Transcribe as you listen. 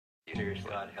Dear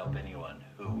God, help anyone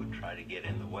who would try to get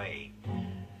in the way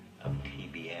of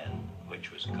TBN,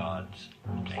 which was God's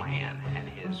plan and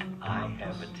His. I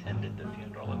have attended the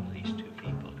funeral of these two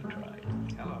people who tried.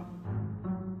 Hello.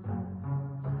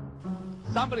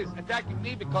 Somebody's attacking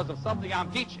me because of something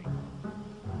I'm teaching.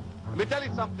 Let me tell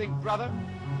you something, brother.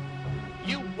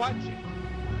 You watch it.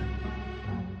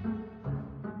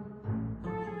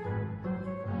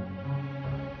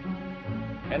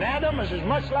 And Adam is as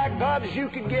much like God as you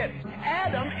could get.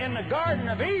 Adam in the Garden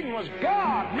of Eden was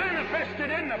God manifested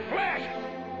in the flesh.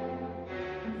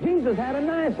 Jesus had a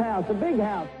nice house, a big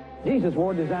house. Jesus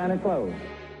wore designer clothes.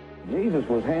 Jesus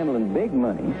was handling big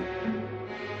money.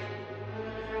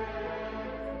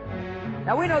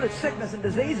 Now we know that sickness and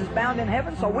disease is bound in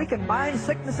heaven, so we can bind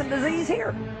sickness and disease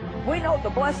here. We know the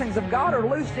blessings of God are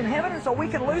loosed in heaven, and so we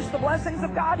can loose the blessings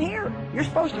of God here. You're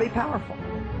supposed to be powerful.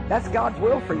 That's God's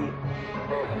will for you.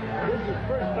 This is the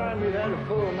first time we've had a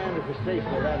full manifestation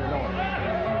of that anointing.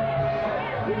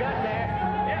 We got that.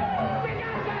 Yeah, we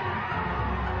got that.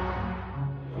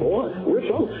 Boy, we're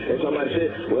so. And somebody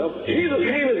said, well, Jesus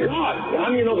came as God. How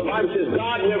many know the Bible says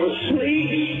God never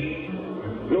sleeps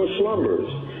nor slumbers?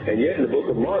 And yet in the book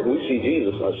of Mark, we see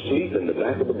Jesus asleep in the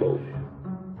back of the boat.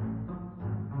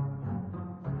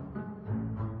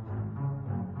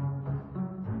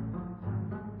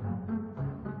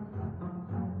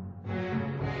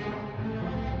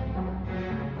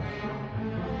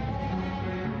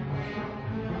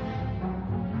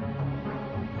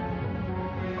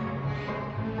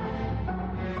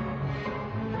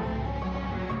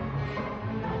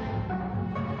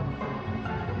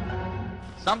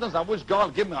 Sometimes I wish God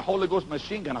would give me a Holy Ghost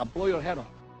machine gun. I'll blow your head off.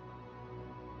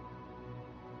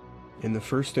 In the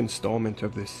first installment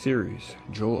of this series,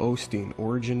 Joel Osteen,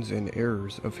 Origins and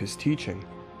Errors of His Teaching,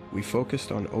 we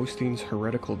focused on Osteen's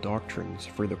heretical doctrines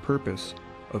for the purpose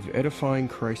of edifying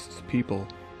Christ's people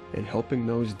and helping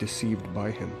those deceived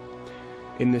by him.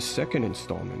 In this second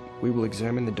installment, we will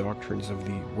examine the doctrines of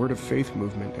the Word of Faith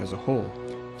movement as a whole,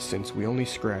 since we only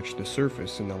scratched the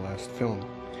surface in the last film.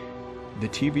 The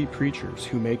TV preachers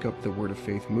who make up the Word of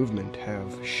Faith movement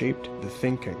have shaped the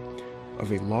thinking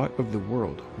of a lot of the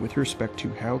world with respect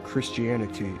to how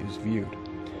Christianity is viewed.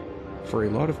 For a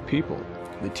lot of people,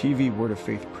 the TV Word of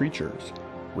Faith preachers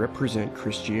represent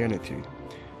Christianity.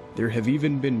 There have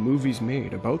even been movies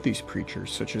made about these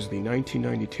preachers, such as the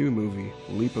 1992 movie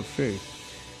Leap of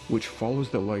Faith, which follows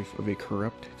the life of a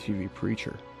corrupt TV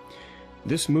preacher.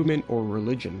 This movement or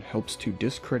religion helps to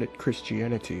discredit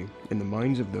Christianity in the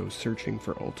minds of those searching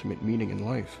for ultimate meaning in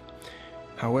life.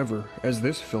 However, as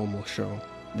this film will show,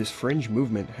 this fringe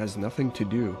movement has nothing to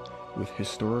do with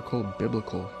historical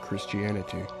biblical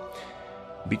Christianity.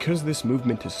 Because this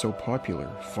movement is so popular,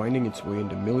 finding its way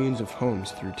into millions of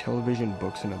homes through television,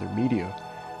 books, and other media,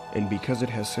 and because it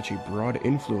has such a broad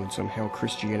influence on how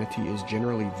Christianity is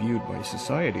generally viewed by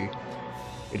society,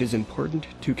 it is important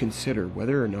to consider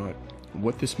whether or not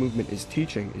what this movement is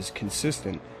teaching is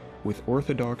consistent with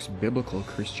orthodox biblical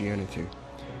Christianity.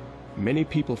 Many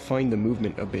people find the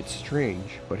movement a bit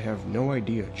strange, but have no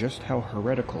idea just how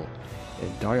heretical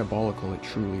and diabolical it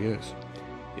truly is.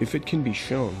 If it can be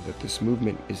shown that this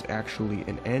movement is actually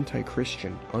an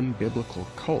anti-Christian, unbiblical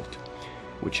cult,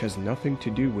 which has nothing to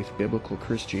do with biblical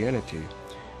Christianity,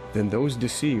 then those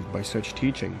deceived by such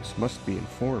teachings must be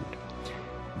informed.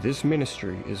 This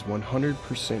ministry is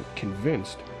 100%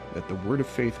 convinced that the Word of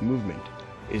Faith movement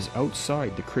is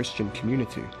outside the Christian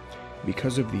community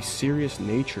because of the serious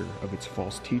nature of its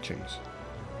false teachings.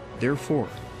 Therefore,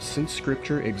 since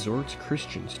Scripture exhorts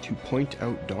Christians to point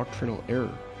out doctrinal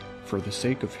error for the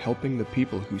sake of helping the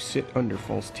people who sit under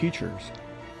false teachers,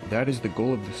 that is the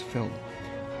goal of this film.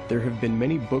 There have been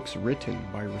many books written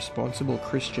by responsible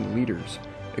Christian leaders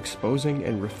exposing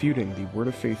and refuting the Word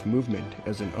of Faith movement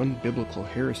as an unbiblical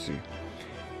heresy.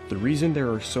 The reason there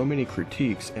are so many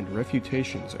critiques and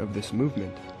refutations of this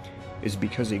movement is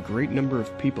because a great number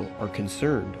of people are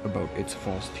concerned about its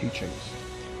false teachings.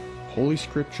 Holy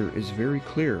Scripture is very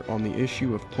clear on the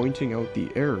issue of pointing out the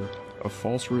error of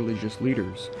false religious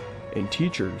leaders and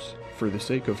teachers for the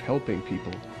sake of helping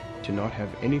people to not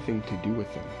have anything to do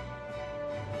with them.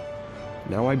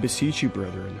 Now I beseech you,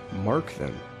 brethren, mark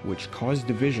them which cause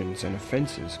divisions and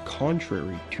offenses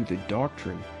contrary to the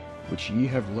doctrine which ye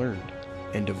have learned,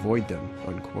 and avoid them."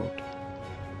 Unquote.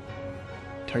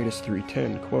 Titus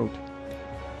 3:10, quote,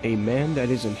 "A man that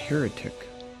is an heretic,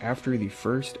 after the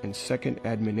first and second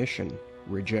admonition,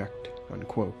 reject."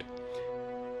 Unquote.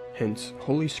 Hence,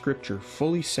 Holy Scripture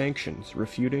fully sanctions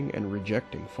refuting and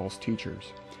rejecting false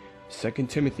teachers. 2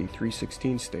 Timothy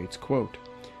 3:16 states, quote,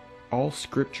 "All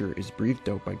Scripture is breathed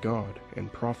out by God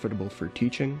and profitable for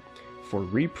teaching, for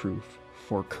reproof,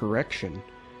 for correction,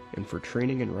 and for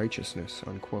training in righteousness,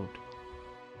 unquote.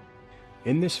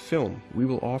 In this film, we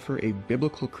will offer a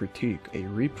biblical critique, a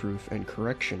reproof and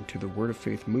correction to the Word of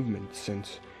Faith movement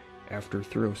since, after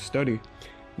thorough study,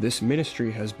 this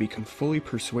ministry has become fully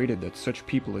persuaded that such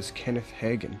people as Kenneth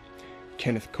Hagin,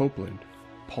 Kenneth Copeland,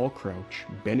 Paul Crouch,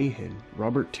 Benny Hinn,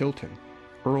 Robert Tilton,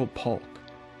 Earl Polk,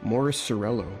 Morris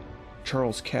Cerullo,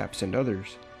 Charles Capps, and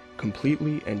others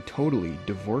completely and totally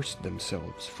divorced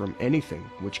themselves from anything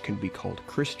which can be called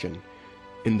Christian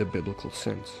in the biblical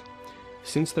sense.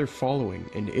 Since their following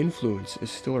and influence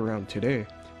is still around today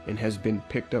and has been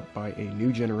picked up by a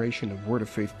new generation of Word of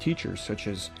Faith teachers such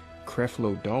as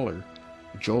Creflo Dollar,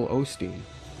 Joel Osteen,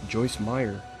 Joyce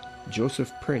Meyer,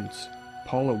 Joseph Prince,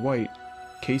 Paula White,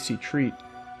 Casey Treat,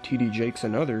 T.D. Jakes,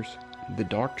 and others, the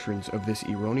doctrines of this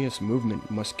erroneous movement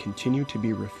must continue to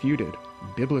be refuted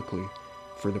biblically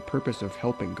for the purpose of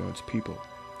helping God's people.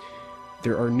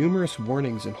 There are numerous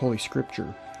warnings in Holy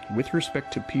Scripture with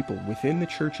respect to people within the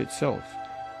church itself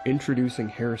introducing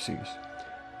heresies.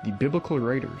 The biblical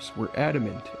writers were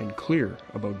adamant and clear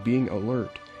about being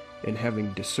alert and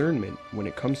having discernment when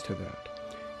it comes to that.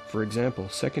 For example,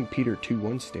 2 Peter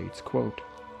 2:1 states, quote,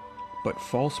 "But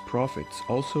false prophets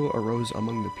also arose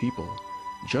among the people,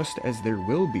 just as there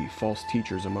will be false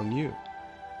teachers among you,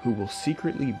 who will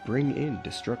secretly bring in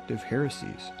destructive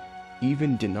heresies,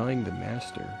 even denying the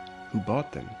master who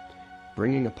bought them,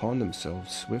 bringing upon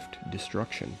themselves swift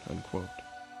destruction," unquote.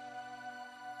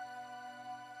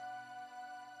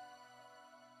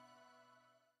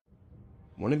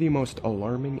 One of the most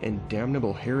alarming and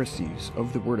damnable heresies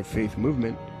of the Word of Faith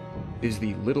movement is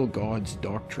the little gods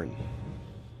doctrine.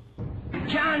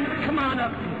 John, come on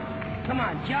up here. Come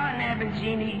on, John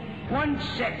Avanzini. 1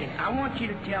 second. I want you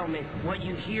to tell me what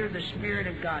you hear the Spirit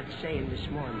of God saying this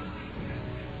morning.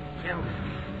 Tell me.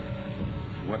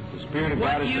 What the Spirit of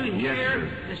God is saying? What you hear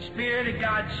the Spirit of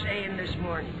God saying this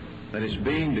morning. That is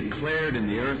being declared in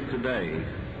the earth today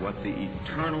what the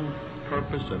eternal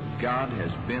purpose of God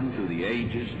has been through the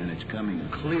ages, and it's coming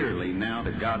clearly now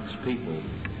to God's people,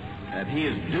 that He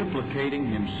is duplicating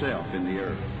Himself in the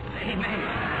earth. Amen.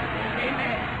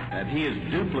 Amen. That He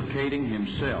is duplicating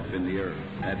Himself in the earth.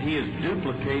 That He is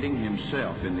duplicating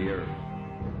Himself in the earth.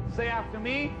 Say after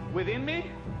me, within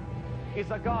me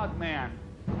is a God-man.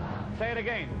 Say it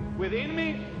again. Within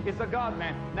me is a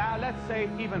God-man. Now let's say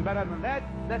even better than that.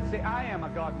 Let's say I am a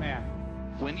God-man.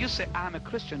 When you say I'm a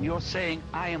Christian, you're saying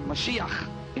I am Mashiach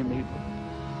in the Hebrew.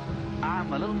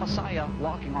 I'm a little Messiah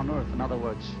walking on earth, in other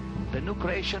words. The new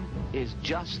creation is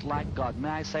just like God. May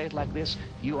I say it like this?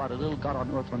 You are a little God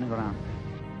on earth running around.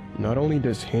 Not only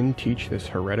does Hinn teach this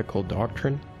heretical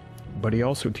doctrine, but he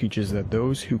also teaches that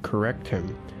those who correct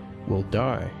him will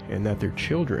die and that their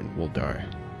children will die.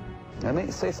 Let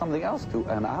me say something else too,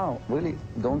 and I really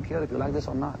don't care if you like this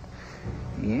or not.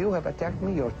 You have attacked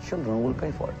me, your children will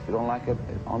pay for it. If you don't like it,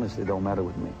 it honestly don't matter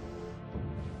with me.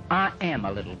 I am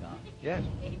a little God. Yes.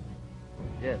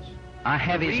 Yes. I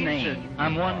have His name.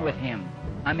 I'm one with Him.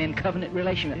 I'm in covenant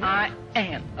relationship. Yes. I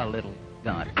am a little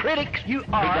God. Critics, you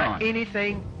are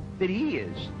anything that He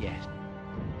is. Yes.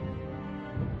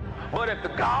 But if the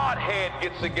Godhead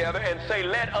gets together and say,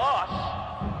 let us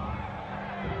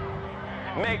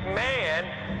make man,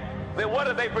 then what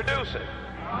are they producing?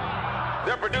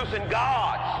 They're producing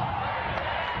gods.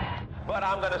 But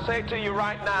I'm going to say to you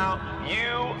right now,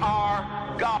 you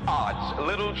are gods,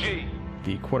 little g.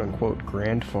 The quote-unquote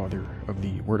grandfather of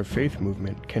the Word of Faith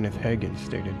movement, Kenneth Hagin,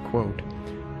 stated, quote,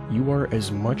 "You are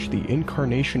as much the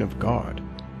incarnation of God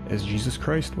as Jesus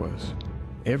Christ was.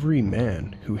 Every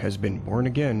man who has been born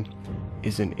again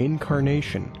is an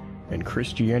incarnation, and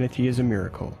Christianity is a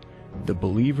miracle. The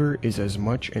believer is as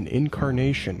much an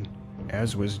incarnation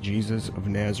as was Jesus of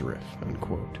Nazareth,"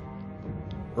 unquote.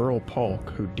 Earl Polk,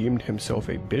 who deemed himself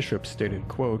a bishop, stated,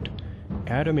 quote,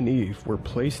 "Adam and Eve were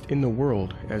placed in the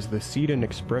world as the seed and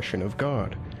expression of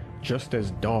God. Just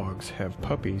as dogs have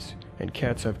puppies and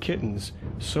cats have kittens,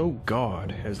 so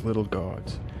God has little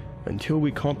gods. Until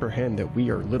we comprehend that we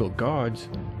are little gods,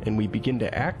 and we begin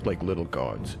to act like little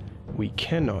gods, we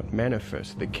cannot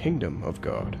manifest the kingdom of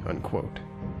God," unquote.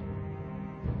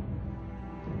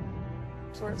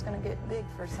 Where it's going to get big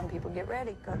for some people. Get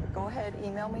ready. Go ahead.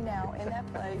 Email me now in that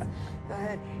place. Go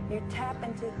ahead. You tap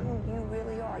into who you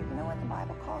really are. You know what the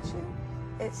Bible calls you?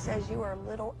 It says you are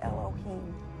little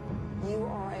Elohim. You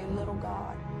are a little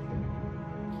God.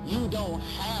 You don't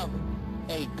have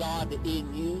a God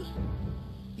in you.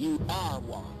 You are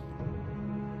one.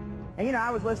 And you know, I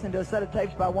was listening to a set of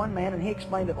tapes by one man, and he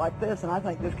explained it like this, and I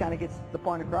think this kind of gets the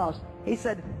point across. He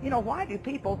said, you know, why do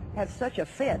people have such a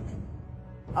fit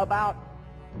about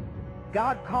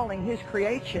God calling His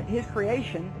creation,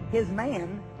 His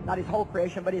man, not His whole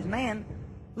creation, but His man,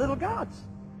 little gods.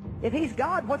 If He's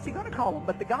God, what's He going to call them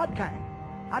but the God kind?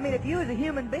 I mean, if you as a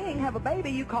human being have a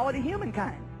baby, you call it a human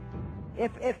kind.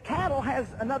 If cattle has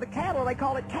another cattle, they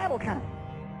call it cattle kind.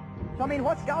 So, I mean,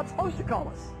 what's God supposed to call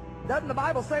us? Doesn't the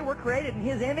Bible say we're created in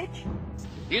His image?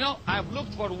 You know, I've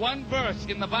looked for one verse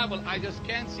in the Bible. I just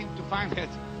can't seem to find it.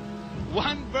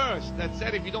 One verse that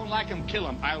said if you don't like him, kill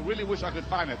him. I really wish I could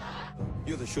find it.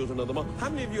 You're the children of the Most. How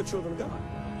many of you are children of God?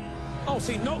 Oh,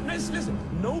 see, no, listen.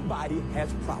 Nobody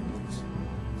has problems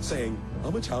saying,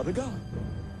 I'm a child of God.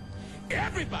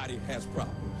 Everybody has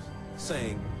problems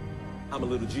saying, I'm a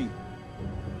little G.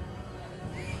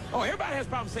 Oh, everybody has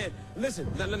problems saying,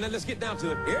 listen, let's get down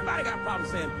to it. Everybody got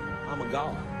problems saying, I'm a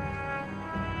God.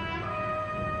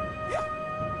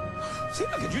 Yeah. See,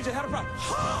 look, you just had a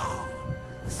problem.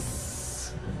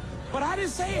 But I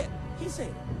didn't say it. He said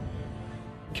it.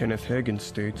 Kenneth Hagin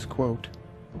states, quote,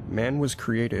 "Man was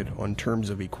created on terms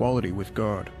of equality with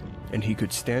God, and he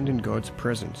could stand in God's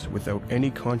presence without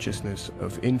any consciousness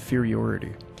of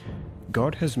inferiority.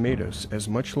 God has made us as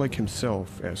much like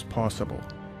Himself as possible.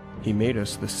 He made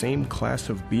us the same class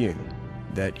of being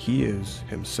that He is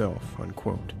Himself,"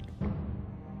 unquote.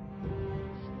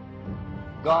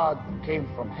 God came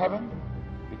from heaven,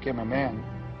 became a man,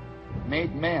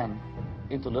 made man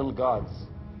into little gods,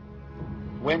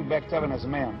 went back to heaven as a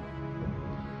man.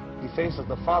 He faces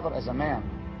the Father as a man.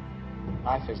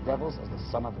 I face devils as the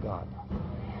Son of God.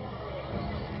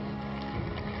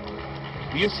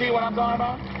 Do you see what I'm talking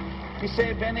about? You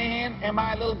say, Benny Hinn, am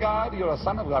I a little God? You're a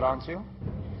son of God, aren't you?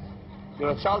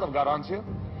 You're a child of God, aren't you?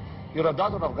 You're a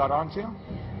daughter of God, aren't you?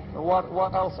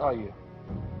 What else are you?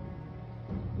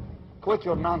 Quit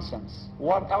your nonsense.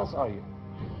 What else are you?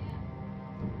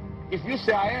 If you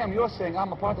say I am, you're saying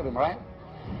I'm a part of Him, right?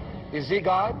 Is He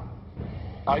God?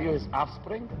 Are you His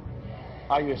offspring?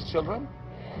 Are you His children?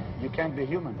 You can't be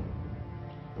human.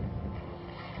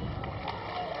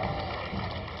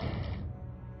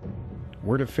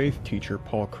 Word of Faith teacher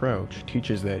Paul Crouch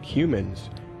teaches that humans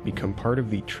become part of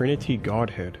the Trinity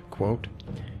Godhead, quote,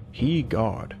 "He,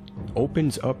 God,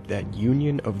 opens up that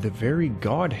union of the very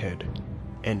Godhead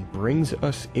and brings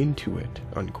us into it,"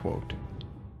 unquote.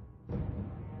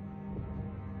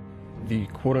 The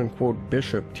quote-unquote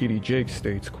Bishop T.D. Jakes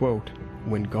states, quote,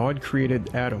 "When God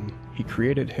created Adam, He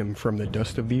created him from the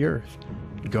dust of the earth.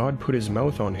 God put His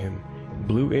mouth on him,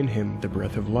 blew in him the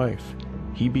breath of life.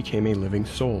 He became a living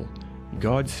soul.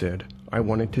 God said, I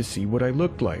wanted to see what I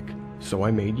looked like, so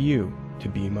I made you to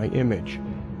be my image.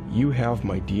 You have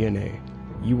my DNA.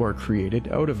 You are created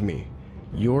out of me.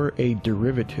 You're a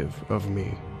derivative of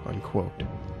me," unquote.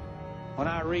 When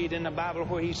I read in the Bible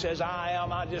where He says, I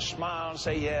am, I just smile and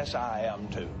say, yes, I am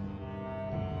too.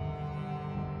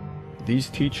 These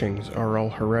teachings are all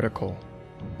heretical,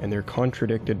 and they're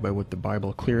contradicted by what the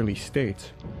Bible clearly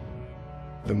states.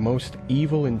 The most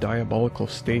evil and diabolical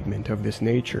statement of this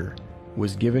nature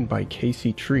was given by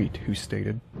Casey Treat, who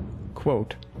stated,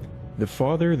 quote, "The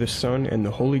Father, the Son, and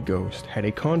the Holy Ghost had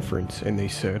a conference, and they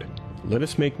said, 'Let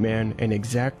us make man an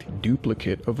exact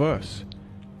duplicate of us.'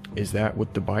 Is that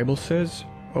what the Bible says?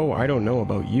 Oh, I don't know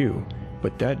about you,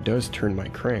 but that does turn my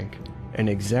crank. An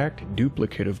exact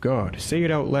duplicate of God. Say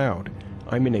it out loud.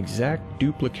 I'm an exact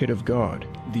duplicate of God."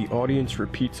 The audience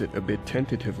repeats it a bit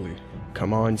tentatively.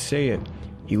 Come on, say it.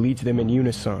 He leads them in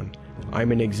unison.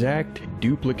 I'm an exact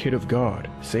duplicate of God.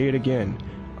 Say it again.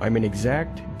 I'm an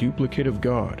exact duplicate of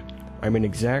God. I'm an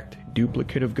exact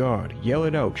duplicate of God. Yell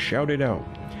it out. Shout it out.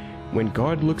 When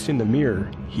God looks in the mirror,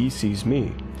 He sees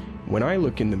me. When I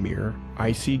look in the mirror,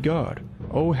 I see God.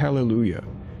 Oh, hallelujah.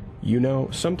 You know,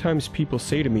 sometimes people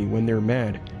say to me when they're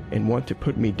mad and want to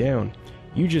put me down,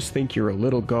 "You just think you're a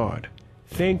little God."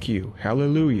 Thank you.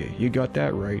 Hallelujah. You got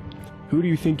that right. Who do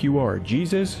you think you are?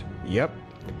 Jesus? Yep.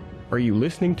 Are you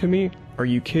listening to me? Are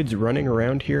you kids running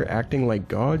around here acting like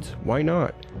gods? Why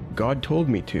not? God told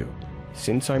me to.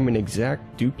 Since I'm an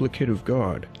exact duplicate of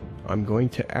God, I'm going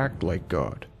to act like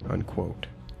God, unquote.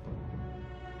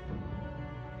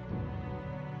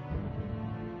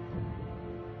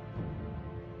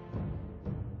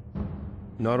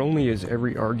 Not only is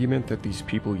every argument that these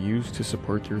people use to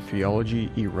support their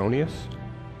theology erroneous,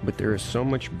 but there is so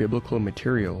much biblical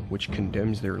material which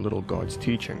condemns their little God's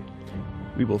teaching.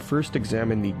 We will first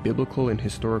examine the biblical and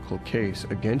historical case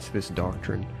against this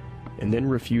doctrine, and then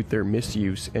refute their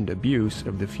misuse and abuse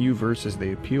of the few verses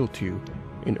they appeal to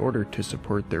in order to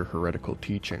support their heretical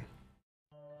teaching.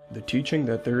 The teaching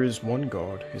that there is one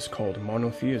God is called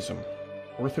monotheism.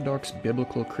 Orthodox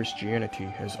biblical Christianity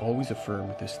has always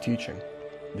affirmed this teaching.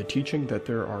 The teaching that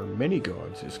there are many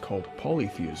gods is called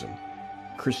polytheism.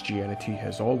 Christianity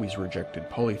has always rejected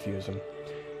polytheism.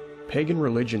 Pagan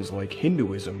religions like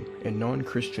Hinduism and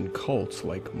non-Christian cults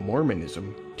like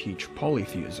Mormonism teach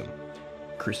polytheism.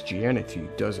 Christianity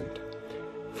doesn't.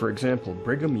 For example,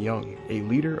 Brigham Young, a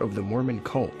leader of the Mormon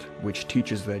cult, which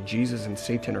teaches that Jesus and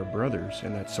Satan are brothers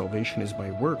and that salvation is by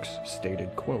works,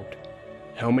 stated, quote,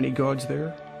 "How many gods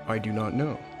there? I do not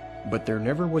know. But there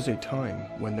never was a time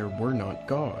when there were not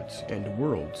gods and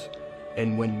worlds,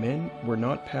 and when men were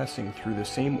not passing through the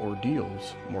same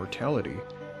ordeals, mortality,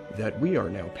 that we are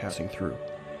now passing through.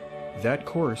 That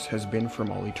course has been from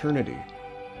all eternity,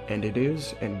 and it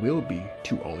is and will be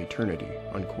to all eternity,"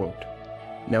 unquote.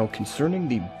 Now, concerning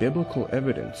the biblical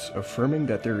evidence affirming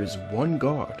that there is one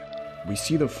God, we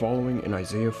see the following in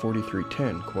Isaiah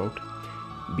 43:10, quote,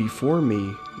 "Before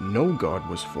me no God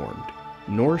was formed,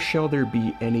 nor shall there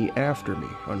be any after me,"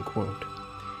 unquote.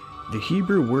 The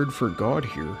Hebrew word for God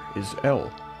here is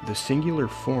El, the singular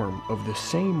form of the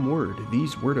same word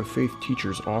these Word of Faith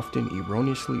teachers often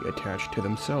erroneously attach to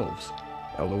themselves,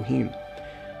 Elohim.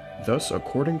 Thus,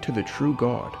 according to the true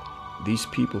God, these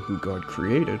people who God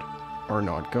created are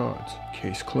not gods.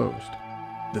 Case closed.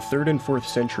 The 3rd and 4th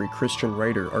century Christian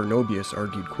writer Arnobius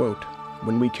argued, quote,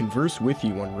 "When we converse with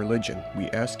you on religion, we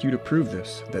ask you to prove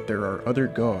this, that there are other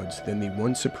gods than the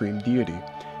one supreme deity.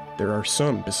 There are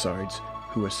some, besides,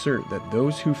 who assert that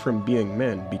those who from being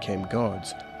men became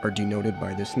gods are denoted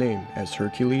by this name, as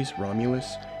Hercules,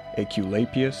 Romulus,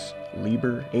 Aesculapius,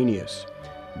 Liber, Aeneas.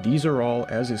 These are all,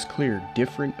 as is clear,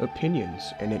 different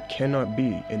opinions, and it cannot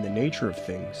be, in the nature of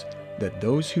things, that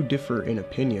those who differ in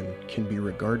opinion can be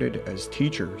regarded as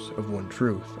teachers of one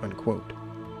truth," unquote.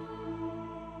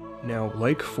 Now,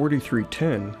 like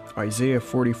 43:10, Isaiah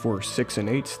 44:6 and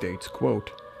 8 states,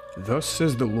 quote, "Thus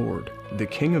says the Lord, the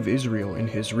King of Israel and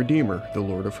his Redeemer, the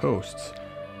Lord of hosts,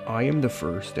 I am the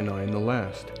first and I am the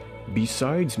last.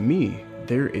 Besides me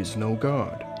there is no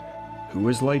God. Who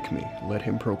is like me? Let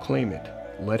him proclaim it.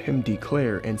 Let him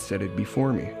declare and set it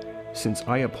before me. Since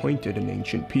I appointed an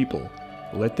ancient people,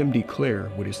 let them declare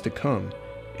what is to come,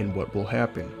 and what will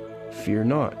happen. Fear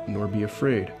not, nor be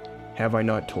afraid. Have I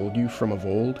not told you from of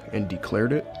old, and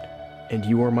declared it? And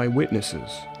you are my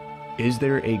witnesses. Is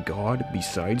there a God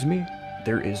besides me?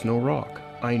 There is no rock.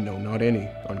 I know not any,"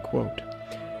 unquote.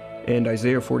 And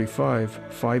Isaiah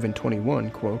 45:5 and 21,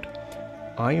 quote,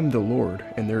 "I am the Lord,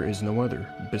 and there is no other.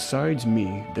 Besides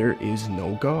me there is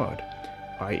no God.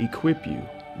 I equip you,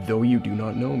 though you do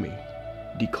not know me.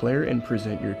 Declare and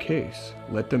present your case.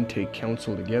 Let them take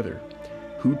counsel together.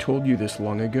 Who told you this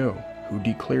long ago? Who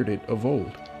declared it of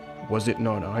old? Was it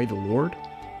not I, the Lord?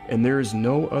 And there is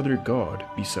no other God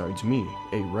besides me,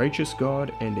 a righteous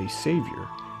God and a Savior.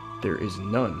 There is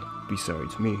none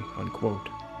besides me," unquote.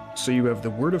 So you have the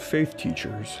Word of Faith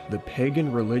teachers, the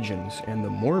pagan religions, and the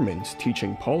Mormons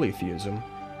teaching polytheism,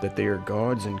 that they are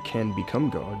gods and can become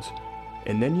gods.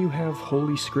 And then you have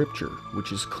Holy Scripture,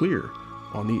 which is clear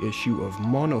on the issue of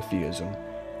monotheism,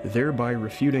 thereby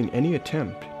refuting any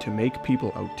attempt to make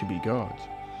people out to be gods.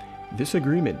 This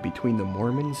agreement between the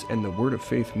Mormons and the Word of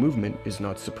Faith movement is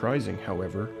not surprising,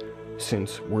 however,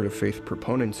 since Word of Faith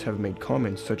proponents have made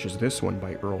comments such as this one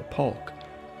by Earl Polk.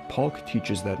 Polk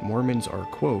teaches that Mormons are,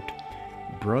 quote,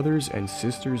 "brothers and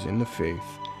sisters in the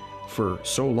faith. For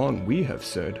so long we have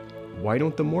said, why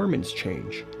don't the Mormons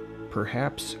change?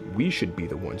 Perhaps we should be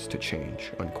the ones to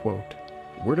change," unquote.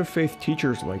 Word of Faith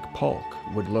teachers like Polk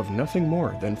would love nothing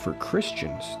more than for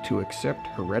Christians to accept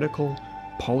heretical,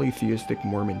 polytheistic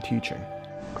Mormon teaching.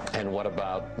 And what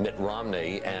about Mitt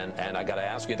Romney? And I got to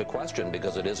ask you the question,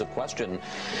 because it is a question,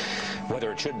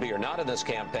 whether it should be or not in this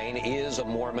campaign, is a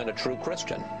Mormon a true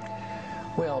Christian?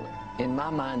 Well, in my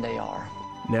mind, they are.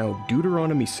 Now,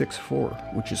 Deuteronomy 6:4,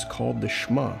 which is called the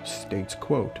Shema, states,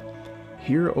 quote,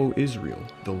 "Hear, O Israel,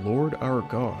 the Lord our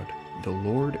God, the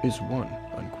Lord is one,"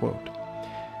 unquote.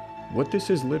 What this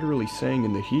is literally saying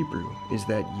in the Hebrew is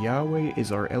that Yahweh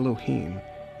is our Elohim,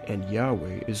 and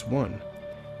Yahweh is one.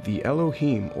 The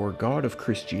Elohim, or God of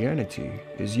Christianity,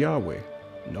 is Yahweh,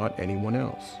 not anyone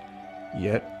else.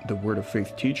 Yet, the Word of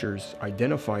Faith teachers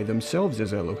identify themselves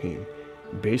as Elohim,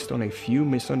 based on a few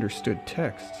misunderstood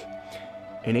texts.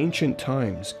 In ancient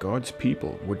times, God's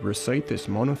people would recite this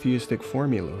monotheistic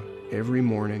formula every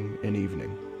morning and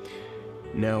evening.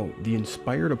 Now, the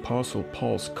inspired Apostle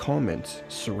Paul's comments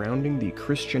surrounding the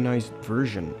Christianized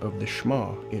version of the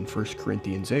Shema in 1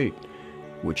 Corinthians 8,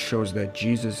 which shows that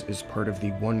Jesus is part of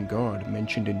the one God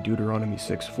mentioned in Deuteronomy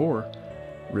 6:4,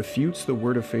 refutes the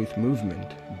Word of Faith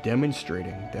movement,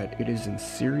 demonstrating that it is in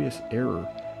serious error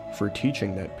for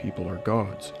teaching that people are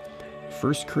gods.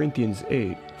 1 Corinthians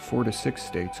 8:4-6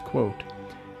 states, quote,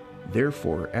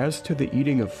 "Therefore, as to the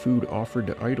eating of food offered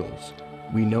to idols,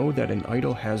 we know that an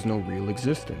idol has no real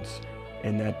existence,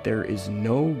 and that there is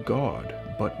no God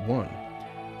but one.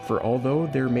 For although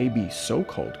there may be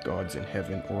so-called gods in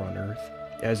heaven or on earth,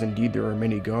 as indeed there are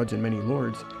many gods and many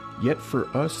lords, yet for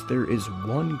us there is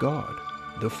one God,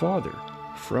 the Father,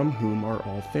 from whom are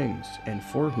all things, and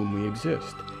for whom we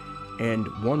exist, and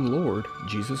one Lord,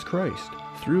 Jesus Christ,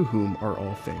 through whom are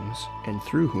all things, and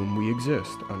through whom we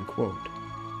exist." Unquote.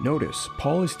 Notice,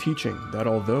 Paul is teaching that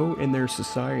although in their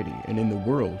society and in the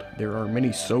world there are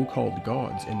many so-called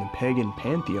gods in the pagan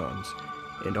pantheons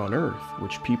and on earth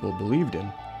which people believed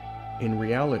in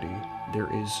reality there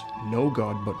is no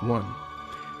God but one.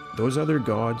 Those other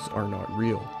gods are not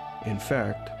real. In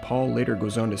fact, Paul later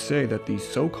goes on to say that these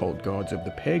so-called gods of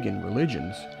the pagan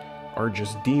religions are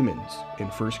just demons in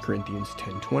 1 Corinthians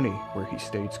 10:20, where he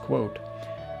states, quote,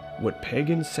 "What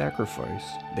pagans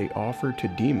sacrifice, they offer to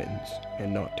demons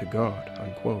and not to God."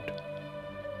 Unquote.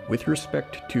 With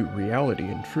respect to reality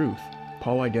and truth,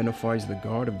 Paul identifies the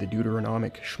God of the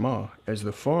Deuteronomic Shema as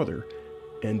the Father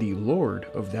and the Lord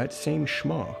of that same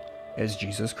Shema as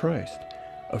Jesus Christ,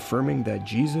 affirming that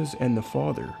Jesus and the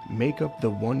Father make up the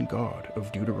one God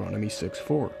of Deuteronomy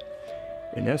 6:4.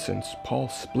 In essence, Paul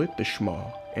split the Shema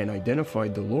and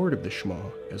identified the Lord of the Shema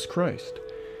as Christ.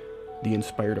 The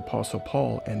inspired Apostle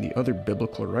Paul and the other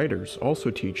biblical writers also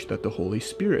teach that the Holy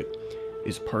Spirit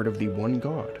is part of the one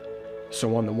God.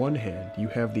 So on the one hand, you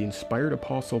have the inspired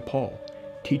Apostle Paul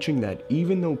teaching that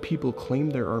even though people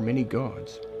claim there are many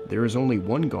gods, there is only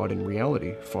one God in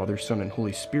reality, Father, Son, and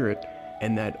Holy Spirit,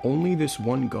 and that only this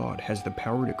one God has the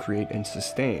power to create and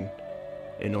sustain.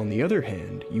 And on the other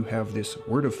hand, you have this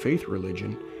Word of Faith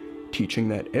religion teaching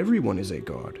that everyone is a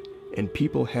God, and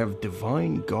people have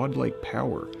divine godlike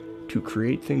power to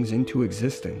create things into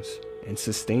existence and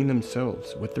sustain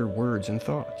themselves with their words and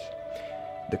thoughts.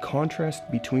 The contrast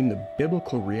between the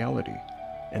biblical reality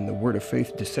and the Word of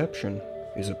Faith deception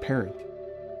is apparent.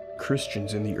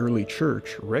 Christians in the early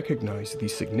church recognized the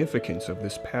significance of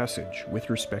this passage with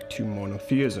respect to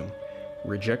monotheism,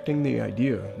 rejecting the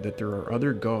idea that there are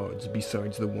other gods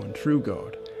besides the one true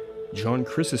God. John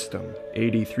Chrysostom,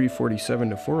 AD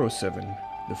 347-407,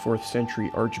 the 4th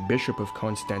century Archbishop of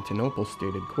Constantinople,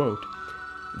 stated, quote,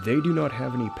 "They do not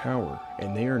have any power,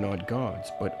 and they are not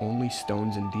gods, but only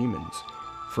stones and demons.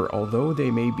 For although they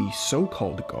may be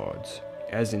so-called gods,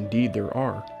 as indeed there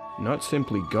are, not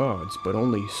simply gods, but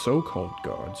only so-called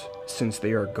gods, since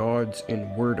they are gods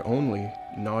in word only,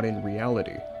 not in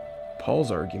reality."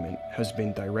 Paul's argument has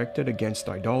been directed against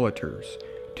idolaters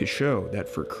to show that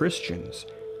for Christians,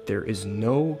 there is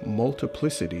no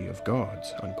multiplicity of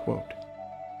gods, unquote.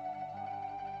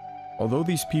 Although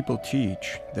these people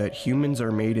teach that humans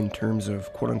are made in terms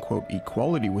of quote-unquote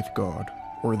equality with God,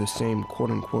 or the same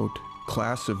quote-unquote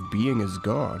class of being as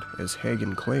God, as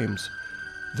Hagin claims,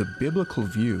 the biblical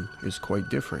view is quite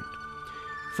different.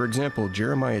 For example,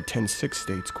 Jeremiah 10:6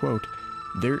 states, quote,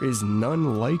 "There is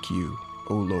none like you,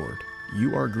 O Lord.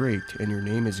 You are great, and your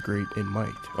name is great in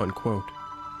might," unquote.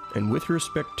 And with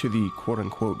respect to the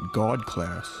quote-unquote God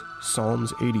class,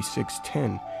 Psalms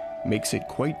 86:10 makes it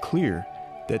quite clear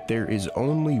that there is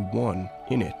only one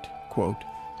in it, quote,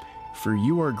 "For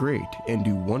you are great and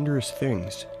do wondrous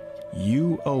things.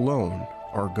 You alone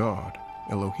are God,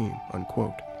 Elohim,"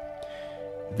 unquote.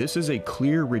 This is a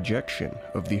clear rejection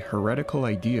of the heretical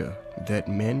idea that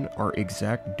men are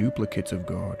exact duplicates of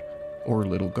God, or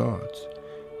little gods.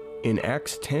 In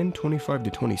Acts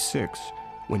 10:25-26,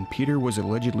 when Peter was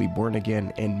allegedly born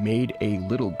again and made a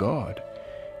little god,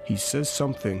 he says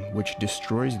something which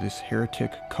destroys this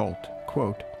heretic cult,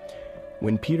 quote,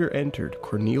 "When Peter entered,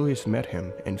 Cornelius met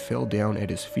him and fell down at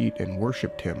his feet and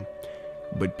worshipped him.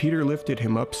 But Peter lifted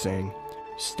him up, saying,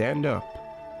 'Stand up,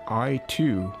 I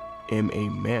too am a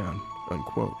man,'"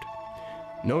 unquote.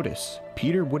 Notice,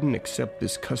 Peter wouldn't accept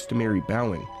this customary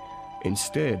bowing.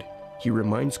 Instead, he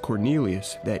reminds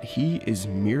Cornelius that he is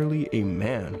merely a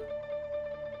man.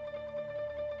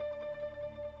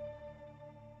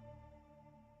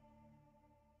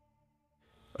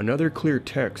 Another clear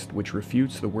text which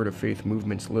refutes the Word of Faith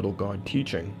movement's little God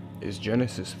teaching is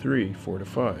Genesis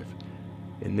 3:4-5.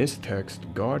 In this text,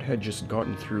 God had just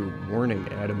gotten through warning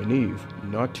Adam and Eve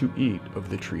not to eat of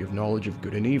the tree of knowledge of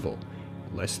good and evil,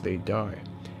 lest they die.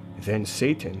 Then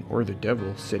Satan, or the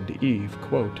devil, said to Eve,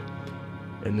 quote,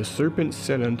 "And the serpent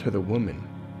said unto the woman,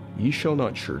 Ye shall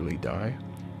not surely die,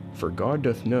 for God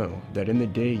doth know that in the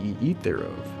day ye eat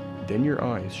thereof, then your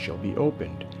eyes shall be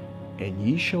opened, and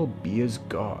ye shall be as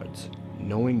gods,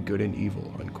 knowing good and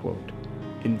evil," unquote.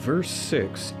 In verse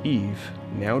 6, Eve,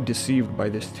 now deceived by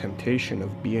this temptation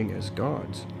of being as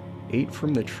gods, ate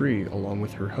from the tree along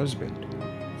with her husband.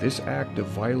 This act of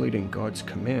violating God's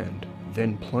command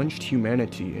then plunged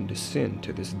humanity into sin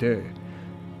to this day.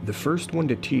 The first one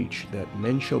to teach that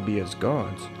men shall be as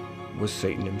gods was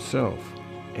Satan himself,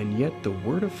 and yet the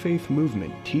Word of Faith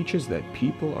movement teaches that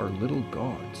people are little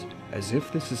gods, as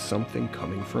if this is something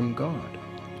coming from God.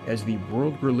 As the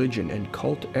world religion and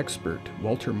cult expert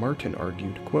Walter Martin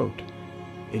argued, quote,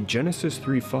 "In Genesis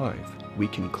 3:5, we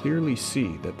can clearly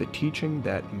see that the teaching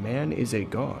that man is a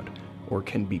god, or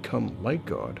can become like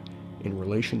God, in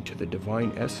relation to the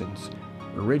divine essence,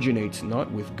 originates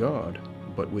not with God,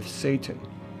 but with Satan,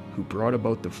 who brought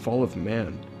about the fall of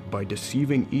man by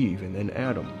deceiving Eve and then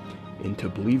Adam into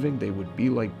believing they would be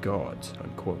like gods,"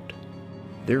 unquote.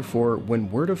 Therefore,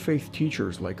 when Word of Faith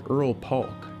teachers like Earl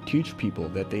Polk teach people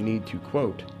that they need to,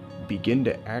 quote, "begin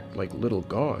to act like little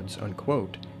gods,"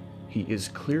 unquote, he is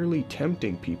clearly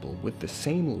tempting people with the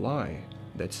same lie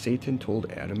that Satan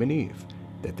told Adam and Eve,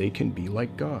 that they can be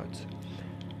like gods.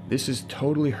 This is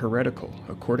totally heretical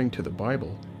according to the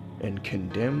Bible and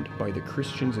condemned by the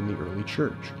Christians in the early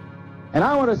church. And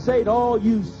I want to say to all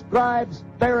you scribes,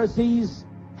 Pharisees,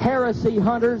 heresy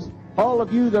hunters, all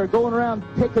of you that are going around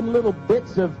picking little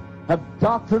bits of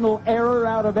doctrinal error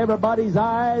out of everybody's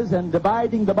eyes and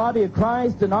dividing the body of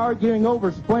Christ and arguing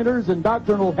over splinters and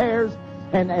doctrinal hairs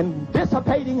and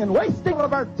dissipating and wasting all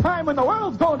of our time when the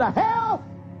world's going to hell,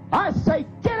 I say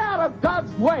get out of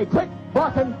God's way. Quit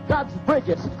blocking God's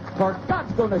bridges. For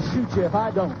God's going to shoot you if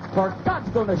I don't. For God's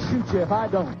going to shoot you if I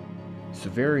don't.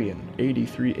 Severian,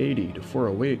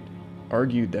 8380-408,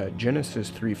 argued that Genesis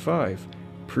 3:5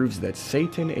 proves that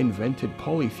Satan invented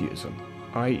polytheism,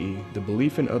 i.e., the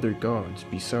belief in other gods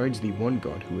besides the one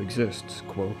God who exists,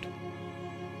 quote,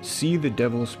 "See the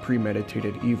devil's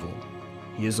premeditated evil.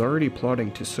 He is already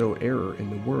plotting to sow error in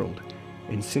the world,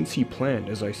 and since he planned,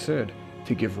 as I said,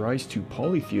 to give rise to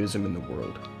polytheism in the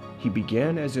world, he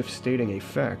began as if stating a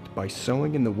fact by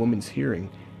sowing in the woman's hearing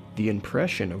the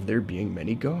impression of there being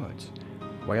many gods.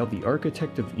 While the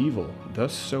architect of evil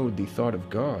thus sowed the thought of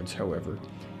gods, however,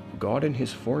 God in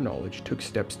his foreknowledge took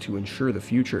steps to ensure the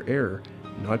future error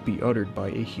not be uttered by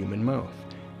a human mouth.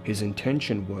 His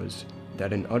intention was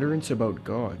that an utterance about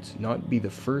gods not be the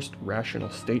first rational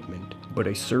statement, but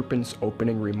a serpent's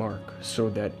opening remark, so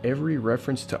that every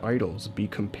reference to idols be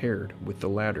compared with the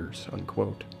ladders,"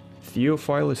 unquote.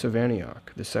 Theophilus of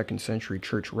Antioch, the 2nd century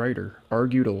church writer,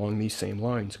 argued along these same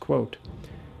lines, quote,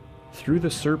 "Through the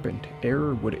serpent,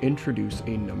 error would introduce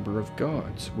a number of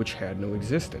gods which had no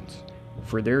existence,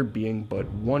 for there being but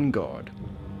one God.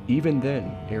 Even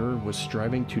then, error was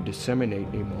striving to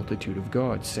disseminate a multitude of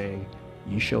gods, saying,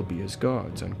 'Ye shall be as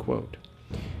gods,' unquote."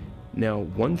 Now,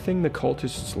 one thing the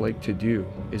cultists like to do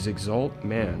is exalt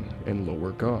man and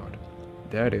lower God.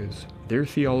 That is, their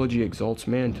theology exalts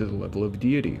man to the level of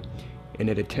deity, and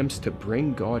it attempts to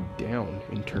bring God down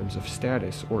in terms of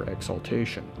status or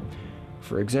exaltation.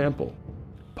 For example,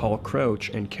 Paul Crouch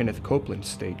and Kenneth Copeland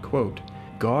state, quote,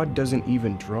 "God doesn't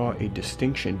even draw a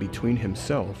distinction between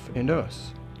himself and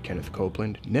us." Kenneth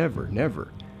Copeland, "Never, never.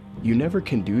 You never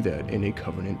can do that in a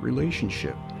covenant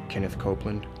relationship." Kenneth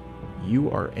Copeland,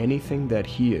 "You are anything that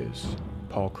he is."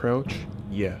 Paul Crouch,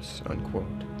 "Yes," unquote.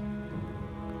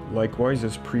 Likewise,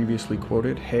 as previously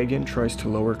quoted, Hagen tries to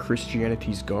lower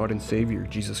Christianity's God and Savior,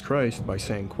 Jesus Christ, by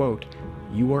saying, quote,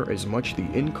 "You are as much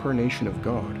the incarnation of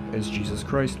God as Jesus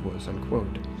Christ was,"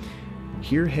 unquote.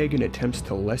 Here Hagen attempts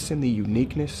to lessen the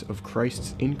uniqueness of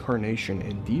Christ's incarnation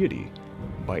and deity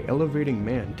by elevating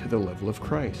man to the level of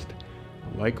Christ.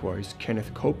 Likewise,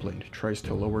 Kenneth Copeland tries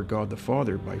to lower God the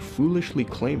Father by foolishly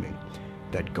claiming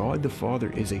that God the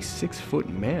Father is a 6-foot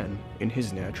man in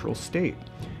his natural state.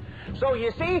 So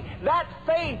you see, that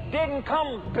faith didn't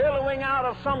come billowing out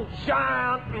of some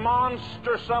giant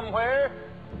monster somewhere.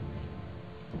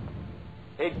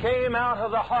 It came out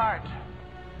of the heart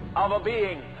of a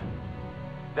being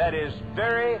that is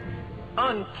very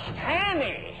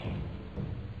uncanny,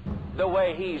 the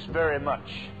way he's very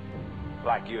much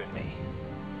like you and me.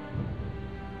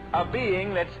 A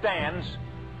being that stands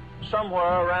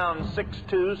somewhere around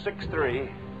 6'2", 6'3",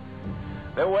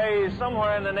 that weighs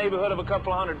somewhere in the neighborhood of a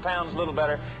couple of 100 pounds, a little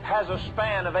better, has a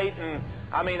span of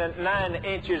 9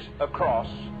 inches across,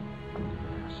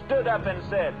 stood up and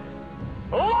said,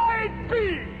 "Light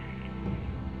be!"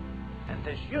 And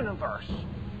this universe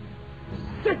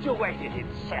situated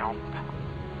itself.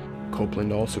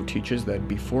 Copeland also teaches that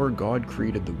before God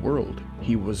created the world,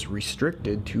 he was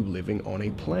restricted to living on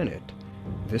a planet.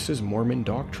 This is Mormon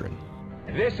doctrine.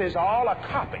 This is all a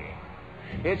copy.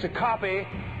 It's a copy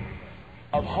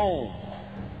of home.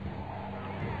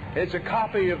 It's a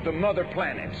copy of the mother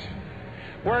planet.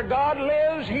 Where God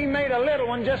lives, he made a little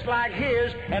one just like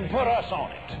his and put us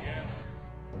on it.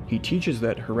 He teaches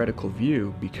that heretical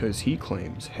view because he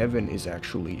claims heaven is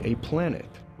actually a planet.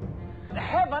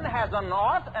 Heaven has a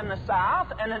north and a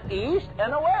south and an east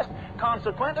and a west.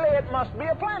 Consequently, it must be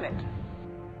a planet.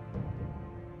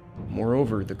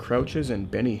 Moreover, the Crouches and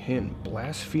Benny Hinn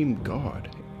blaspheme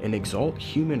God and exalt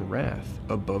human wrath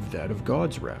above that of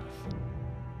God's wrath.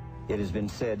 It has been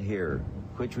said here,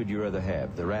 which would you rather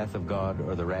have, the wrath of God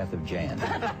or the wrath of Jan?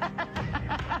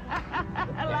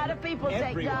 A lot of people take God.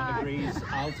 Everyone agrees,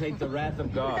 I'll take the wrath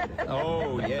of God.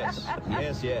 Oh, yes,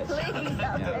 yes, yes. Please,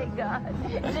 I'll take God.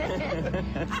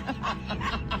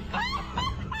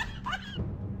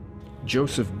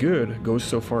 Joseph Good goes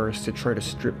so far as to try to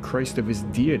strip Christ of his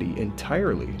deity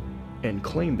entirely and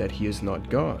claim that he is not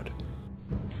God.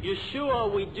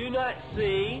 Yeshua we do not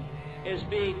see as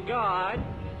being God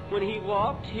when he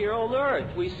walked here on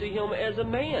earth. We see him as a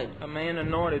man. A man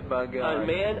anointed by God. A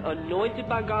man anointed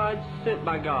by God, sent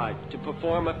by God to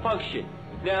perform a function.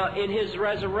 Now, in his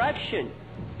resurrection,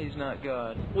 he's not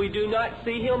God. We do not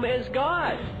see him as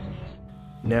God.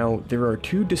 Now, there are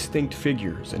two distinct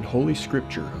figures in Holy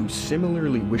Scripture who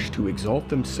similarly wish to exalt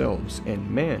themselves and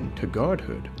man to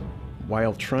godhood,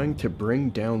 while trying to bring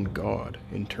down God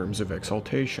in terms of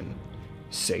exaltation: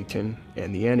 Satan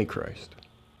and the Antichrist.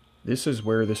 This is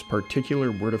where this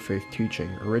particular Word of Faith teaching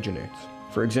originates.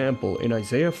 For example, in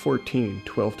Isaiah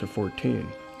 14:12-14,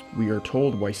 we are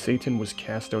told why Satan was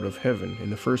cast out of heaven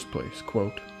in the first place.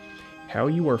 Quote, "How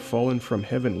you are fallen from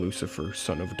heaven, Lucifer,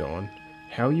 son of dawn!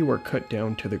 How you are cut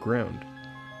down to the ground!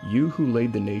 You who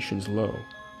laid the nations low,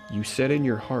 you said in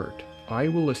your heart, I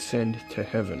will ascend to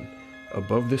heaven,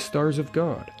 above the stars of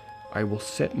God. I will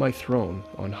set my throne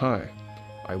on high.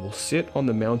 I will sit on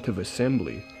the mount of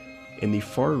assembly, in the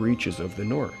far reaches of the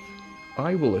north.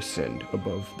 I will ascend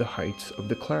above the heights of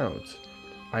the clouds.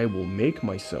 I will make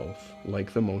myself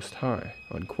like the Most High."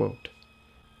 Unquote.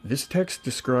 This text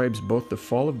describes both the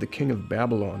fall of the king of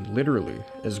Babylon literally,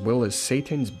 as well as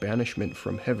Satan's banishment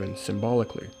from heaven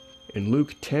symbolically. In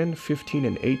Luke 10:15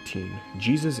 and 18,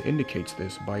 Jesus indicates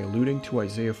this by alluding to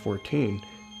Isaiah 14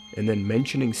 and then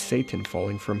mentioning Satan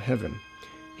falling from heaven.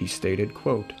 He stated,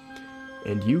 quote,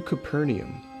 "And you,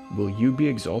 Capernaum, will you be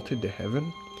exalted to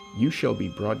heaven? You shall be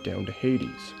brought down to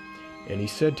Hades. And he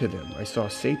said to them, I saw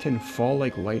Satan fall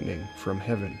like lightning from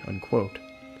heaven." Unquote.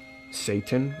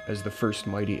 Satan, as the first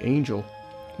mighty angel,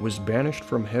 was banished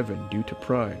from heaven due to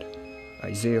pride.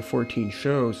 Isaiah 14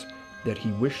 shows that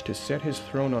he wished to set his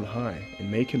throne on high and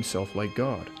make himself like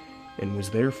God, and was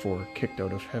therefore kicked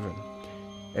out of heaven.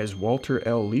 As Walter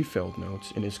L. Liefeld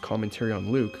notes in his commentary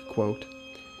on Luke, quote,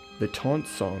 "The taunt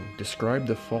song described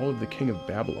the fall of the king of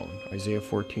Babylon, Isaiah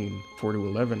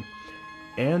 14:4-11,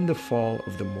 and the fall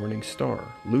of the morning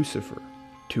star, Lucifer,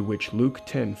 to which Luke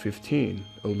 10:15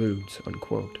 alludes."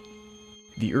 Unquote.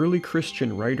 The early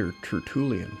Christian writer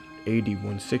Tertullian, AD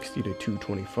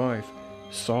 160-225,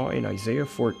 saw in Isaiah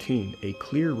 14 a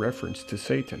clear reference to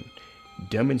Satan,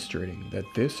 demonstrating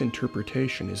that this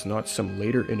interpretation is not some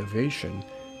later innovation,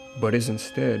 but is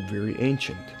instead very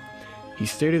ancient. He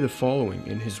stated the following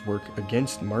in his work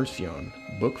Against Marcion,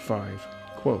 Book 5,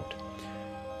 quote,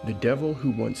 "The devil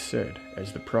who once said,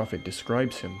 as the prophet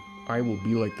describes him, I will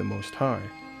be like the Most High,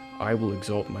 I will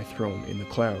exalt my throne in the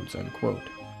clouds." Unquote.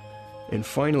 And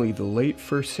finally, the late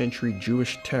 1st century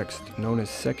Jewish text known as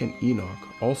 2nd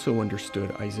Enoch also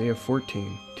understood Isaiah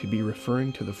 14 to be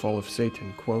referring to the fall of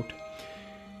Satan, quote,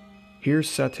 "Here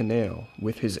Satanael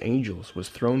with his angels was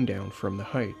thrown down from the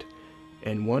height,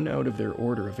 and one out of their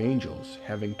order of angels,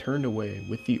 having turned away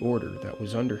with the order that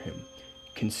was under him,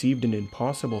 conceived an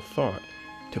impossible thought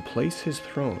to place his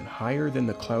throne higher than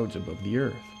the clouds above the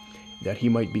earth, that he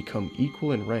might become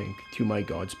equal in rank to my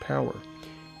God's power.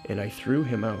 And I threw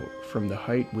him out from the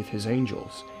height with his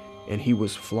angels, and he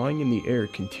was flying in the air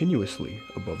continuously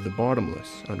above the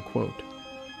bottomless." Unquote.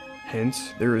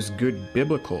 Hence, there is good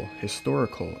biblical,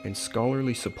 historical, and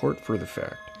scholarly support for the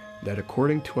fact that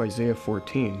according to Isaiah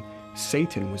 14,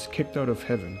 Satan was kicked out of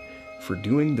heaven for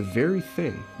doing the very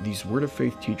thing these Word of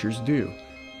Faith teachers do,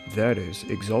 that is,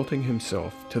 exalting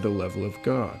himself to the level of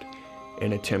God,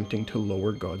 and attempting to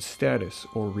lower God's status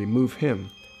or remove him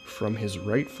from his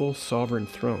rightful sovereign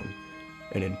throne,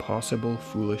 an impossible,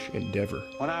 foolish endeavor.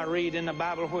 When I read in the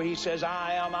Bible where he says,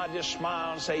 I am, I just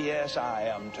smile and say, yes, I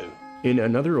am too. In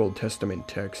another Old Testament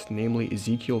text, namely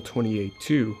Ezekiel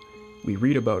 28:2, we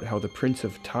read about how the prince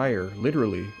of Tyre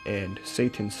literally, and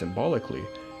Satan symbolically,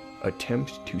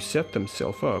 attempt to set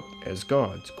themselves up as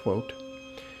gods. Quote,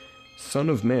 "Son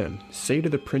of man, say to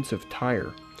the prince of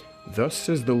Tyre, Thus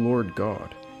says the Lord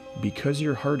God, because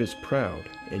your heart is proud,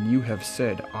 and you have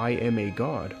said, I am a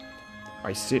god,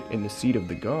 I sit in the seat of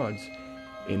the gods,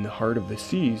 in the heart of the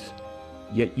seas,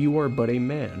 Yet you are but a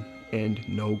man, and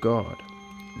no God,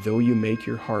 though you make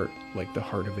your heart like the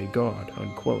heart of a god,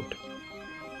 unquote.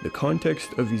 The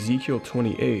context of Ezekiel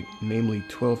 28, namely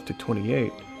 12 to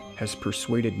 28, has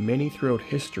persuaded many throughout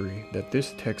history that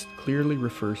this text clearly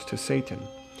refers to Satan.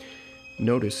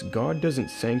 Notice, God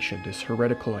doesn't sanction this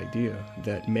heretical idea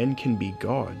that men can be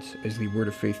gods, as the Word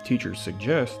of Faith teachers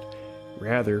suggest.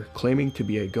 Rather, claiming to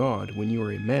be a god when you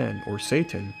are a man, or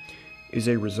Satan, is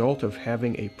a result of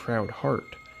having a proud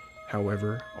heart.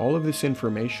 However, all of this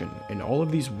information and all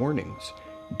of these warnings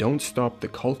don't stop the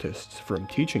cultists from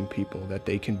teaching people that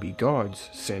they can be gods,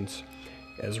 since,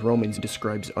 as Romans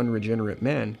describes unregenerate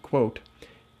man, quote,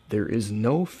 there is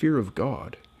no fear of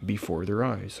God before their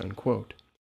eyes, unquote.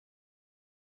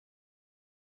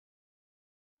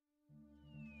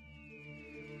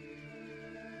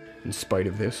 In spite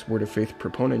of this, Word of Faith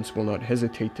proponents will not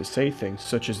hesitate to say things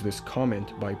such as this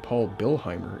comment by Paul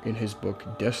Bilheimer in his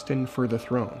book Destined for the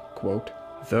Throne, quote,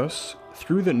 thus,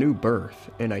 through the new birth,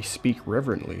 and I speak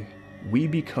reverently, we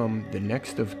become the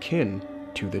next of kin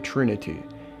to the Trinity,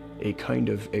 a kind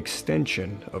of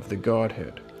extension of the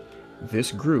Godhead.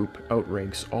 This group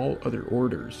outranks all other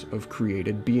orders of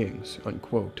created beings,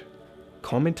 unquote.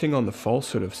 Commenting on the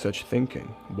falsehood of such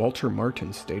thinking, Walter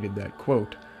Martin stated that,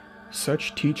 quote,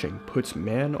 such teaching puts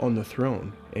man on the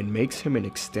throne and makes him an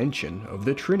extension of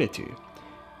the Trinity.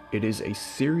 It is a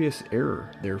serious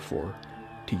error, therefore,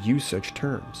 to use such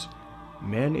terms.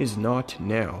 Man is not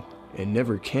now, and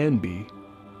never can be,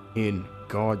 in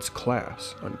God's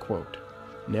class, unquote.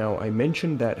 Now, I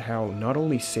mentioned that how not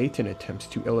only Satan attempts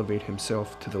to elevate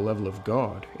himself to the level of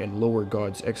God and lower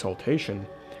God's exaltation,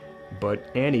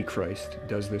 but Antichrist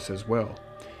does this as well.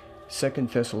 2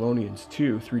 Thessalonians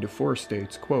 2, 3-4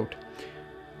 states, quote,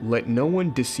 let no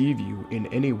one deceive you in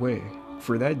any way,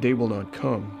 for that day will not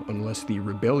come unless the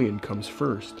rebellion comes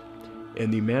first,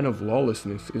 and the man of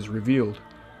lawlessness is revealed,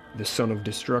 the son of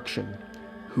destruction,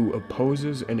 who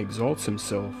opposes and exalts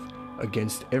himself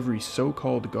against every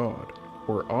so-called God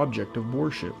or object of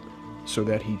worship, so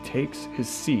that he takes his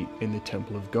seat in the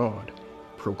temple of God,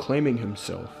 proclaiming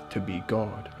himself to be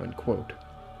God, unquote.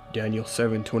 Daniel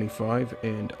 7:25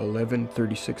 and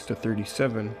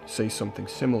 11:36-37 say something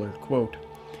similar, quote,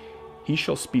 he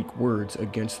shall speak words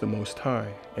against the Most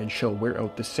High, and shall wear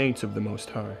out the saints of the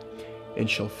Most High, and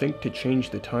shall think to change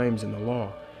the times in the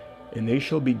law, and they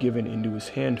shall be given into his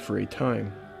hand for a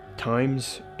time,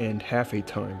 times and half a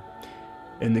time.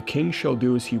 And the king shall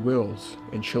do as he wills,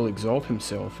 and shall exalt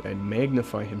himself and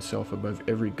magnify himself above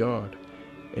every god,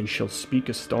 and shall speak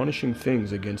astonishing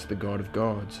things against the God of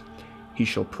gods. He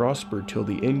shall prosper till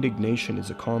the indignation is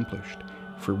accomplished,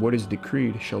 for what is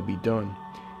decreed shall be done.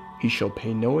 He shall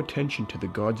pay no attention to the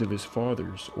gods of his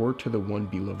fathers, or to the one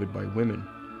beloved by women.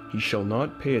 He shall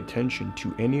not pay attention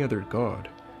to any other god,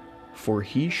 for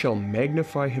he shall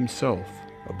magnify himself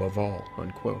above all,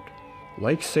 unquote.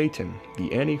 Like Satan,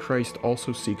 the Antichrist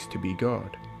also seeks to be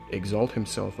God, exalt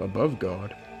himself above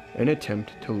God, and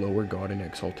attempt to lower God in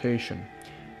exaltation.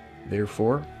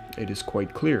 Therefore, it is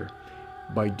quite clear,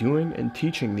 by doing and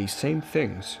teaching these same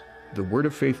things, the Word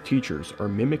of Faith teachers are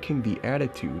mimicking the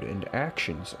attitude and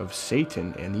actions of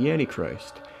Satan and the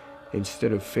Antichrist,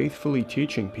 instead of faithfully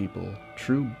teaching people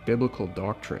true biblical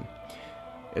doctrine.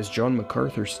 As John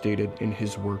MacArthur stated in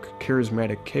his work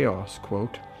Charismatic Chaos,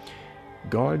 quote,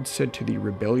 God said to the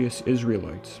rebellious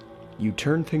Israelites, you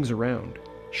turn things around.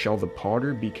 Shall the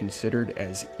potter be considered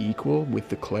as equal with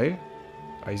the clay?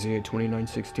 Isaiah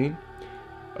 29:16.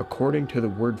 According to the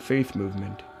Word Faith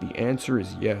movement, the answer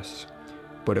is yes.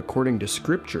 But according to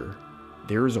Scripture,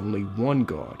 there is only one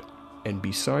God, and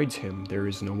besides him there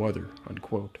is no other,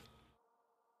 unquote.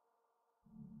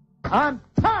 I'm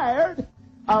tired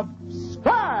of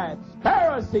scribes,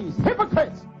 Pharisees,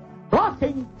 hypocrites,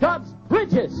 blocking God's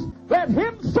bridges. Let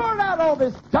him sort out all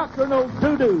this doctrinal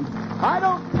doo-doo. I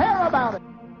don't care about it.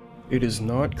 It is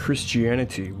not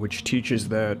Christianity which teaches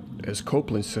that, as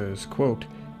Copeland says, quote,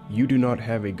 you do not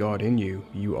have a God in you,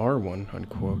 you are one,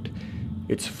 unquote.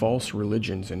 It's false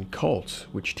religions and cults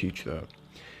which teach that.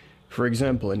 For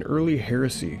example, an early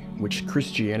heresy which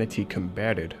Christianity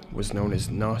combated was known as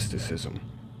Gnosticism.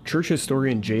 Church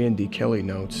historian J.N.D. Kelly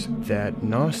notes that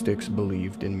Gnostics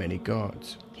believed in many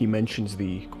gods. He mentions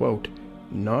the, quote,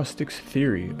 Gnostics'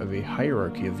 theory of a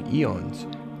hierarchy of eons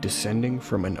descending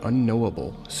from an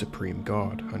unknowable supreme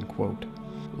God, unquote.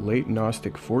 Late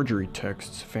Gnostic forgery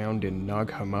texts found in Nag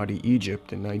Hammadi,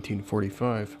 Egypt in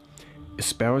 1945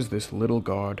 espouse this little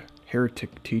god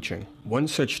heretic teaching. One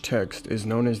such text is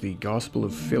known as the Gospel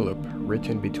of Philip,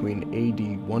 written between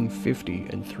AD 150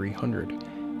 and 300.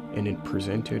 and it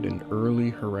presented an early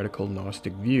heretical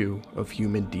Gnostic view of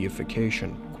human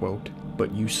deification. Quote,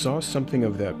 "But you saw something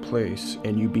of that place,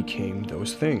 and you became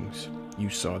those things. You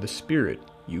saw the Spirit,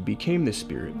 you became the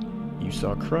Spirit. You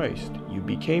saw Christ, you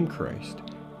became Christ.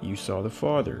 You saw the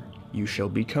Father, you shall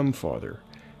become Father.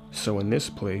 So in this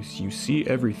place you see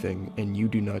everything, and you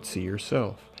do not see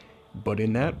yourself. But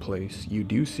in that place you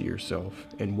do see yourself,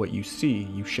 and what you see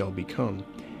you shall become.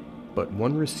 But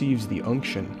one receives the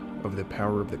unction of the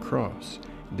power of the cross.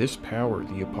 This power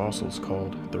the apostles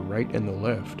called the right and the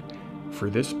left, for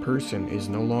this person is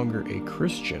no longer a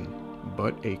Christian,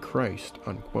 but a Christ."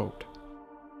 Unquote.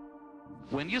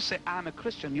 When you say I'm a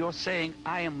Christian, you're saying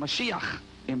I am Mashiach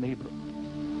in the Hebrew.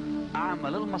 I'm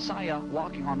a little Messiah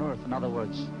walking on earth, in other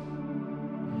words.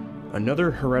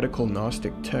 Another heretical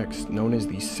Gnostic text known as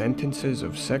the Sentences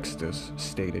of Sextus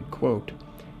stated, quote,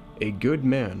 "A good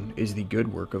man is the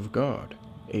good work of God.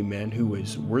 A man who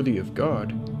is worthy of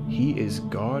God, he is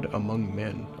God among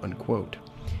men." Unquote.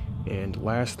 And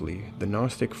lastly, the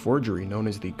Gnostic forgery known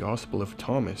as the Gospel of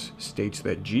Thomas states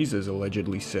that Jesus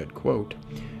allegedly said, quote,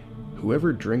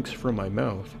 "Whoever drinks from my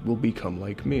mouth will become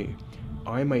like me.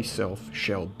 I myself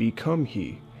shall become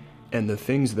he, and the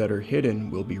things that are hidden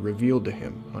will be revealed to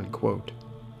him." Unquote.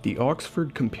 The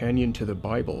Oxford Companion to the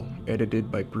Bible,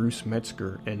 edited by Bruce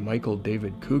Metzger and Michael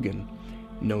David Coogan,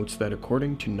 notes that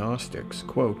according to Gnostics,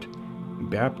 quote,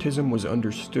 "Baptism was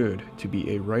understood to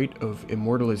be a rite of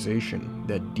immortalization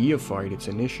that deified its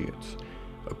initiates.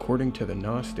 According to the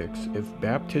Gnostics, if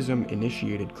baptism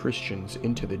initiated Christians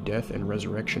into the death and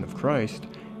resurrection of Christ,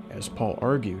 as Paul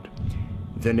argued,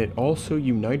 then it also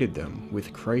united them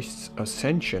with Christ's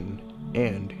ascension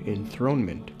and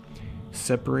enthronement,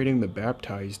 separating the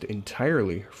baptized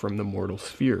entirely from the mortal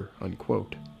sphere."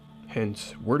 Unquote.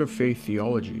 Hence, Word of Faith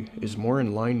theology is more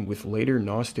in line with later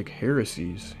Gnostic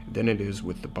heresies than it is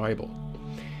with the Bible.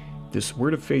 This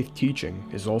Word of Faith teaching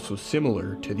is also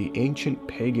similar to the ancient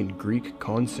pagan Greek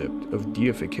concept of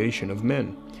deification of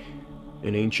men.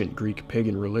 In ancient Greek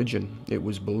pagan religion, it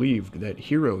was believed that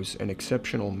heroes and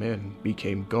exceptional men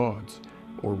became gods,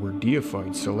 or were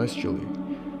deified celestially.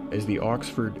 As the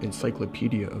Oxford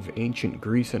Encyclopedia of Ancient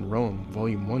Greece and Rome,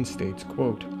 Volume 1 states,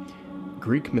 quote,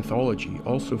 "Greek mythology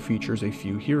also features a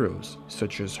few heroes,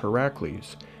 such as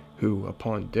Heracles, who,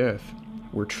 upon death,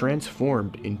 were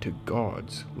transformed into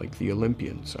gods like the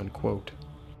Olympians." Unquote.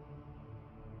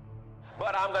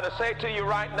 But I'm going to say to you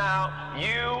right now,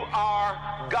 you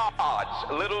are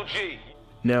gods, little g.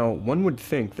 Now, one would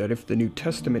think that if the New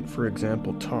Testament, for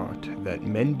example, taught that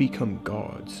men become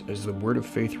gods, as the Word of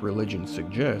Faith religion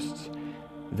suggests,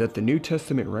 that the New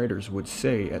Testament writers would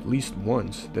say at least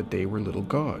once that they were little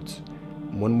gods.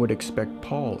 One would expect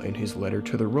Paul in his letter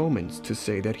to the Romans to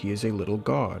say that he is a little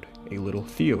god, a little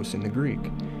theos in the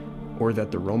Greek, or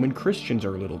that the Roman Christians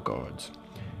are little gods.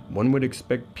 One would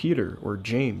expect Peter or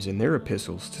James in their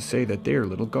epistles to say that they are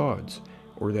little gods,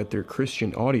 or that their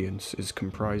Christian audience is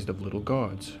comprised of little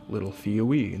gods, little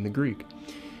theoi in the Greek.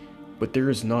 But there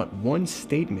is not one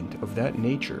statement of that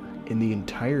nature in the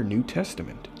entire New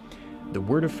Testament. The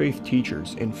Word of Faith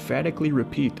teachers emphatically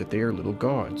repeat that they are little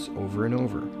gods over and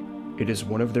over. It is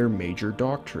one of their major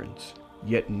doctrines,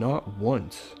 yet not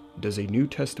once does a New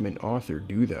Testament author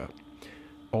do that.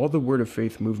 All the Word of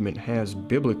Faith movement has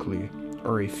biblically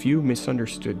are a few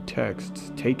misunderstood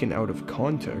texts taken out of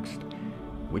context,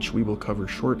 which we will cover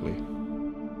shortly.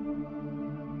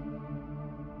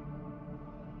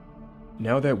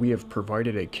 Now that we have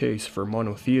provided a case for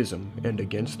monotheism and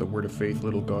against the Word of Faith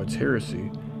little gods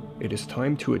heresy, it is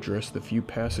time to address the few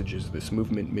passages this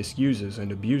movement misuses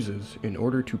and abuses in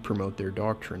order to promote their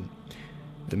doctrine.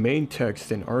 The main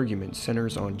text and argument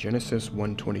centers on Genesis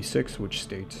 1:26, which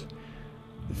states,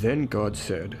 "Then God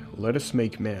said, let us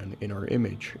make man in our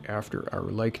image, after our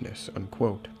likeness."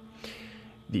 Unquote.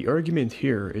 The argument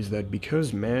here is that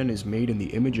because man is made in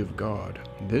the image of God,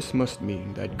 this must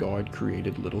mean that God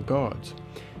created little gods.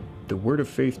 The Word of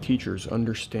Faith teachers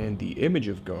understand the image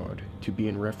of God to be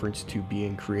in reference to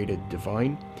being created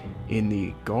divine, in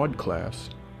the God class,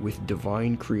 with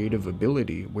divine creative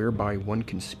ability whereby one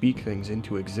can speak things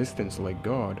into existence like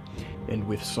God, and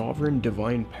with sovereign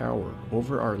divine power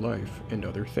over our life and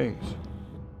other things.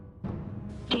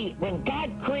 See, when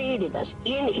God created us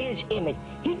in His image,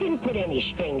 He didn't put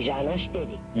any strings on us, did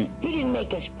He? He didn't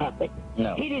make us puppet.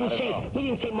 No, He didn't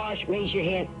say, Mars, raise your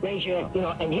hand,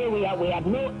 and here we are. We have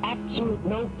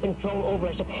no control over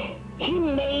us. He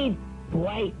made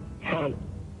Dwight Hunt.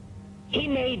 He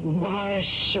made Mars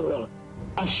Cyril,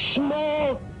 a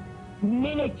small,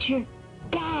 miniature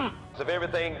God. If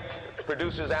everything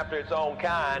produces after its own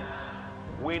kind,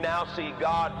 we now see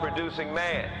God producing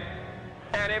man.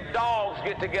 And if dogs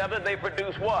get together, they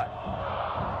produce what?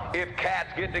 If cats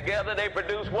get together, they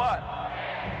produce what?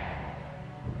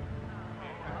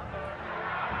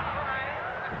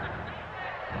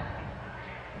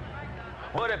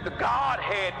 But if the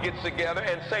Godhead gets together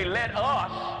and say, let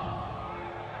us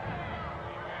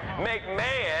make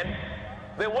man,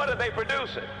 then what are they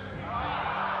producing?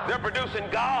 They're producing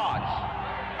gods.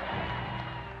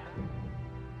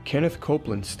 Kenneth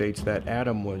Copeland states that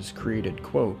Adam was created,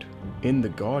 quote, in the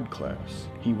God class.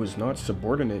 He was not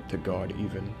subordinate to God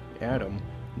even. Adam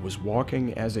was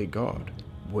walking as a god.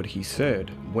 What he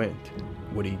said went.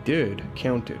 What he did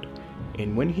counted.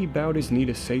 And when he bowed his knee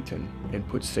to Satan and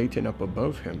put Satan up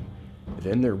above him,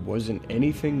 then there wasn't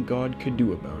anything God could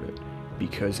do about it,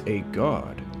 because a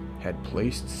God had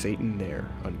placed Satan there,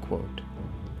 unquote.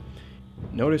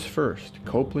 Notice first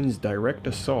Copeland's direct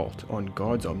assault on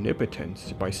God's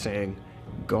omnipotence by saying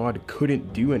God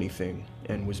couldn't do anything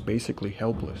and was basically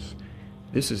helpless.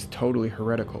 This is totally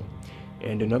heretical,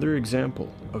 and another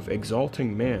example of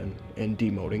exalting man and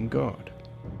demoting God.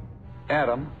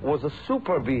 Adam was a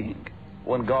super being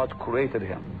when God created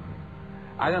him.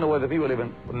 I don't know whether people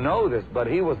even know this, but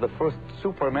he was the first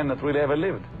superman that really ever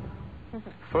lived.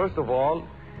 First of all,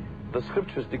 the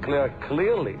scriptures declare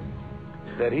clearly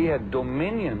that he had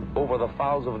dominion over the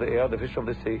fowls of the air, the fish of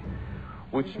the sea,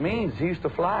 which means he used to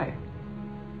fly.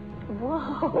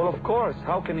 Whoa. Well, of course,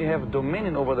 how can you have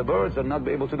dominion over the birds and not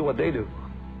be able to do what they do?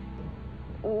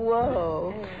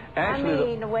 Whoa.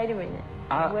 Actually, wait a minute.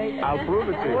 I'll prove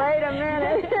it to you. Wait a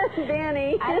minute,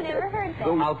 Danny. I've never heard that.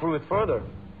 I'll prove it further.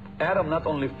 Adam not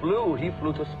only flew, he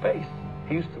flew to space.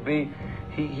 He used to be,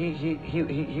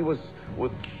 he was,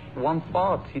 with one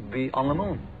thought, he'd be on the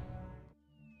moon.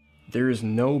 There is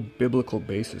no biblical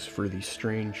basis for these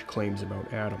strange claims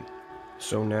about Adam.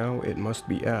 So now it must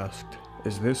be asked,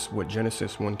 is this what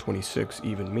Genesis 1:26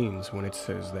 even means when it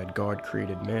says that God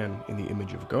created man in the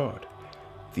image of God?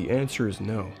 The answer is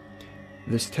no.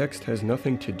 This text has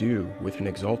nothing to do with an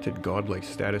exalted godlike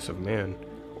status of man,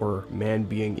 or man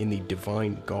being in the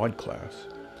divine God class.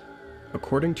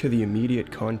 According to the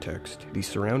immediate context, the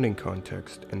surrounding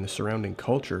context, and the surrounding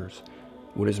cultures,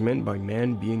 what is meant by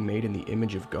man being made in the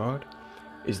image of God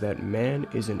is that man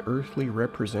is an earthly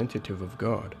representative of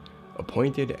God,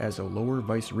 appointed as a lower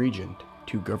vice-regent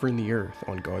to govern the earth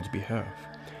on God's behalf.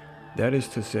 That is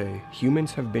to say,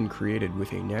 humans have been created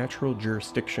with a natural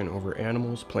jurisdiction over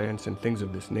animals, plants, and things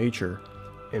of this nature,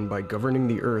 and by governing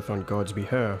the earth on God's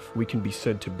behalf, we can be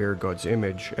said to bear God's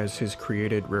image as his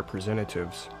created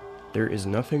representatives. There is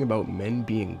nothing about men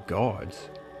being gods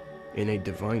in a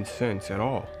divine sense at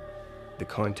all. The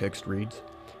context reads,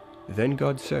 Then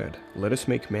God said, Let us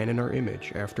make man in our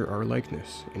image, after our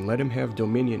likeness, and let him have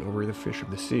dominion over the fish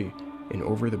of the sea, and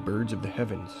over the birds of the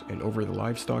heavens, and over the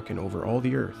livestock, and over all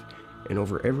the earth, and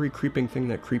over every creeping thing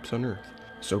that creeps on earth.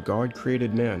 So God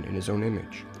created man in his own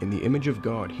image. In the image of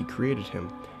God he created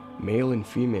him. Male and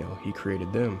female he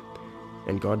created them.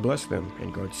 And God blessed them,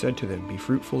 and God said to them, Be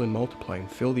fruitful and multiply, and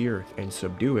fill the earth, and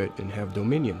subdue it, and have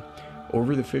dominion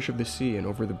over the fish of the sea, and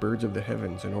over the birds of the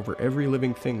heavens, and over every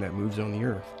living thing that moves on the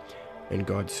earth. And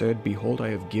God said, Behold, I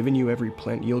have given you every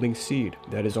plant yielding seed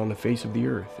that is on the face of the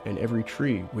earth, and every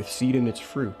tree with seed in its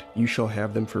fruit. You shall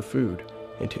have them for food.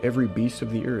 And to every beast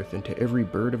of the earth, and to every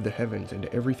bird of the heavens, and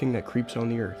to everything that creeps on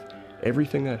the earth,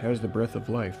 everything that has the breath of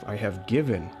life, I have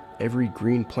given every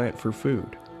green plant for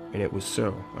food. And it was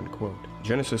so, unquote.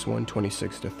 Genesis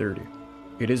 1:26-30.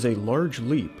 It is a large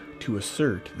leap to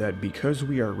assert that because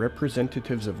we are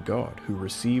representatives of God who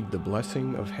received the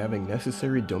blessing of having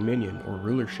necessary dominion or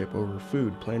rulership over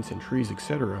food, plants, and trees,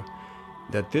 etc.,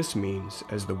 that this means,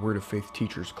 as the Word of Faith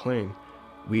teachers claim,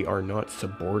 we are not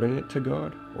subordinate to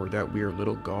God, or that we are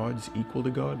little gods equal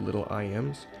to God, little I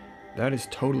ams. That is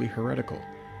totally heretical.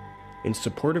 In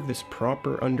support of this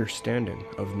proper understanding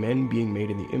of men being made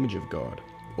in the image of God,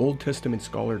 Old Testament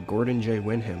scholar Gordon J.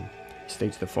 Wenham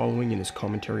states the following in his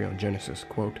commentary on Genesis,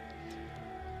 quote,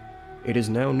 It is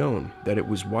now known that it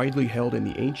was widely held in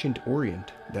the ancient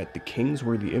Orient that the kings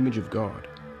were the image of God,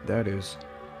 that is,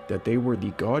 that they were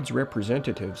the God's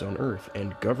representatives on earth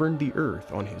and governed the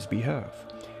earth on his behalf.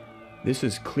 This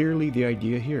is clearly the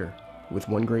idea here, with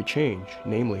one great change,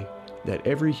 namely, that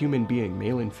every human being,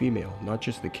 male and female, not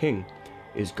just the king,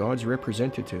 is God's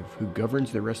representative who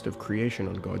governs the rest of creation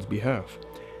on God's behalf.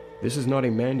 This is not a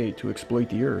mandate to exploit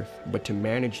the earth, but to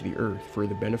manage the earth for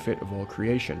the benefit of all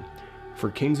creation.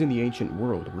 For kings in the ancient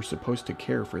world were supposed to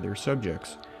care for their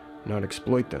subjects, not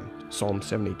exploit them. Psalm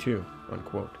 72,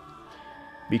 unquote.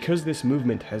 Because this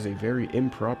movement has a very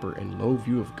improper and low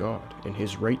view of God and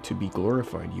his right to be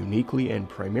glorified uniquely and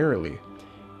primarily,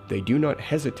 They do not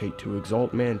hesitate to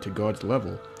exalt man to God's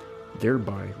level,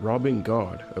 thereby robbing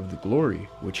God of the glory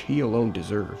which he alone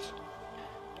deserves.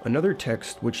 Another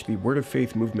text which the Word of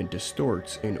Faith movement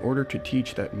distorts in order to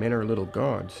teach that men are little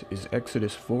gods is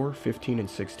Exodus 4:15 and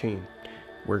 16,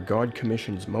 where God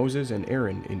commissions Moses and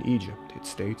Aaron in Egypt. It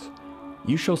states,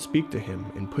 "You shall speak to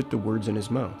him and put the words in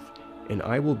his mouth, and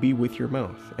I will be with your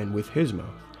mouth and with his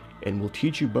mouth, and will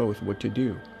teach you both what to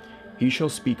do. He shall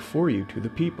speak for you to the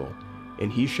people,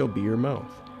 and he shall be your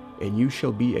mouth, and you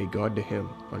shall be a God to him."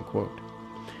 Unquote.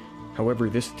 However,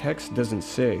 this text doesn't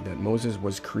say that Moses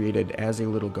was created as a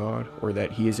little god, or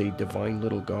that he is a divine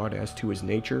little god as to his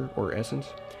nature or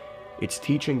essence. It's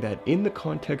teaching that in the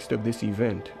context of this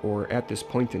event, or at this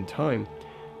point in time,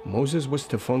 Moses was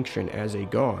to function as a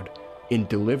god in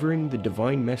delivering the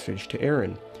divine message to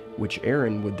Aaron, which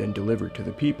Aaron would then deliver to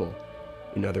the people.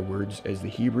 In other words, as the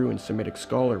Hebrew and Semitic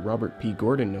scholar Robert P.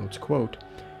 Gordon notes, quote,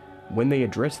 "When they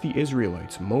address the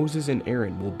Israelites, Moses and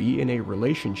Aaron will be in a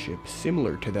relationship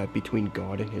similar to that between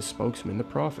God and his spokesman, the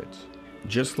prophets.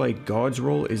 Just like God's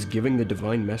role is giving the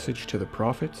divine message to the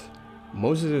prophets,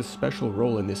 Moses' special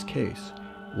role in this case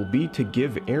will be to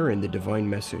give Aaron the divine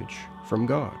message from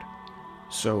God.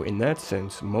 So in that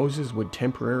sense, Moses would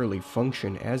temporarily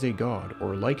function as a god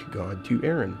or like God to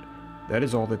Aaron. That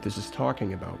is all that this is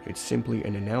talking about. It's simply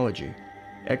an analogy.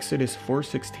 Exodus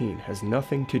 4:16 has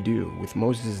nothing to do with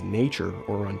Moses' nature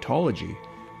or ontology.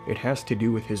 It has to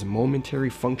do with his momentary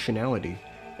functionality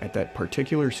at that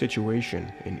particular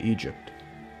situation in Egypt.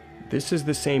 This is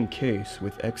the same case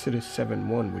with Exodus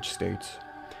 7:1, which states,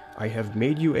 "I have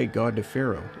made you a god to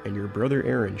Pharaoh, and your brother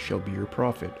Aaron shall be your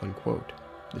prophet." Unquote.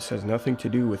 This has nothing to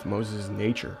do with Moses'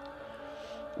 nature.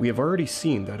 We have already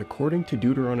seen that according to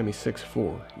Deuteronomy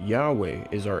 6:4, Yahweh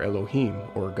is our Elohim,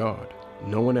 or God,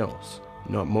 no one else.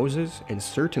 Not Moses, and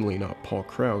certainly not Paul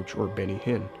Crouch or Benny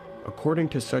Hinn. According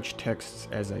to such texts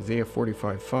as Isaiah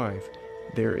 45:5,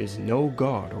 there is no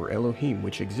God or Elohim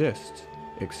which exists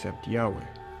except Yahweh.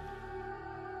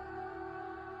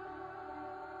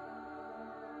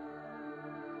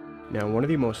 Now, one of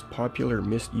the most popular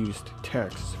misused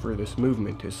texts for this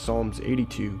movement is Psalms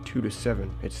 82, 2-7.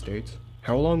 It states,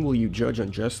 "How long will you judge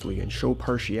unjustly and show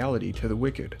partiality to the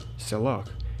wicked? Selah.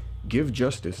 Give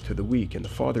justice to the weak and the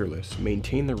fatherless,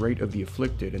 maintain the right of the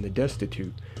afflicted and the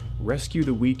destitute, rescue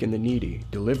the weak and the needy,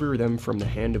 deliver them from the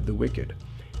hand of the wicked.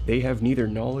 They have neither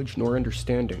knowledge nor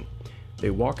understanding.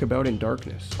 They walk about in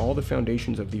darkness, all the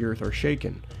foundations of the earth are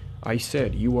shaken. I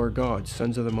said, you are gods,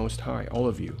 sons of the Most High, all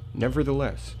of you.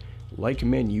 Nevertheless, like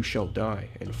men you shall die,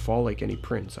 and fall like any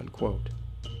prince." Unquote.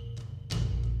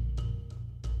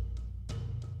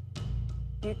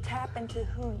 You tap into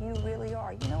who you really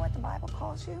are. You know what the Bible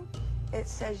calls you? It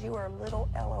says you are little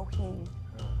Elohim.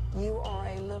 You are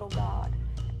a little God.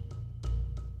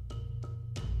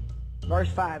 Verse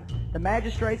 5, "The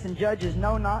magistrates and judges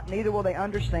know not, neither will they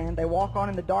understand. They walk on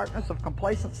in the darkness of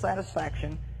complacent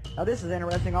satisfaction." Now this is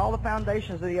interesting. "All the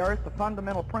foundations of the earth, the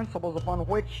fundamental principles upon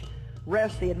which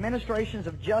rest the administrations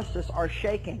of justice, are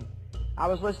shaking." I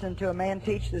was listening to a man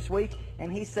teach this week,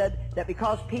 and he said that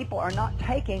because people are not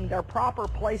taking their proper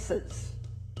places,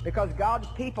 because God's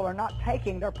people are not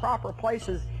taking their proper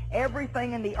places,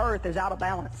 everything in the earth is out of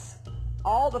balance.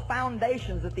 All the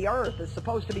foundations that the earth is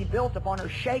supposed to be built upon are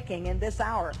shaking in this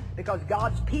hour because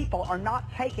God's people are not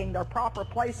taking their proper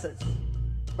places.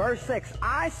 Verse 6,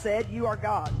 "I said you are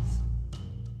gods.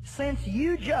 Since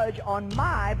you judge on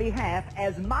my behalf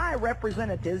as my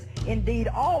representatives, indeed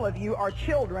all of you are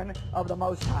children of the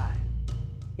Most High."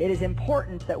 It is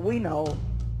important that we know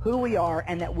who we are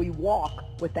and that we walk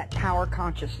with that power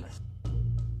consciousness.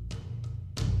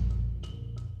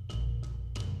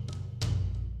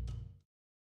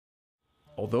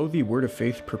 Although the Word of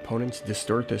Faith proponents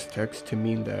distort this text to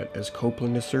mean that, as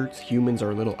Copeland asserts, humans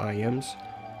are little I Ams,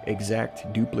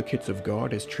 exact duplicates of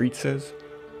God, as Treat says,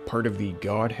 part of the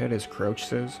Godhead, as Crouch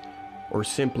says, or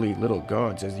simply little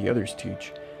gods, as the others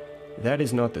teach, that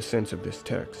is not the sense of this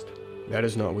text. That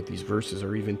is not what these verses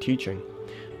are even teaching.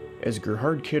 As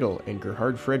Gerhard Kittel and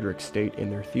Gerhard Frederick state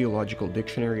in their Theological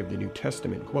Dictionary of the New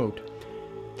Testament, quote,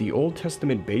 "The Old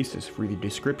Testament basis for the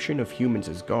description of humans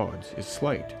as gods is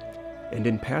slight, and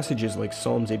in passages like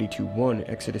Psalms 82:1,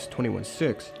 Exodus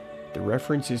 21:6, the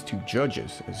reference is to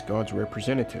judges as God's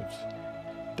representatives.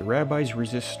 The rabbis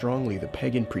resist strongly the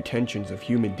pagan pretensions of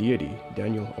human deity,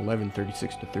 Daniel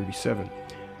 11:36-37.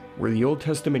 Where the Old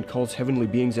Testament calls heavenly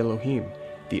beings Elohim,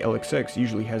 the LXX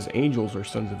usually has angels or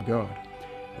sons of God.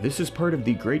 This is part of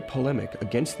the great polemic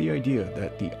against the idea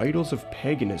that the idols of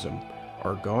paganism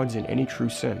are gods in any true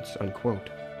sense." Unquote.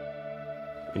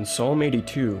 In Psalm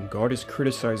 82, God is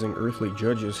criticizing earthly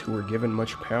judges who were given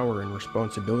much power and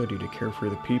responsibility to care for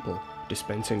the people,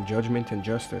 dispensing judgment and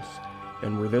justice,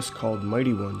 and were thus called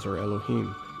mighty ones or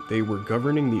Elohim. They were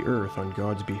governing the earth on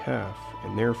God's behalf,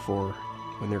 and therefore,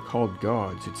 when they're called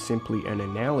gods, it's simply an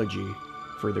analogy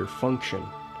for their function.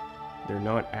 They're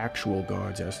not actual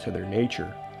gods as to their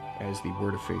nature, as the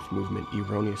Word of Faith movement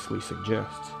erroneously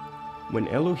suggests. When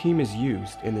Elohim is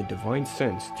used in the divine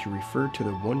sense to refer to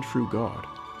the one true God,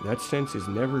 that sense is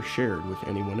never shared with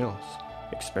anyone else,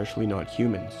 especially not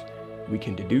humans. We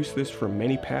can deduce this from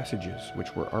many passages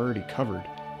which were already covered,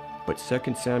 but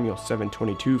 2 Samuel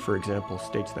 7:22, for example,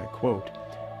 states that, quote,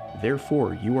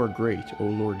 "Therefore you are great, O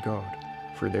Lord God,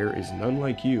 for there is none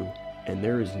like you, and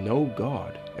there is no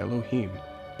God, Elohim,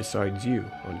 besides you,"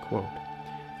 unquote.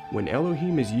 When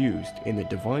Elohim is used in the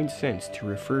divine sense to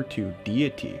refer to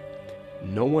deity,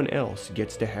 no one else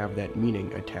gets to have that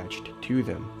meaning attached to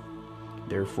them.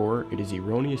 Therefore, it is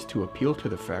erroneous to appeal to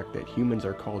the fact that humans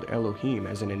are called Elohim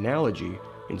as an analogy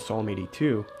in Psalm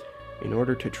 82 in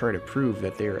order to try to prove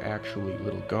that they are actually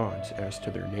little gods as to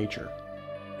their nature.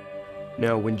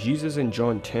 Now, when Jesus in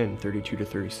John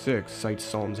 10:32-36 cites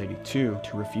Psalms 82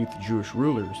 to refute the Jewish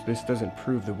rulers, this doesn't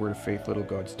prove the Word of Faith little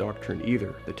gods doctrine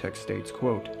either. The text states,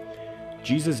 quote,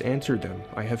 "Jesus answered them,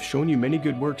 I have shown you many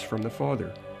good works from the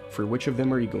Father. For which of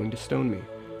them are you going to stone me?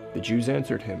 The Jews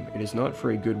answered him, It is not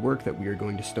for a good work that we are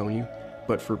going to stone you,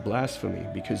 but for blasphemy,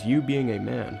 because you, being a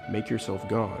man, make yourself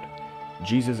God.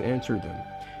 Jesus answered them,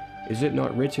 Is it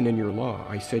not written in your law,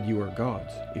 I said you are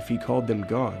gods? If he called them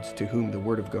gods, to whom the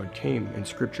word of God came, and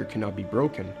scripture cannot be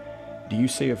broken, do you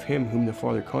say of him whom the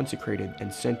Father consecrated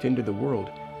and sent into the world,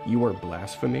 You are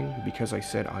blaspheming, because I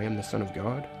said I am the Son of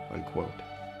God?" Unquote.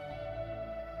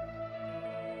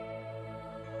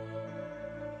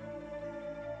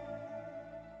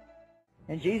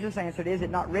 And Jesus answered, "Is it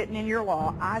not written in your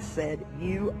law, I said,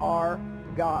 you are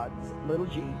gods," little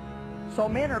g. So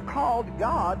men are called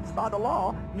gods by the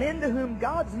law, men to whom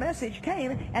God's message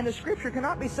came, and the scripture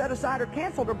cannot be set aside or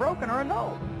canceled or broken or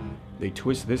annulled. They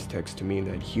twist this text to mean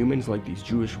that humans like these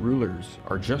Jewish rulers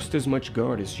are just as much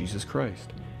God as Jesus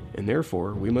Christ, and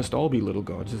therefore we must all be little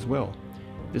gods as well.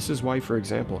 This is why, for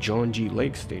example, John G.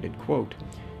 Lake stated, quote,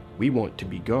 "We want to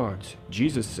be gods.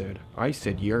 Jesus said, I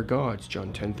said ye are gods,"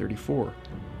 John 10:34.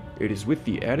 It is with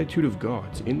the attitude of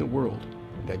gods in the world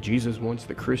that Jesus wants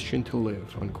the Christian to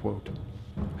live, unquote.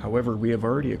 However, we have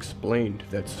already explained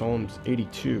that Psalms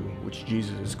 82, which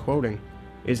Jesus is quoting,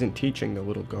 isn't teaching the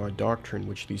little God doctrine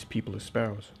which these people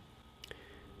espouse.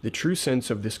 The true sense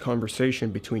of this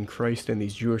conversation between Christ and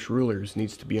these Jewish rulers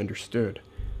needs to be understood.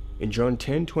 In John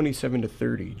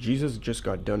 10:27-30, Jesus just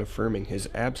got done affirming his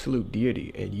absolute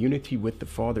deity and unity with the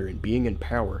Father in being and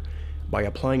power by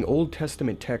applying Old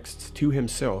Testament texts to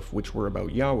himself which were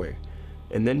about Yahweh,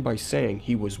 and then by saying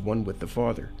he was one with the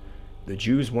Father. The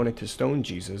Jews wanted to stone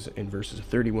Jesus in verses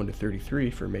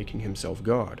 31-33 for making himself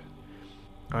God,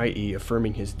 i.e.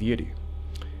 affirming his deity.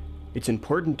 It's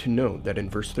important to note that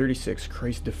in verse 36,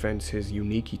 Christ defends his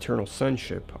unique eternal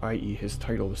sonship, i.e. his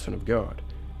title, the Son of God.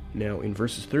 Now, in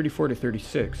verses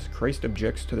 34-36, Christ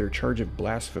objects to their charge of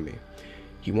blasphemy.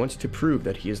 He wants to prove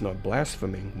that he is not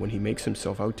blaspheming when he makes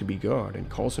himself out to be God and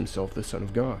calls himself the Son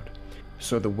of God.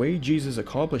 So the way Jesus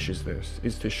accomplishes this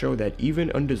is to show that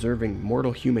even undeserving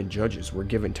mortal human judges were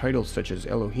given titles such as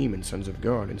Elohim and Sons of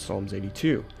God in Psalms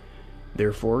 82.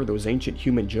 Therefore, those ancient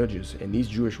human judges and these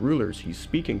Jewish rulers he's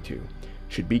speaking to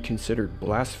should be considered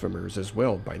blasphemers as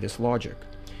well by this logic.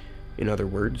 In other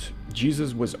words,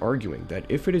 Jesus was arguing that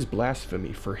if it is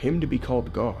blasphemy for him to be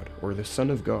called God or the Son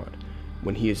of God,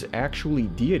 when he is actually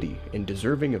deity and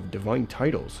deserving of divine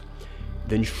titles,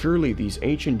 then surely these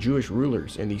ancient Jewish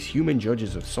rulers and these human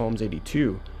judges of Psalms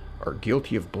 82 are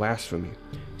guilty of blasphemy,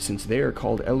 since they are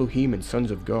called Elohim and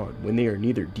Sons of God when they are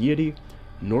neither deity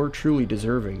nor truly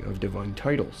deserving of divine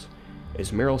titles.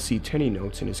 As Merrill C. Tenney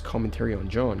notes in his commentary on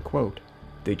John, quote,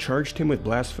 "They charged him with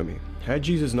blasphemy. Had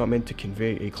Jesus not meant to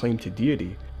convey a claim to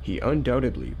deity, he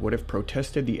undoubtedly would have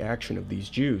protested the action of these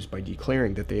Jews by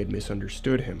declaring that they had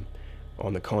misunderstood him.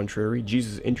 On the contrary,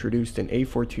 Jesus introduced an a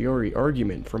fortiori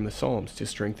argument from the Psalms to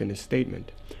strengthen his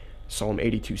statement. Psalm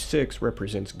 82:6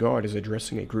 represents God as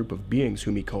addressing a group of beings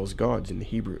whom he calls gods in the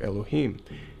Hebrew Elohim,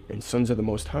 and sons of the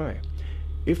Most High.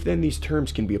 If then these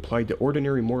terms can be applied to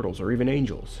ordinary mortals or even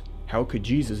angels, how could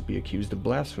Jesus be accused of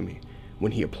blasphemy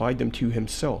when he applied them to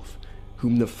himself,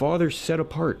 whom the Father set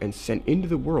apart and sent into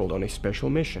the world on a special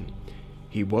mission?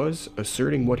 He was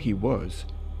asserting what he was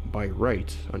by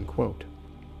right," unquote.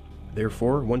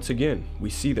 Therefore, once again, we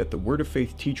see that the Word of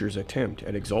Faith teachers' attempt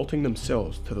at exalting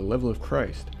themselves to the level of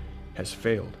Christ has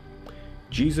failed.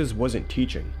 Jesus wasn't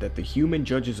teaching that the human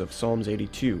judges of Psalms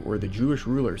 82 or the Jewish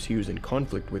rulers he was in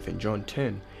conflict with in John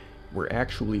 10 were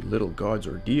actually little gods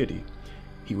or deity.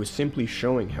 He was simply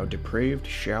showing how depraved,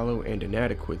 shallow, and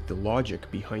inadequate the logic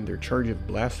behind their charge of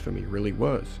blasphemy really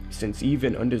was, since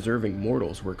even undeserving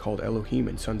mortals were called Elohim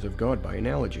and sons of God by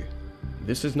analogy.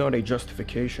 This is not a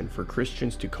justification for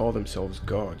Christians to call themselves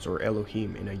gods or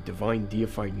Elohim in a divine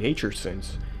deified nature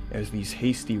sense, as these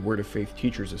hasty word of faith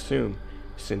teachers assume,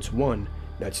 since 1,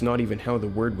 that's not even how the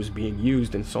word was being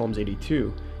used in Psalms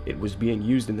 82, it was being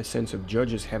used in the sense of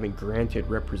judges having granted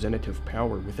representative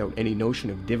power without any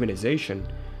notion of divinization,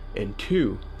 and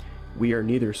 2, we are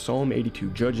neither Psalm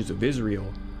 82 judges of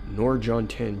Israel, nor John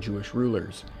 10 Jewish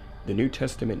rulers. The New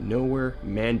Testament nowhere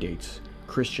mandates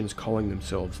Christians calling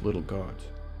themselves little gods.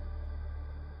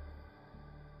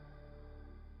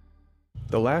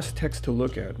 The last text to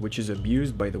look at, which is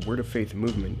abused by the Word of Faith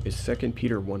movement, is 2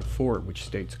 Peter 1:4, which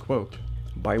states, quote,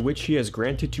 "By which he has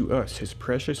granted to us his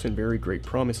precious and very great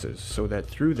promises, so that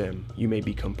through them you may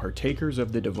become partakers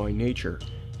of the divine nature,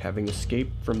 having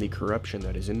escaped from the corruption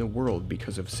that is in the world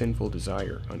because of sinful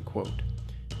desire," unquote.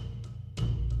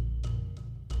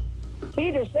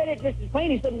 Peter said it just as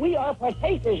plain. He said, we are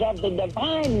partakers of the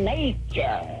divine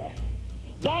nature.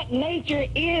 That nature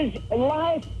is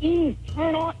life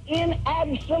eternal in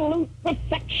absolute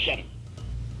perfection.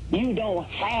 You don't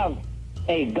have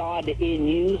a God in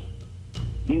you.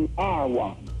 You are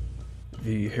one.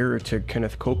 The heretic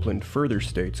Kenneth Copeland further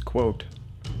states, quote,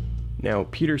 "Now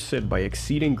Peter said, by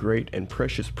exceeding great and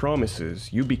precious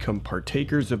promises, you become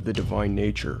partakers of the divine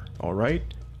nature. All right?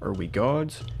 Are we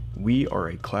gods? We are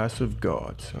a class of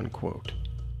gods," unquote.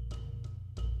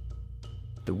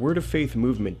 The Word of Faith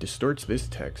movement distorts this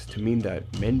text to mean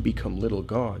that men become little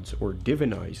gods or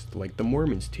divinized like the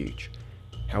Mormons teach.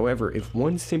 However, if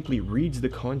one simply reads the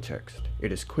context,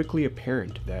 it is quickly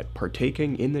apparent that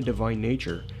partaking in the divine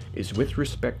nature is with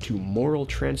respect to moral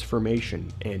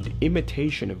transformation and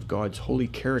imitation of God's holy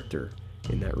character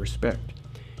in that respect.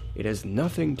 It has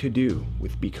nothing to do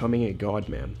with becoming a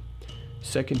God-man.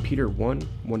 2 Peter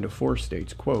 1:1-4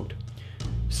 states, quote,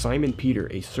 "Simon Peter,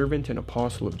 a servant and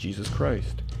apostle of Jesus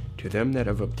Christ, to them that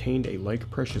have obtained a like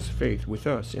precious faith with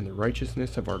us in the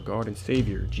righteousness of our God and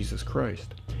Savior, Jesus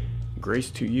Christ.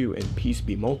 Grace to you and peace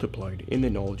be multiplied in the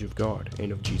knowledge of God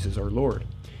and of Jesus our Lord,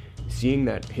 seeing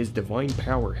that his divine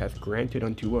power hath granted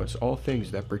unto us all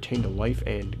things that pertain to life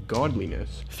and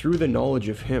godliness, through the knowledge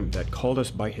of him that called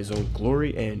us by his own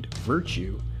glory and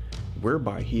virtue,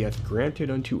 whereby he hath granted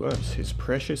unto us his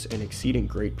precious and exceeding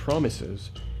great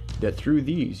promises, that through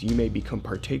these ye may become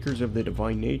partakers of the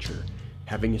divine nature,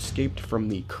 having escaped from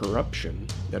the corruption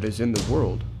that is in the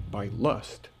world by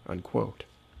lust," unquote.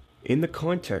 In the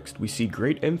context, we see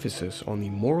great emphasis on the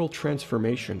moral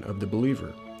transformation of the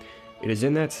believer. It is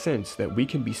in that sense that we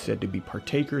can be said to be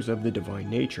partakers of the divine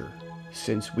nature,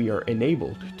 since we are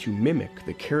enabled to mimic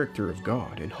the character of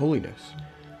God and holiness.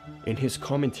 In his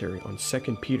commentary on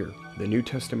 2 Peter, the New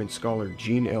Testament scholar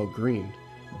Gene L. Green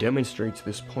demonstrates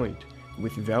this point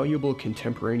with valuable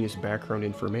contemporaneous background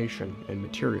information and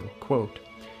material. Quote,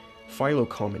 "Philo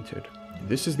commented,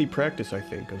 'This is the practice, I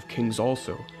think, of kings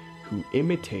also, who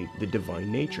imitate the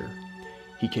divine nature.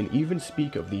 He can even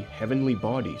speak of the heavenly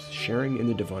bodies sharing in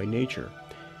the divine nature.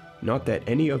 Not that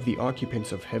any of the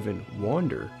occupants of heaven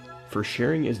wander, for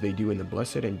sharing as they do in the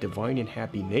blessed and divine and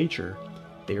happy nature,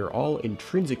 they are all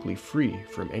intrinsically free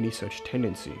from any such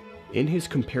tendency.' In his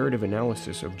comparative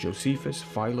analysis of Josephus,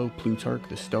 Philo, Plutarch,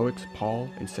 the Stoics, Paul,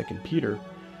 and 2 Peter,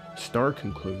 Starr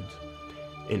concludes,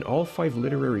 "In all 5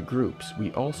 literary groups,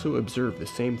 we also observe the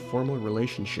same formal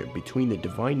relationship between the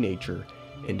divine nature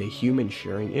and a human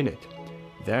sharing in it,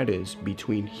 that is,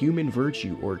 between human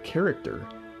virtue or character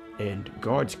and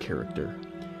God's character.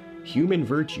 Human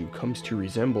virtue comes to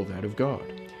resemble that of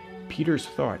God. Peter's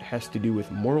thought has to do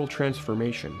with moral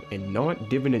transformation and not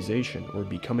divinization or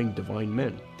becoming divine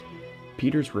men.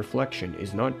 Peter's reflection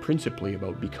is not principally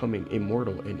about becoming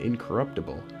immortal and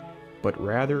incorruptible, but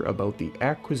rather about the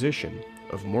acquisition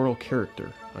of moral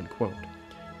character," unquote.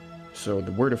 So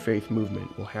the Word of Faith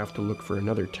movement will have to look for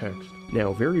another text.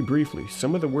 Now, very briefly,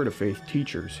 some of the Word of Faith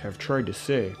teachers have tried to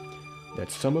say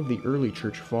that some of the early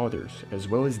church fathers, as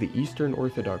well as the Eastern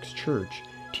Orthodox Church,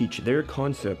 teach their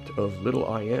concept of little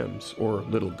I-ams, or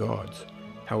little gods.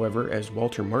 However, as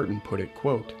Walter Martin put it,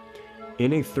 quote,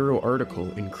 "In a thorough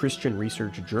article in Christian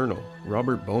Research Journal,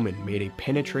 Robert Bowman made a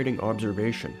penetrating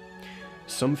observation.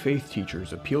 Some faith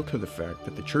teachers appeal to the fact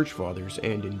that the Church Fathers,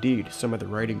 and indeed some of the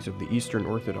writings of the Eastern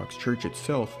Orthodox Church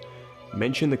itself,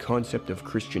 mention the concept of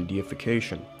Christian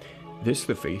deification. This,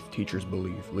 the faith teachers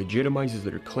believe, legitimizes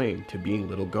their claim to being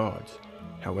little gods.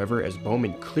 However, as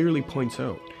Bowman clearly points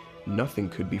out, nothing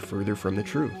could be further from the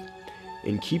truth.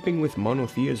 In keeping with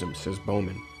monotheism, says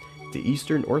Bowman, the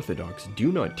Eastern Orthodox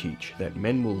do not teach that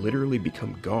men will literally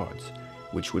become gods,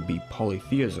 which would be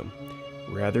polytheism.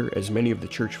 Rather, as many of the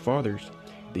Church Fathers,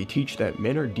 they teach that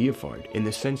men are deified in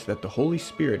the sense that the Holy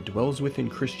Spirit dwells within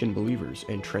Christian believers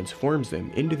and transforms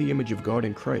them into the image of God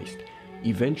in Christ,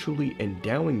 eventually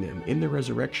endowing them in the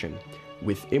resurrection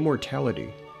with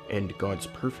immortality and God's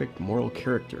perfect moral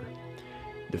character.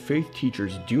 The faith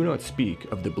teachers do not speak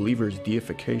of the believer's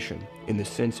deification in the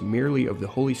sense merely of the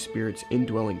Holy Spirit's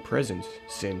indwelling presence,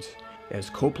 since, as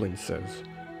Copeland says,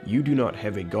 you do not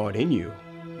have a God in you,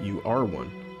 you are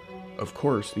one. Of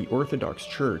course, the Orthodox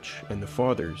Church and the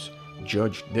Fathers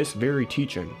judged this very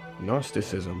teaching,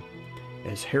 Gnosticism,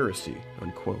 as heresy,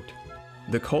 unquote.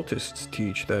 The cultists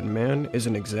teach that man is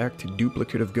an exact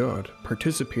duplicate of God,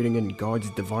 participating in God's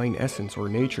divine essence or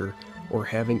nature, or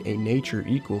having a nature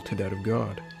equal to that of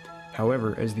God.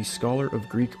 However, as the scholar of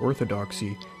Greek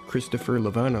Orthodoxy, Christopher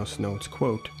Levanos notes,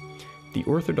 quote, the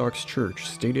Orthodox Church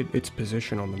stated its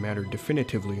position on the matter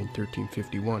definitively in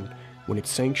 1351, when it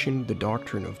sanctioned the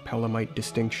doctrine of Palamite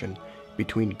distinction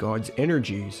between God's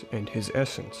energies and his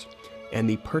essence, and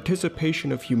the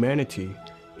participation of humanity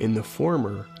in the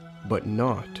former, but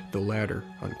not the latter,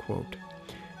 unquote.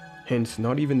 Hence,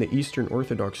 not even the Eastern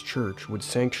Orthodox Church would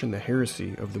sanction the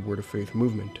heresy of the Word of Faith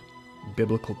movement.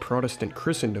 Biblical Protestant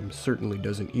Christendom certainly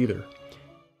doesn't either.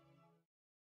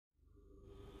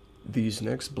 These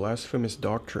next blasphemous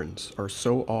doctrines are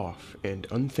so off and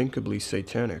unthinkably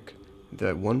satanic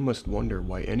that one must wonder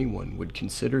why anyone would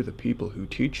consider the people who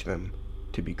teach them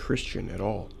to be Christian at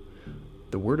all.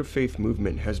 The Word of Faith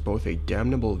movement has both a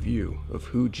damnable view of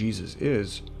who Jesus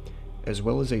is, as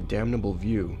well as a damnable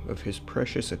view of his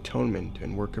precious atonement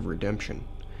and work of redemption.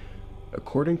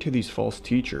 According to these false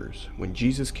teachers, when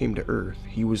Jesus came to earth,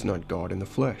 he was not God in the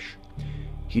flesh.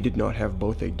 He did not have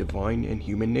both a divine and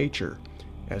human nature,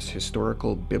 as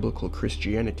historical biblical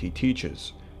Christianity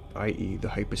teaches, i.e. the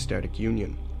hypostatic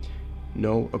union.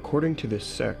 No, according to this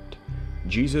sect,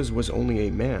 Jesus was only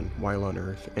a man while on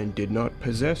earth and did not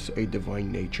possess a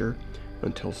divine nature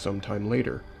until some time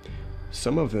later.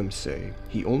 Some of them say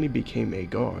he only became a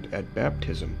god at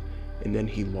baptism, and then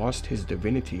he lost his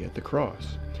divinity at the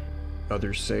cross.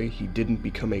 Others say he didn't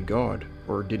become a god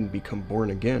or didn't become born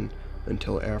again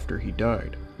until after he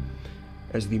died.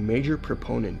 As the major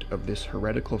proponent of this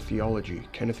heretical theology,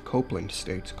 Kenneth Copeland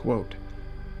states, quote,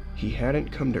 he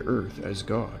hadn't come to earth as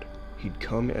God, he'd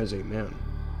come as a man.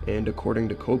 And according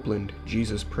to Copeland,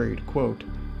 Jesus prayed, quote,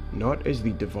 not as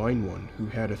the divine one who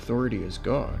had authority as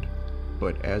God,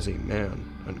 but as a man,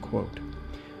 unquote.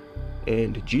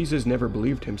 And Jesus never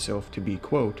believed himself to be,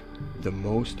 quote, the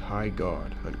Most High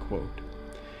God, unquote.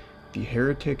 The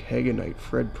heretic Hagenite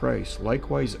Fred Price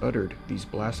likewise uttered these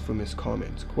blasphemous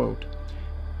comments, quote,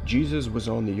 Jesus was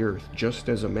on the earth just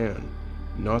as a man,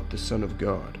 not the Son of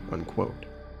God, unquote.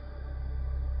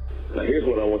 Now here's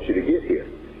what I want you to get here.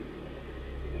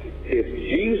 If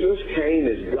Jesus came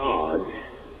as God,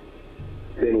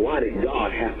 then why did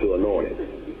God have to anoint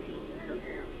him?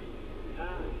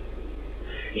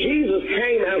 Jesus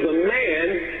came as a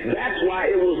man, that's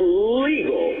why it was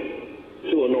legal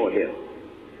to anoint him.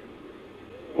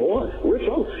 Boy, we're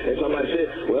trouble. And somebody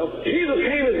said, well, Jesus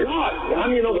came as God.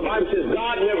 The Bible says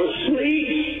God never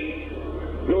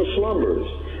sleeps nor slumbers.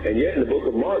 And yet in the book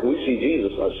of Mark, we see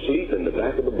Jesus asleep in the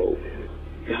back of the boat.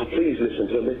 Now, please listen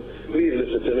to me. Please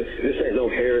listen to me. This ain't no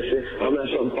heresy. I'm not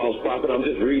some false prophet. I'm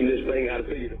just reading this thing out of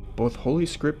figure. Both Holy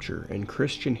Scripture and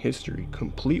Christian history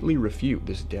completely refute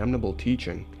this damnable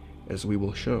teaching, as we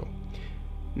will show.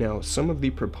 Now, some of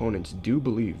the proponents do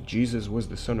believe Jesus was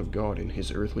the Son of God in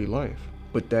his earthly life,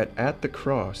 but that at the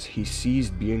cross he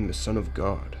ceased being the Son of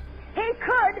God. He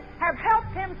could have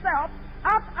helped himself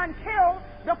up until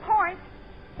the point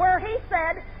where he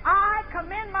said, I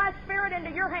commend my spirit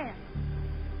into your hands.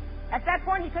 At that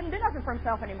point, he couldn't do nothing for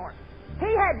himself anymore.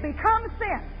 He had become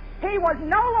sin. He was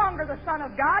no longer the Son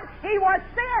of God. He was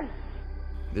sin.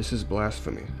 This is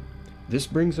blasphemy. This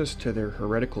brings us to their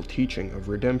heretical teaching of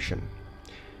redemption.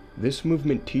 This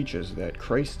movement teaches that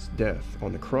Christ's death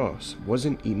on the cross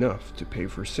wasn't enough to pay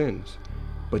for sins,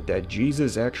 but that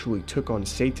Jesus actually took on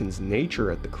Satan's nature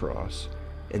at the cross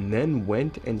and then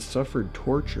went and suffered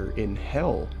torture in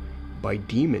hell by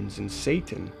demons and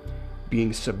Satan,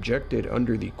 being subjected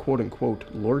under the quote-unquote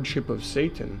lordship of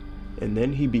Satan, and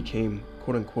then he became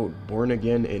quote-unquote born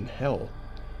again in hell,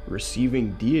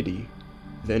 receiving deity,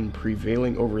 then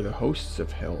prevailing over the hosts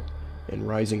of hell and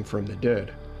rising from the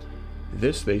dead.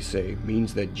 This, they say,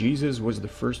 means that Jesus was the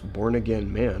first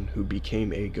born-again man who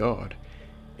became a god,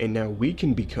 and now we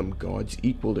can become God's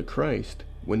equal to Christ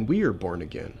when we are born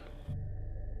again.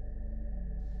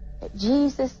 That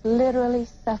Jesus literally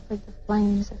suffered the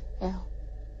flames of hell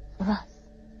for us,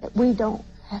 that we don't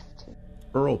have to.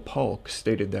 Earl Polk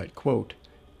stated that, quote,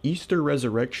 Easter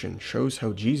resurrection shows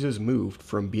how Jesus moved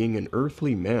from being an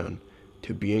earthly man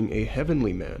to being a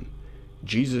heavenly man.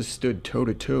 Jesus stood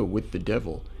toe-to-toe with the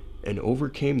devil and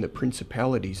overcame the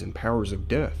principalities and powers of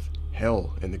death,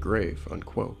 hell, and the grave,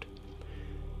 unquote.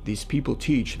 These people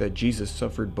teach that Jesus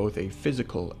suffered both a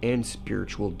physical and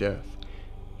spiritual death.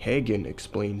 Hagin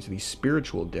explains the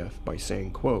spiritual death by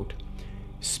saying, quote,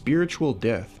 spiritual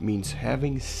death means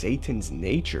having Satan's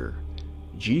nature.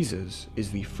 Jesus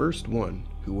is the first one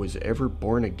who was ever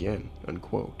born again,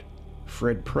 unquote.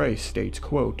 Fred Price states,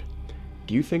 quote,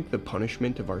 do you think the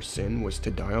punishment of our sin was to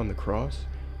die on the cross?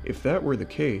 If that were the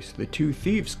case, the two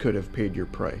thieves could have paid your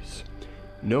price.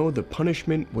 No, the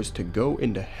punishment was to go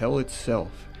into hell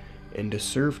itself, and to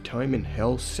serve time in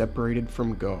hell separated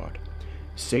from God.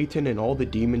 Satan and all the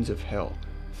demons of hell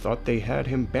thought they had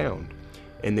him bound,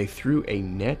 and they threw a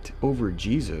net over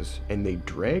Jesus, and they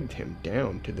dragged him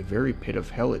down to the very pit of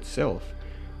hell itself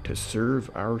to serve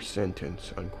our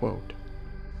sentence, unquote.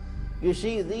 You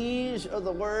see, these are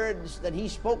the words that he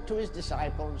spoke to his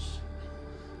disciples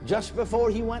just before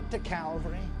he went to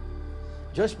Calvary,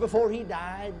 just before he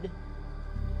died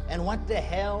and went to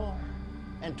hell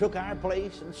and took our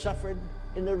place and suffered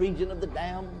in the region of the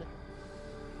damned.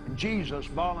 Jesus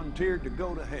volunteered to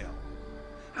go to hell.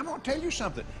 I'm going to tell you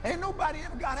something. Ain't nobody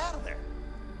ever got out of there.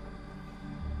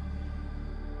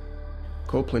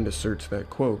 Copeland asserts that,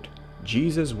 quote,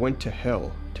 Jesus went to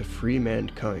hell to free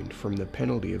mankind from the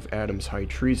penalty of Adam's high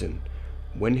treason.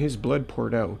 When his blood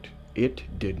poured out,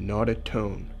 it did not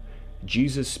atone.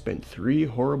 Jesus spent 3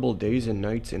 horrible days and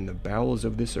nights in the bowels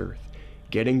of this earth,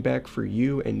 getting back for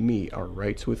you and me our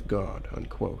rights with God,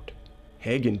 unquote.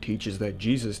 Hagin teaches that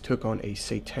Jesus took on a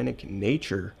satanic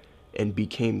nature and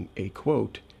became a,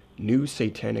 quote, new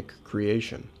satanic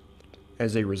creation.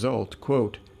 As a result,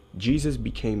 quote, Jesus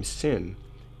became sin.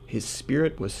 His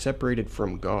spirit was separated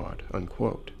from God,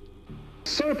 unquote.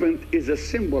 Serpent is a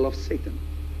symbol of Satan.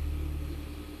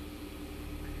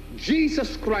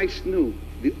 Jesus Christ knew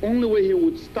the only way he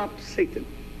would stop Satan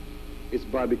is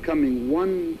by becoming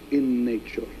one in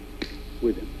nature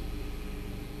with him.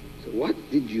 So what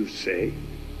did you say?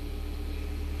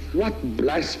 What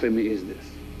blasphemy is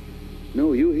this?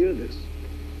 No, you hear this.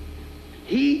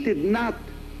 He did not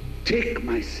take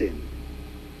my sin.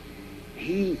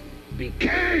 He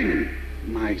became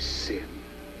my sin.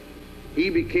 He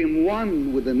became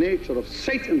one with the nature of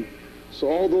Satan, so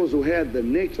all those who had the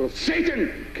nature of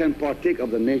Satan can partake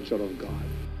of the nature of God.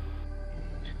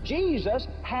 Jesus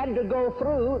had to go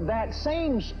through that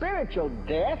same spiritual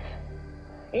death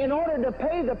in order to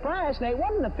pay the price. Now, it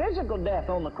wasn't the physical death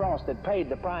on the cross that paid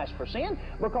the price for sin,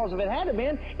 because if it had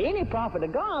been, any prophet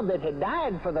of God that had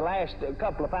died for the last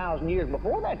couple of thousand years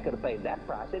before that could have paid that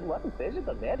price. It wasn't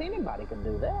physical death. Anybody could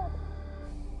do that.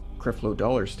 Creflo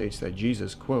Dollar states that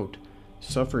Jesus, quote,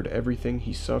 suffered everything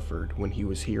he suffered when he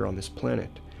was here on this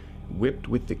planet, whipped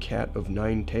with the cat of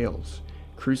 9 tails,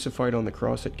 crucified on the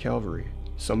cross at Calvary.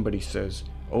 Somebody says,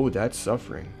 oh, that's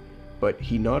suffering. But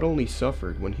he not only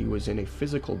suffered when he was in a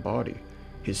physical body,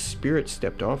 his spirit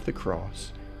stepped off the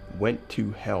cross, went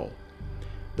to hell.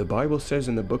 The Bible says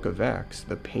in the book of Acts,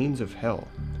 the pains of hell,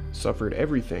 suffered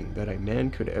everything that a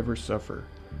man could ever suffer.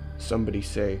 Somebody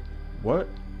say, what?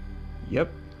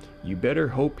 Yep, you better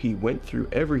hope he went through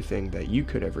everything that you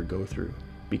could ever go through,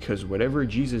 because whatever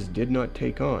Jesus did not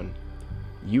take on,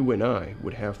 you and I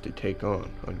would have to take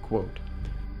on, unquote.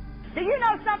 Do you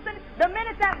know something? The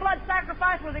minute that blood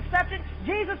sacrifice was accepted,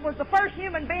 Jesus was the first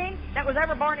human being that was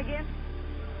ever born again.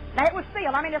 Now, it was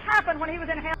sealed. I mean, it happened when he was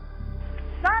in hell.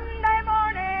 Sunday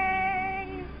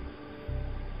morning,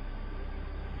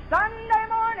 Sunday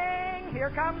morning, here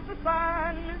comes the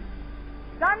sun.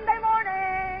 Sunday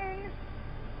morning,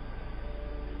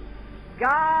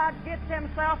 God gets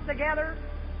himself together.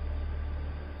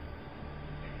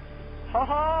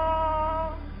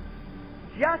 Ho-ho!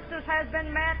 Justice has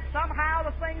been met. Somehow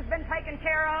the thing's been taken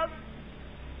care of.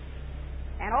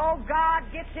 And oh, God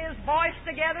gets his voice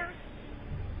together,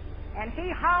 and he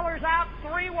hollers out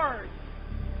 3 words.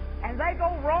 And they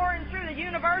go roaring through the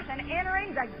universe and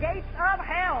entering the gates of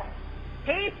hell.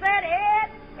 He said,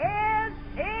 it is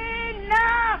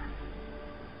enough.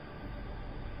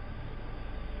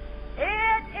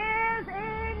 It is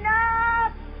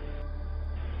enough.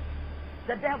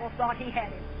 The devil thought he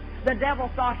had him. The devil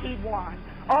thought he'd won.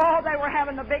 Oh, they were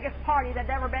having the biggest party that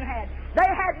ever been had. They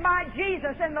had my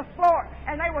Jesus in the floor,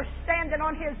 and they were standing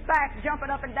on his back, jumping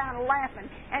up and down, laughing,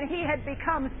 and he had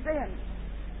become sin.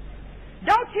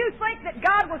 Don't you think that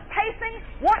God was pacing,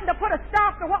 wanting to put a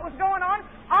stop to what was going on?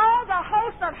 All the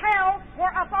hosts of hell were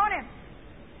upon him.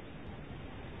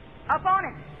 Up on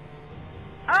him.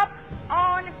 Up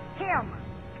on him.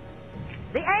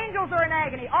 The angels are in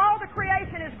agony. All the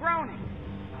creation is groaning.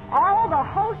 All the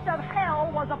host of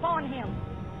hell was upon him.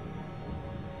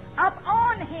 Up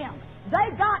on him. They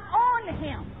got on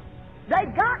him. They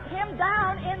got him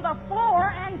down in the floor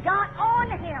and got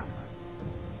on him.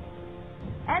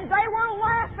 And they were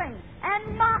laughing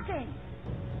and mocking.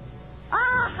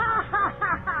 Ah, ha, ha,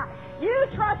 ha, ha. You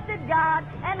trusted God,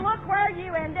 and look where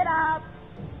you ended up.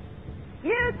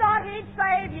 You thought he'd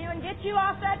save you and get you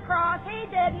off that cross. He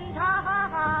didn't. Ha, ha,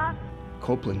 ha.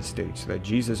 Copeland states that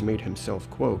Jesus made himself,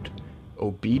 quote,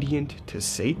 obedient to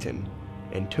Satan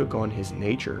and took on his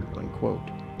nature, unquote.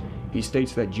 He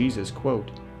states that Jesus,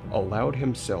 quote, allowed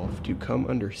himself to come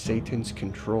under Satan's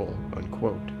control,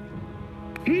 unquote.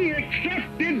 He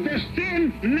accepted the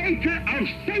sin nature of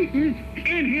Satan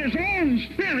in his own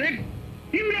spirit.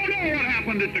 You don't know what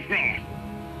happened at the cross.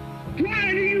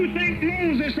 Why do you think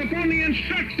Moses, upon the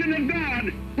instruction of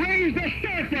God, raised a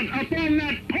serpent upon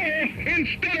that pole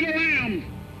instead of a lamb?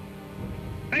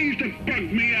 They used to bug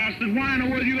me. I said, why in the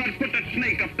world you got to put that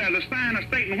snake up there, the sign of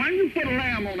Satan? Why didn't you put a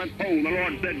lamb on that pole? The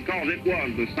Lord said, because it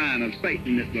was the sign of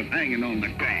Satan that was hanging on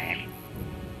the cross.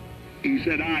 He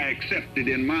said, I accepted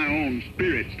in my own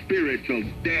spirit spiritual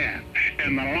death,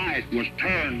 and the light was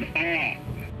turned off.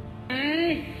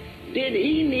 Why did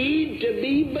he need to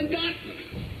be begotten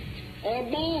or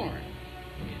born?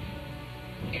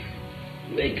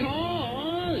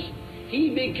 Because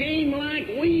he became like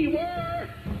we were,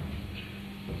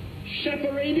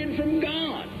 separated from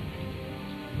God.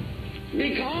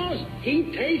 Because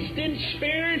he tasted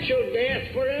spiritual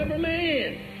death for every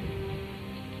man.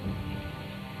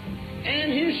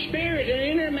 And his spirit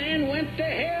and inner man went to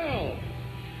hell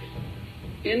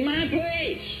in my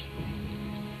place.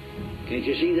 Can't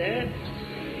you see that?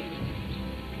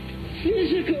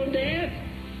 Physical death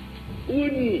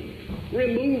wouldn't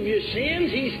remove your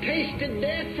sins. He's tasted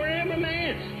death for every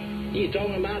man. He's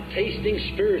talking about tasting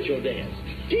spiritual death.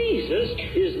 Jesus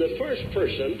is the first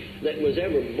person that was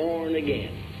ever born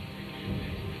again.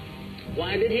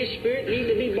 Why did his spirit need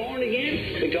to be born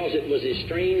again? Because it was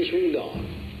estranged from God.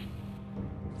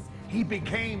 He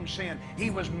became sin. He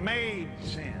was made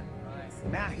sin.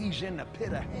 Now he's in the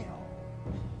pit of hell.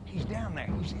 He's down there.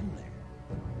 He's in there.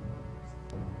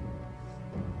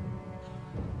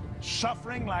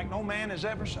 Suffering like no man has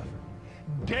ever suffered.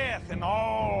 Death and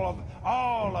all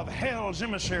of hell's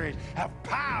emissaries have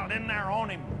piled in there on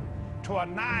him to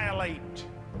annihilate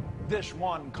this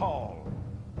one called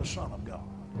the Son of God.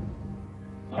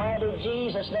 Why did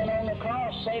Jesus then on the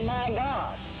cross say, my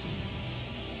God?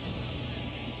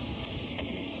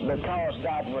 Because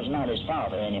God was not his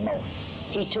Father anymore.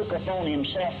 He took upon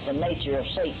himself the nature of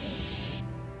Satan.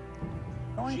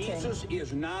 Jesus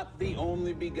is not the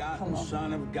only begotten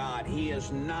Son of God. He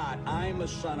is not. I'm a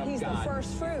son of God. He's the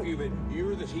first fruit.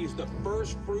 He's the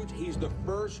first fruit. He's the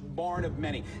firstborn of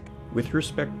many. With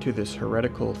respect to this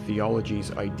heretical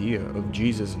theology's idea of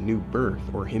Jesus' new birth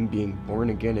or him being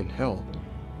born again in hell,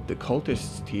 the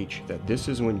cultists teach that this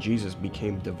is when Jesus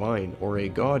became divine or a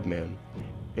God-man.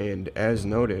 And as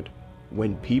noted,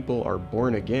 when people are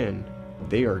born again,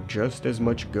 they are just as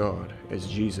much God as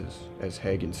Jesus, as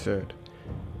Hagin said.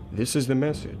 This is the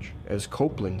message, as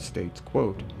Copeland states,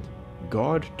 quote,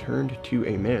 God turned to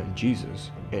a man,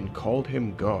 Jesus, and called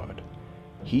him God.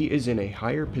 He is in a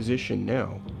higher position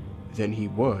now than he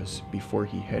was before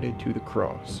he headed to the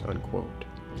cross, unquote.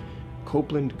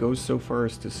 Copeland goes so far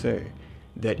as to say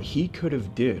that he could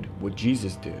have did what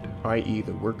Jesus did, i.e.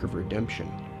 the work of redemption,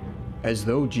 as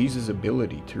though Jesus'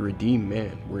 ability to redeem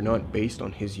man were not based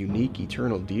on his unique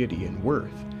eternal deity and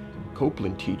worth.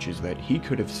 Copeland teaches that he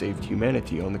could have saved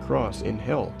humanity on the cross in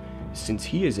hell, since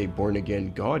he is a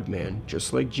born-again God-man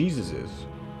just like Jesus is.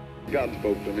 God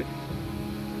spoke to me,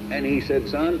 and he said,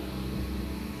 son,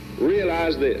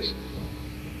 realize this.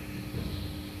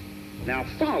 Now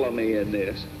follow me in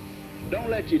this. Don't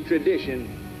let your tradition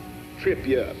trip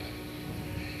you up.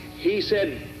 He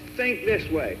said, think this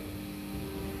way.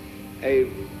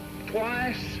 A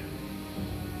twice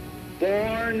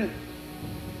born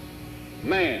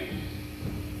man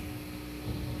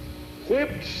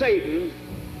whipped Satan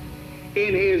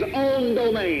in his own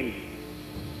domain.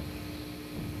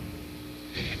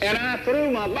 And I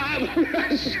threw my Bible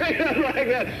straight up like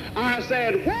that. I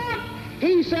said, what?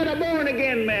 He said a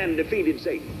born-again man defeated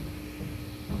Satan.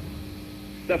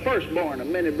 the firstborn of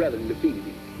many brethren, defeated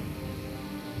him.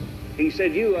 He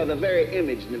said, you are the very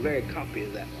image and the very copy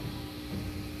of that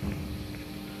one.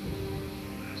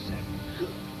 I said,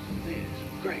 goodness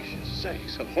gracious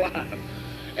sakes alive.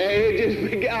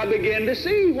 And I began to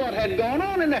see what had gone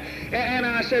on in there. And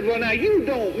I said, well, now you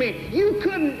don't mean, you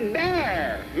couldn't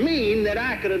dare mean that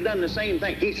I could have done the same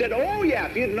thing. He said, oh yeah,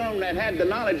 if you'd known that had the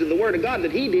knowledge of the Word of God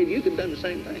that he did, you could have done the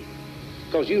same thing.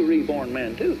 Because you're a reborn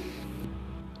man too.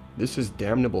 This is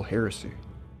damnable heresy.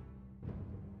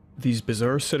 These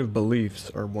bizarre set of beliefs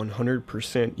are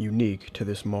 100% unique to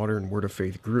this modern Word of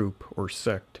Faith group or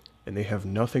sect, and they have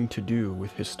nothing to do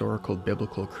with historical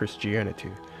biblical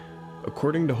Christianity.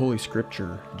 According to Holy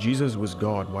Scripture, Jesus was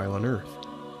God while on earth.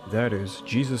 That is,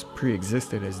 Jesus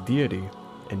pre-existed as deity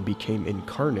and became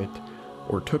incarnate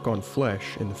or took on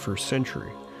flesh in the first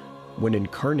century. When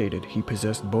incarnated, he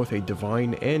possessed both a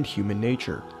divine and human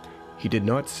nature. He did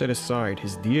not set aside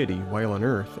his deity while on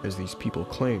earth, as these people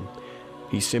claim.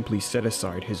 He simply set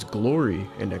aside his glory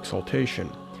and exaltation.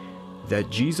 That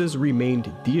Jesus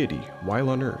remained deity while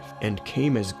on earth and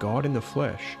came as God in the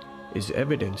flesh is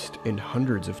evidenced in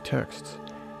hundreds of texts.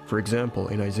 For example,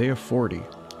 in Isaiah 40,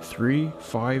 3,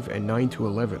 5, and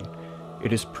 9-11,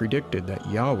 it is predicted that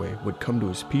Yahweh would come to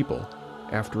his people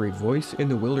after a voice in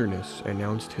the wilderness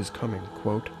announced his coming.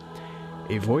 Quote,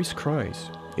 a voice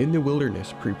cries, in the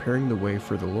wilderness preparing the way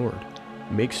for the Lord,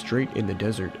 make straight in the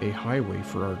desert a highway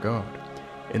for our God.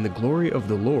 And the glory of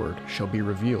the Lord shall be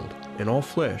revealed, and all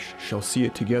flesh shall see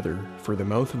it together, for the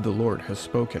mouth of the Lord has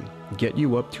spoken. Get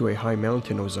you up to a high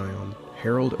mountain, O Zion,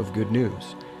 herald of good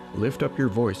news. Lift up your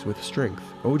voice with strength.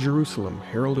 O Jerusalem,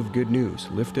 herald of good news,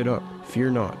 lift it up, fear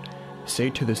not. Say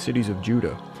to the cities of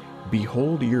Judah,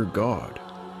 behold your God.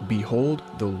 Behold,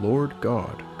 the Lord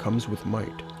God comes with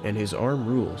might, and his arm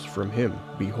rules from him.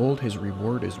 Behold, his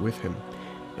reward is with him,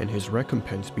 and his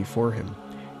recompense before him.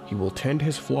 He will tend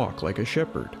his flock like a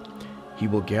shepherd. He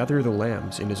will gather the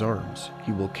lambs in his arms.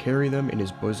 He will carry them in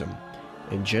his bosom,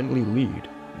 and gently lead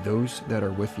those that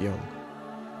are with young.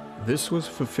 This was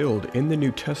fulfilled in the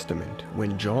New Testament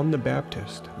when John the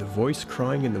Baptist, the voice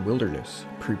crying in the wilderness,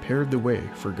 prepared the way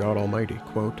for God Almighty.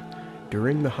 Quote,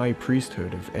 during the high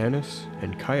priesthood of Annas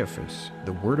and Caiaphas,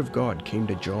 the word of God came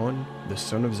to John, the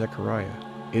son of Zechariah,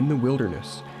 in the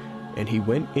wilderness, and he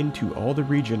went into all the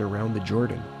region around the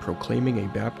Jordan, proclaiming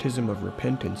a baptism of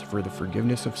repentance for the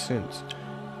forgiveness of sins.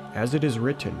 As it is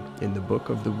written in the book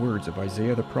of the words of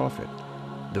Isaiah the prophet,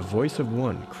 the voice of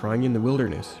one crying in the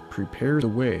wilderness, prepare the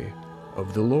way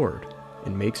of the Lord,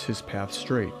 and makes his path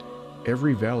straight.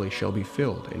 Every valley shall be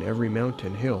filled, and every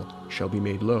mountain hill shall be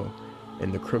made low,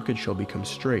 and the crooked shall become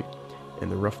straight, and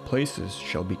the rough places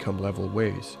shall become level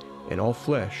ways, and all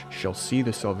flesh shall see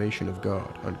the salvation of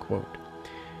God. Unquote.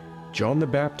 John the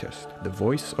Baptist, the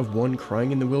voice of one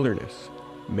crying in the wilderness,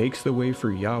 makes the way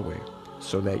for Yahweh,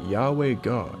 so that Yahweh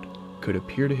God could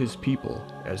appear to his people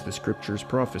as the scriptures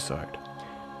prophesied.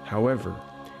 However,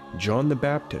 John the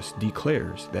Baptist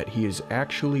declares that he is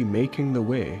actually making the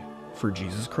way for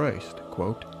Jesus Christ.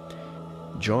 Quote,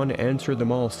 John answered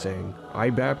them all, saying, I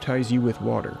baptize you with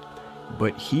water,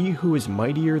 but he who is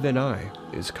mightier than I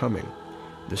is coming,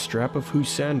 the strap of whose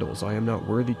sandals I am not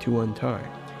worthy to untie.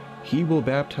 He will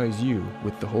baptize you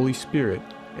with the Holy Spirit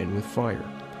and with fire.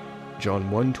 John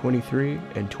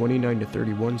 1:23 and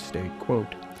 29-31 state,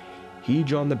 quote, he,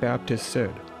 John the Baptist,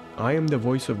 said, I am the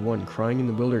voice of one crying in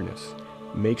the wilderness,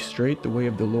 make straight the way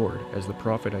of the Lord, as the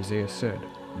prophet Isaiah said.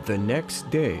 The next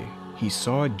day he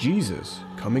saw Jesus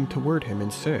coming toward him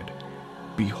and said,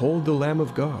 behold the Lamb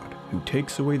of God, who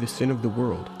takes away the sin of the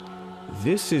world.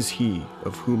 This is he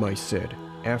of whom I said,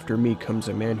 after me comes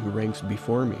a man who ranks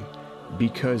before me,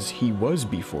 because he was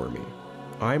before me.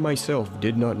 I myself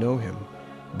did not know him,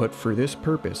 but for this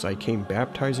purpose I came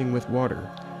baptizing with water,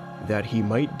 that he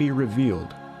might be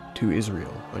revealed to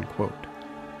Israel. Unquote.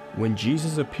 When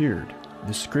Jesus appeared,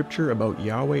 the scripture about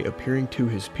Yahweh appearing to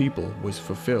his people was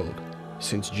fulfilled,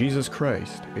 since Jesus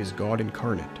Christ is God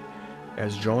incarnate.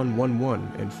 As John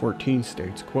 1:1 and 14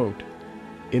 states, quote,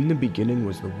 in the beginning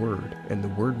was the Word, and the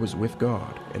Word was with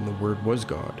God, and the Word was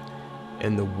God.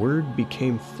 And the Word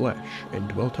became flesh and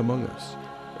dwelt among us,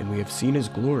 and we have seen his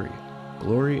glory,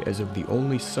 glory as of the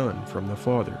only Son from the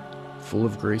Father, full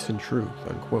of grace and truth.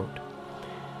 Unquote.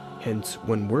 Hence,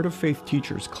 when Word of Faith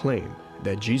teachers claim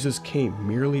that Jesus came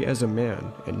merely as a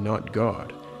man and not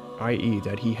God, i.e.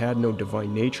 that he had no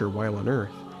divine nature while on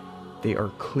earth, they are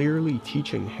clearly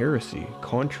teaching heresy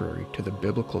contrary to the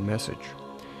biblical message.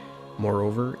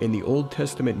 Moreover, in the Old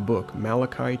Testament book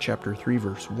Malachi chapter 3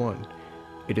 verse 1,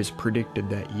 it is predicted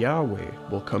that Yahweh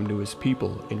will come to his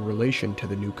people in relation to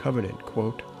the new covenant.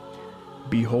 Quote,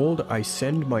 Behold, I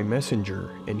send my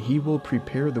messenger, and he will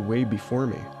prepare the way before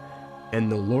me. And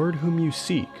the Lord whom you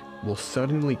seek will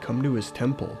suddenly come to his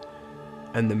temple.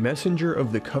 And the messenger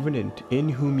of the covenant in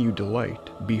whom you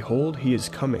delight, behold, he is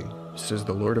coming, says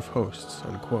the Lord of hosts."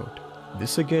 Unquote.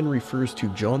 This again refers to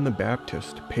John the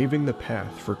Baptist paving the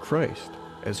path for Christ,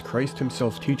 as Christ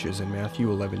himself teaches in Matthew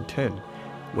 11:10,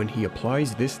 when he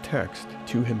applies this text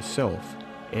to himself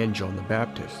and John the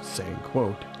Baptist, saying,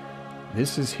 quote,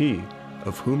 "This is he,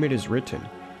 of whom it is written,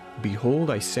 Behold,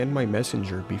 I send my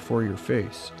messenger before your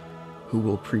face, who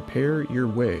will prepare your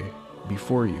way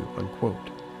before you."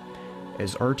 Unquote.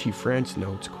 As R.T. France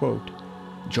notes, quote,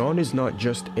 "John is not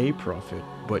just a prophet,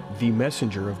 but the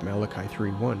messenger of Malachi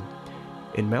 3:1.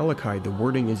 In Malachi, the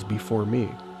wording is before me,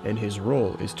 and his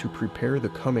role is to prepare the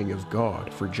coming of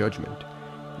God for judgment.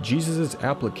 Jesus'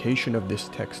 application of this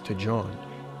text to John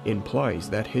implies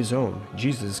that his own,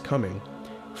 Jesus' coming,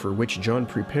 for which John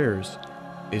prepares,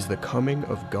 is the coming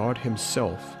of God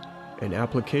himself, an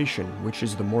application which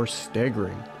is the more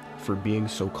staggering for being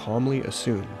so calmly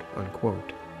assumed."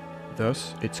 Unquote.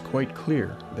 Thus, it's quite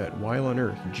clear that while on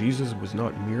earth Jesus was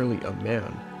not merely a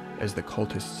man, as the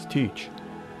cultists teach,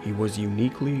 he was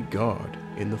uniquely God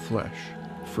in the flesh.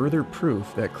 Further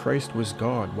proof that Christ was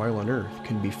God while on earth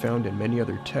can be found in many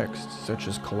other texts, such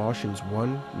as Colossians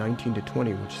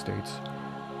 1:19-20, which states,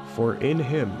 "For in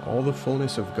him all the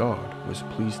fullness of God was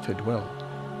pleased to dwell,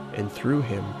 and through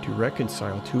him to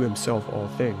reconcile to himself all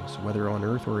things, whether on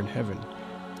earth or in heaven,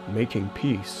 making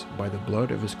peace by the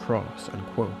blood of his cross."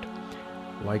 Unquote.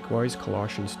 Likewise,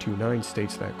 Colossians 2:9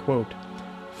 states that, quote,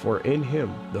 "For in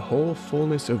him the whole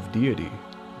fullness of deity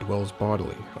dwells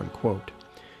bodily." Unquote.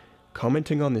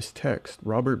 Commenting on this text,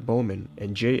 Robert Bowman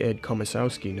and J. Ed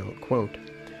Komisowski note, quote,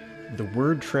 "The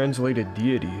word translated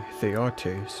deity,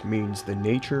 theotes, means the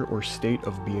nature or state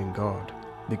of being God.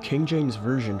 The King James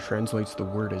Version translates the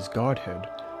word as Godhead,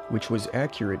 which was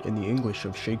accurate in the English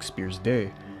of Shakespeare's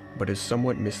day, but is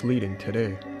somewhat misleading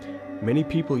today. Many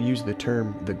people use the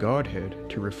term the Godhead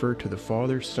to refer to the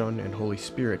Father, Son, and Holy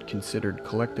Spirit considered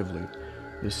collectively.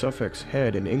 The suffix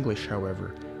head in English,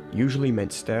 however, usually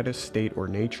meant status, state, or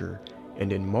nature,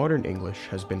 and in modern English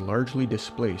has been largely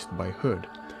displaced by hood.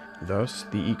 Thus,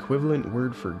 the equivalent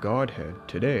word for Godhead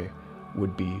today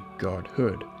would be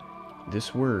Godhood.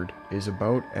 This word is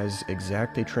about as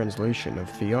exact a translation of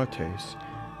theotes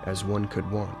as one could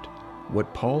want.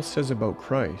 What Paul says about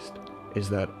Christ is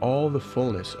that all the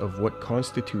fullness of what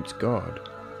constitutes God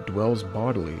dwells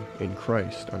bodily in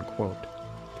Christ." Unquote.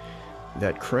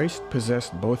 That Christ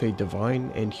possessed both a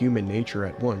divine and human nature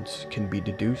at once can be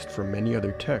deduced from many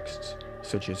other texts,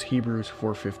 such as Hebrews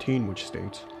 4:15, which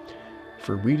states,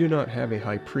 "For we do not have a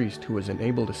high priest who is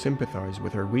unable to sympathize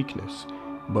with our weakness,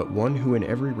 but one who in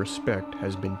every respect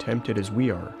has been tempted as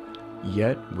we are,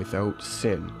 yet without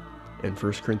sin." And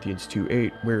 1 Corinthians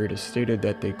 2:8, where it is stated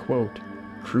that they, quote,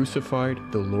 "crucified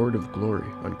the Lord of glory."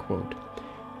 Unquote.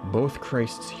 Both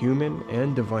Christ's human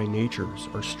and divine natures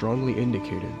are strongly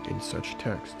indicated in such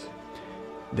texts.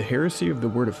 The heresy of the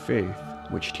Word of Faith,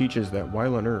 which teaches that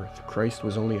while on earth Christ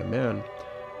was only a man,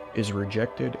 is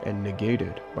rejected and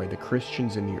negated by the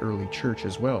Christians in the early church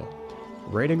as well.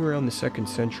 Writing around the 2nd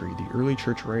century, the early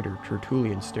church writer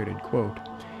Tertullian stated, quote,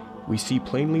 "We see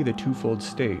plainly the twofold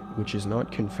state, which is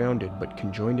not confounded but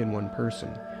conjoined in one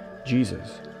person,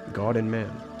 Jesus, God and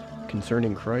man.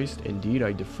 Concerning Christ, indeed,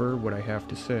 I defer what I have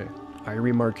to say. I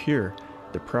remark here,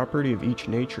 the property of each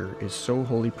nature is so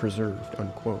wholly preserved."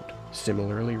 Unquote.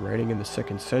 Similarly, writing in the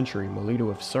 2nd century, Melito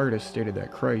of Sardis stated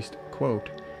that Christ, quote,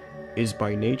 "is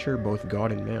by nature both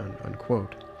God and man."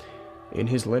 Unquote. In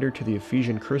his letter to the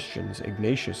Ephesian Christians,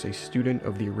 Ignatius, a student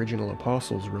of the original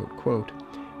apostles, wrote, quote,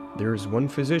 "There is one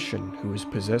physician who is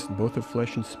possessed both of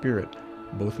flesh and spirit,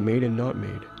 both made and not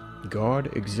made, God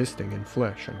existing in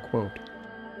flesh." Unquote.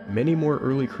 Many more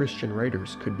early Christian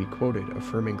writers could be quoted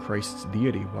affirming Christ's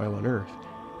deity while on earth,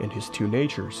 and his two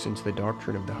natures, since the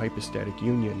doctrine of the hypostatic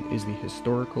union is the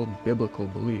historical biblical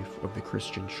belief of the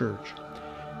Christian Church.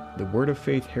 The Word of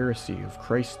Faith heresy of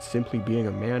Christ simply being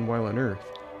a man while on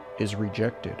earth is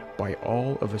rejected by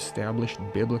all of established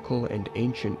biblical and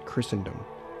ancient Christendom.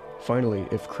 Finally,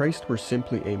 if Christ were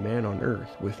simply a man on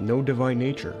earth with no divine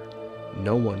nature,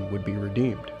 no one would be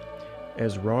redeemed.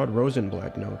 As Rod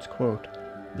Rosenblatt notes, quote,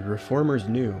 "The Reformers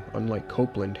knew, unlike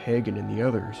Copeland, Hagen, and the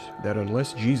others, that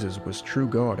unless Jesus was true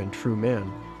God and true man,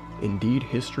 indeed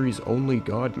history's only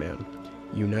God-man,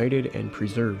 united and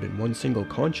preserved in one single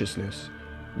consciousness,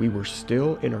 we were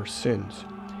still in our sins.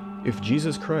 If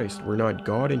Jesus Christ were not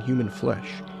God in human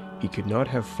flesh, he could not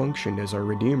have functioned as our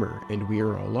Redeemer, and we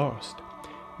are all lost.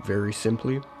 Very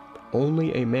simply,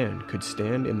 only a man could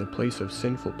stand in the place of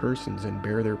sinful persons and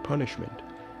bear their punishment.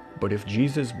 But if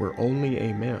Jesus were only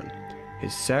a man,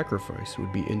 his sacrifice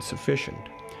would be insufficient.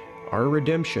 Our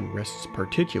redemption rests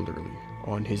particularly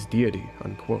on his deity,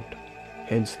 unquote.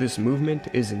 Hence, this movement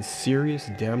is in serious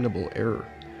damnable error.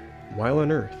 While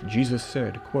on earth, Jesus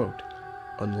said, quote,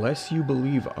 "Unless you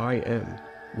believe I am,"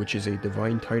 which is a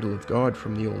divine title of God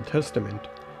from the Old Testament,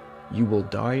 "you will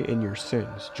die in your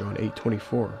sins," John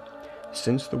 8:24.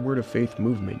 Since the Word of Faith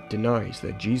movement denies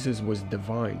that Jesus was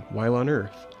divine while on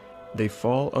earth, they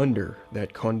fall under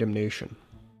that condemnation.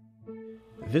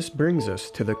 This brings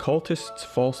us to the cultists'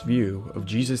 false view of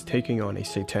Jesus taking on a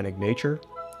satanic nature,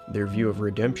 their view of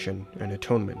redemption and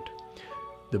atonement.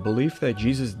 The belief that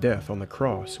Jesus' death on the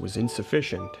cross was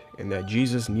insufficient and that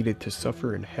Jesus needed to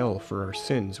suffer in hell for our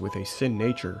sins with a sin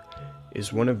nature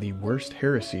is one of the worst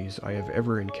heresies I have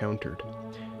ever encountered.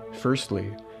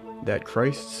 Firstly, that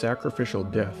Christ's sacrificial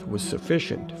death was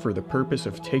sufficient for the purpose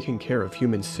of taking care of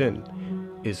human sin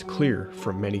is clear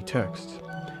from many texts.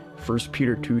 1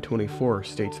 Peter 2:24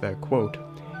 states that, quote,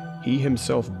 "He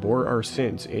himself bore our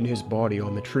sins in his body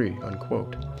on the tree,"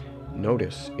 unquote.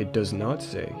 Notice, it does not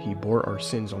say he bore our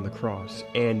sins on the cross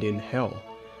and in hell.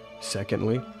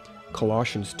 Secondly,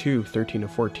 Colossians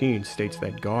 2:13-14 states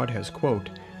that God has, quote,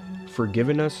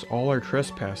 "forgiven us all our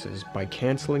trespasses by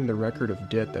canceling the record of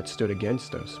debt that stood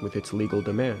against us with its legal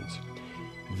demands.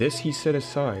 This he set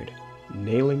aside,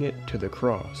 nailing it to the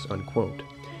cross," unquote.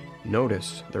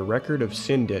 Notice, the record of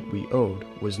sin debt we owed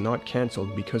was not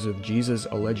canceled because of Jesus'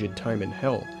 alleged time in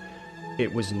hell.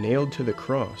 It was nailed to the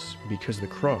cross because the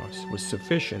cross was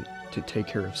sufficient to take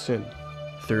care of sin.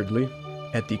 Thirdly,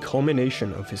 at the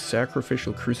culmination of his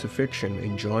sacrificial crucifixion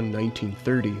in John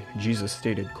 19:30, Jesus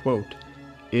stated, quote,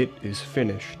 "It is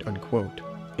finished," unquote.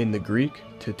 In the Greek,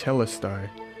 tetelestai,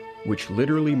 which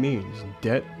literally means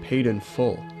debt paid in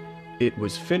full. It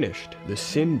was finished. The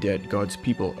sin debt God's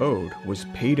people owed was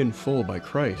paid in full by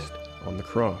Christ on the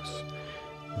cross.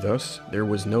 Thus, there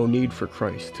was no need for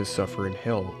Christ to suffer in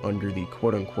hell under the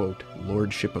quote-unquote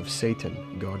lordship of Satan,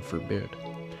 God forbid.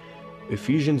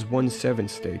 Ephesians 1:7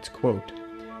 states, quote,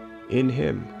 "In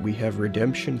him we have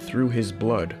redemption through his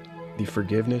blood, the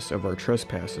forgiveness of our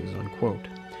trespasses," unquote.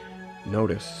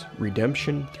 Notice,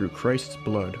 redemption through Christ's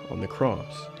blood on the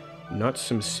cross, not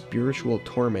some spiritual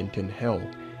torment in hell.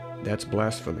 That's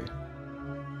blasphemy.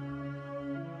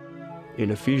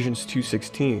 In Ephesians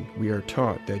 2:16, we are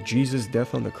taught that Jesus'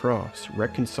 death on the cross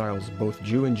reconciles both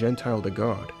Jew and Gentile to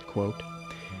God, quote,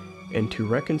 "and to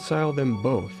reconcile them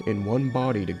both in one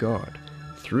body to God,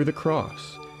 through the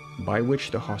cross, by which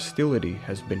the hostility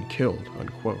has been killed,"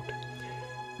 unquote.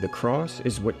 The cross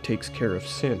is what takes care of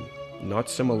sin, not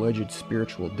some alleged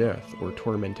spiritual death or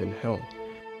torment in hell.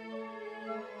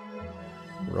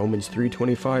 Romans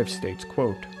 3:25 states,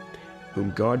 quote,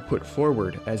 "whom God put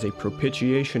forward as a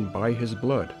propitiation by his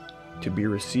blood, to be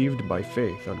received by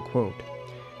faith," unquote.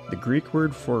 The Greek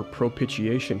word for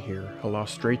propitiation here,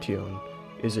 halastration,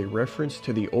 is a reference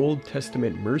to the Old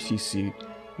Testament mercy seat,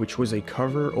 which was a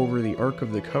cover over the Ark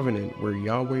of the Covenant where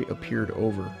Yahweh appeared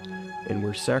over, and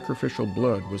where sacrificial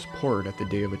blood was poured at the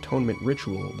Day of Atonement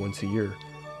ritual once a year.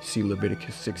 See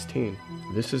Leviticus 16.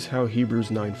 This is how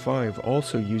Hebrews 9:5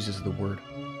 also uses the word,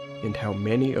 and how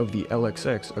many of the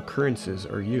LXX occurrences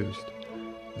are used.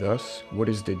 Thus, what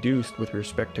is deduced with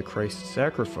respect to Christ's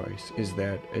sacrifice is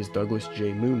that, as Douglas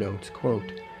J. Moo notes,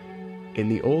 quote, "In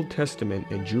the Old Testament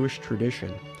and Jewish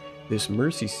tradition, this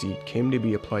mercy seat came to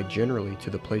be applied generally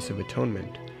to the place of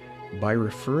atonement. By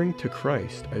referring to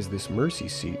Christ as this mercy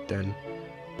seat, then,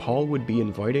 Paul would be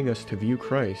inviting us to view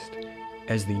Christ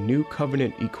as the new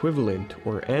covenant equivalent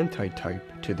or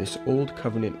antitype to this old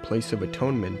covenant place of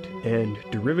atonement, and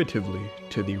derivatively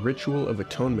to the ritual of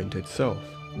atonement itself.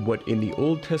 What in the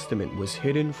Old Testament was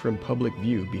hidden from public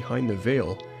view behind the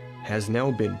veil has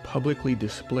now been publicly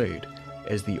displayed,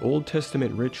 as the Old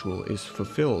Testament ritual is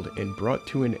fulfilled and brought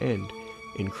to an end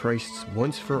in Christ's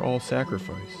once-for-all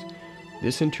sacrifice.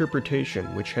 This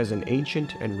interpretation, which has an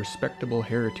ancient and respectable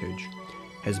heritage,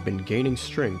 has been gaining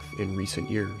strength in recent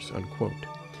years," unquote.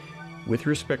 With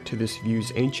respect to this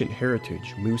view's ancient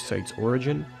heritage, Moo cites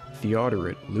Origen,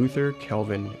 Theodoret, Luther,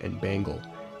 Calvin, and Bengel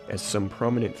as some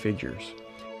prominent figures.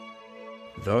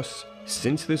 Thus,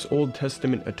 since this Old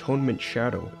Testament atonement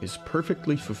shadow is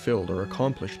perfectly fulfilled or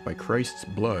accomplished by Christ's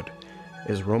blood,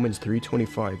 as Romans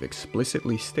 3:25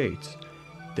 explicitly states,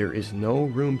 there is no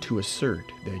room to assert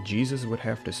that Jesus would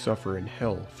have to suffer in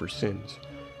hell for sins.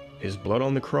 His blood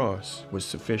on the cross was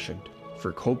sufficient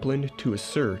for Copeland to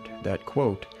assert that,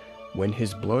 quote, "when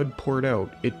his blood poured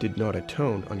out, it did not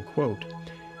atone," unquote.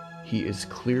 he is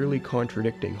clearly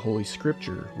contradicting Holy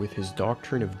Scripture with his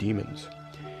doctrine of demons.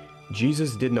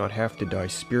 Jesus did not have to die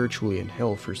spiritually in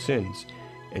hell for sins,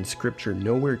 and Scripture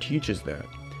nowhere teaches that.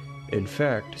 In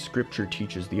fact, Scripture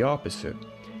teaches the opposite.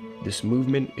 This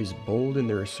movement is bold in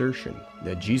their assertion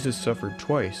that Jesus suffered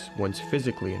twice, once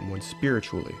physically and once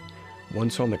spiritually,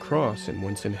 once on the cross and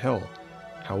once in hell.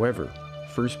 However,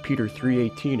 1 Peter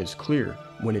 3:18 is clear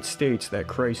when it states that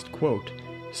Christ, quote,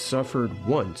 suffered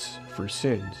once for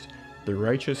sins, the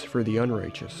righteous for the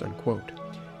unrighteous, unquote.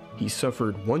 He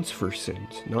suffered once for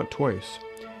sins, not twice.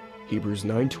 Hebrews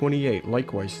 9:28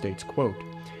 likewise states, quote,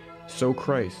 so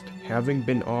Christ, having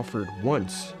been offered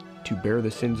once to bear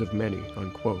the sins of many,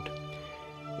 unquote.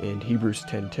 And Hebrews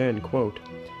 10:10, quote,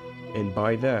 and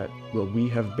by that will we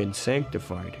have been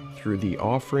sanctified through the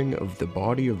offering of the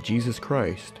body of Jesus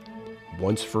Christ,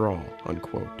 once for all,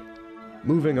 unquote.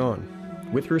 Moving on,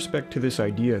 with respect to this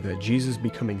idea that Jesus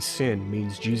becoming sin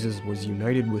means Jesus was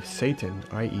united with Satan,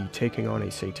 i.e. taking on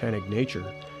a satanic nature,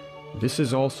 this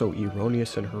is also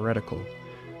erroneous and heretical.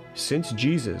 Since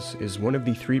Jesus is one of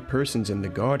the three persons in the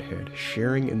Godhead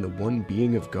sharing in the one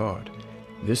being of God,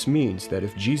 this means that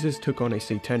if Jesus took on a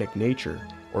satanic nature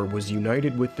or was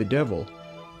united with the devil,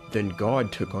 then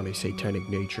God took on a satanic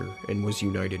nature and was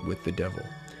united with the devil.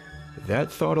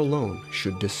 That thought alone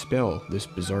should dispel this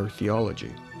bizarre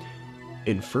theology.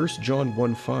 In 1 John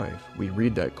 1:5, we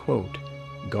read that, quote,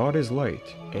 God is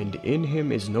light, and in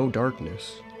him is no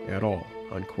darkness at all,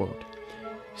 unquote.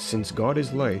 Since God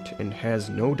is light and has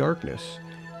no darkness,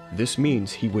 this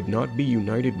means he would not be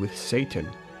united with Satan,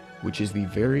 which is the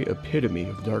very epitome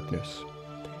of darkness.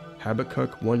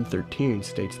 Habakkuk 1:13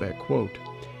 states that, quote,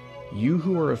 you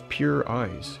who are of pure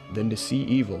eyes, then to see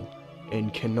evil,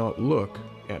 and cannot look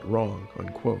at wrong,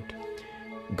 unquote.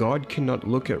 God cannot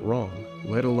look at wrong,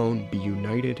 let alone be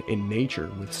united in nature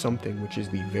with something which is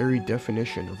the very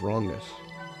definition of wrongness.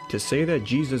 To say that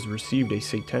Jesus received a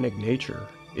satanic nature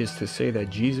is to say that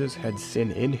Jesus had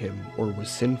sin in him or was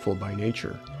sinful by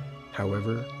nature.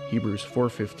 However, Hebrews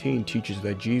 4:15 teaches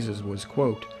that Jesus was,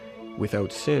 quote,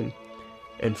 without sin,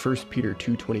 and 1 Peter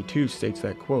 2:22 states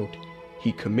that, quote,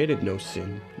 he committed no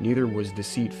sin, neither was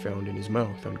deceit found in his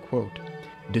mouth, unquote.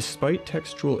 Despite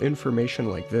textual information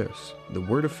like this, the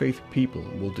Word of Faith people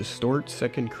will distort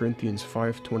 2 Corinthians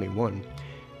 5:21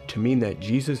 to mean that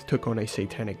Jesus took on a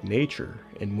satanic nature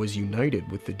and was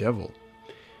united with the devil.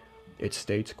 It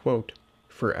states, quote,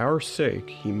 for our sake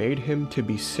he made him to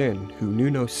be sin who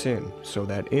knew no sin, so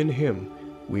that in him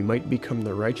we might become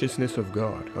the righteousness of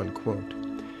God, unquote.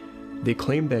 They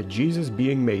claim that Jesus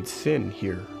being made sin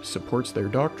here supports their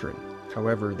doctrine.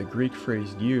 However, the Greek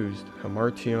phrase used,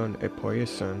 hamartion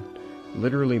epoiesan,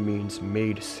 literally means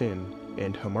made sin,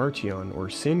 and hamartion or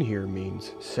sin here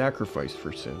means sacrifice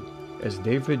for sin. As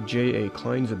David J.A.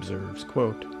 Kleins observes,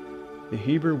 quote, the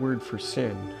Hebrew word for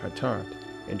sin, hatat,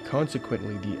 and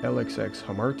consequently the LXX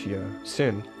hamartia,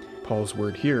 sin, Paul's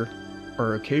word here,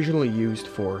 are occasionally used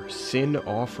for sin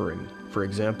offering, for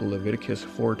example Leviticus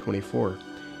 4:24,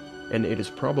 and it is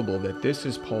probable that this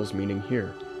is Paul's meaning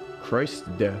here. Christ's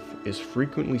death is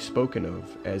frequently spoken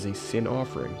of as a sin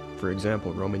offering, for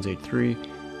example Romans 8:3,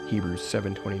 Hebrews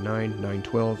 7:29,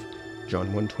 9:12,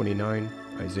 John 1:29,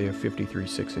 Isaiah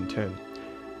 53:6 and 10.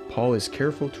 Paul is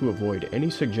careful to avoid any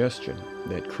suggestion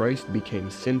that Christ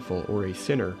became sinful or a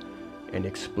sinner, and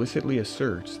explicitly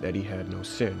asserts that he had no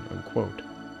sin, unquote.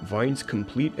 Vine's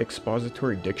complete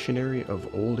expository dictionary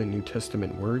of Old and New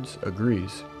Testament words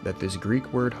agrees that this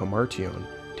Greek word hamartion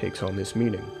takes on this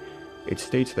meaning. It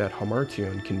states that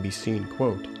hamartion can be seen,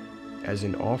 quote, as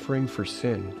an offering for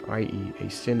sin, i.e. a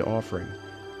sin offering.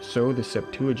 So the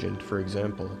Septuagint, for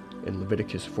example, in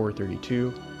Leviticus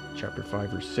 4:32, chapter 5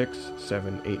 verse 6,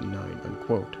 7, 8, and 9,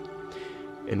 unquote.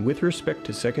 And with respect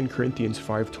to 2 Corinthians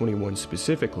 5:21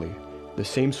 specifically, the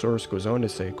same source goes on to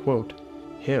say, quote,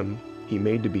 him he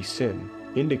made to be sin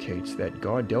indicates that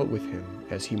God dealt with him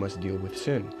as he must deal with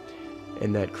sin,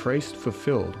 and that Christ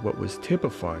fulfilled what was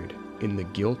typified in the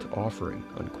guilt offering,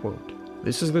 unquote.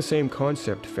 This is the same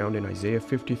concept found in Isaiah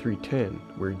 53:10,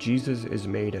 where Jesus is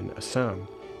made an asam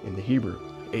in the Hebrew,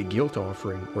 a guilt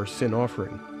offering or sin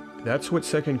offering. That's what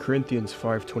 2 Corinthians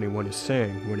 5:21 is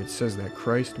saying when it says that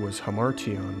Christ was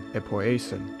hamartion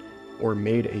epoiesan, or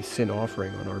made a sin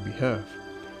offering on our behalf.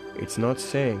 It's not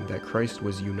saying that Christ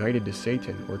was united to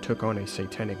Satan or took on a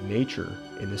satanic nature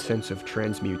in the sense of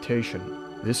transmutation.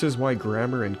 This is why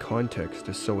grammar and context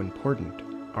is so important.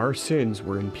 Our sins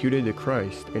were imputed to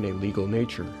Christ in a legal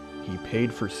nature. He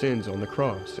paid for sins on the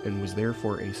cross and was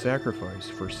therefore a sacrifice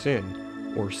for sin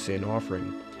or sin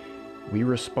offering. We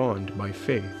respond by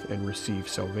faith and receive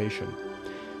salvation.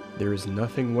 there is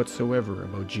nothing whatsoever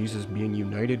about Jesus being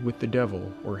united with the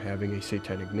devil or having a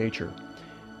satanic nature.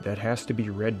 That has to be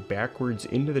read backwards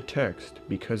into the text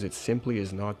because it simply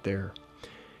is not there.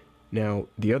 Now,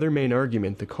 the other main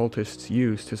argument the cultists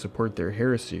use to support their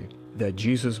heresy, that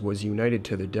Jesus was united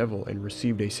to the devil and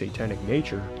received a satanic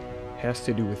nature, has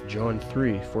to do with John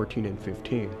 3:14 and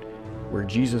 15, where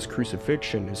Jesus'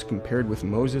 crucifixion is compared with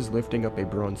Moses lifting up a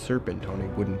bronze serpent on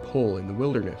a wooden pole in the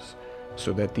wilderness,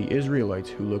 so that the Israelites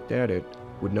who looked at it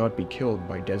would not be killed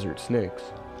by desert snakes.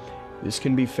 This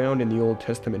can be found in the Old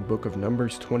Testament book of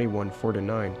Numbers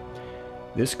 21:4-9.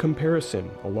 This comparison,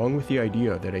 along with the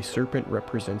idea that a serpent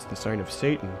represents the sign of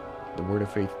Satan, the Word of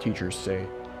Faith teachers say,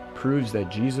 proves that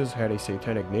Jesus had a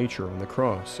satanic nature on the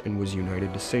cross and was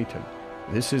united to Satan.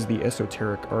 This is the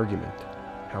esoteric argument.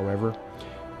 However,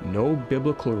 no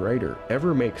biblical writer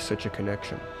ever makes such a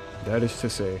connection. That is to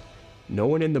say, no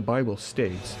one in the Bible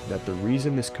states that the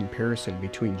reason this comparison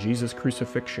between Jesus'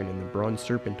 crucifixion and the bronze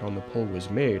serpent on the pole was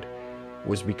made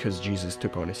was because Jesus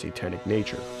took on a satanic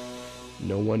nature.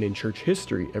 No one in church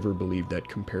history ever believed that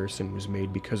comparison was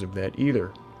made because of that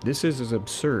either. This is as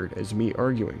absurd as me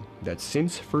arguing that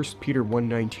since 1 Peter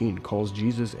 1:19 calls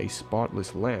Jesus a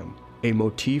spotless lamb, a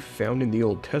motif found in the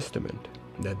Old Testament,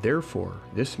 that therefore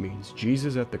this means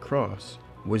Jesus at the cross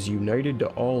was united to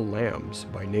all lambs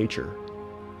by nature.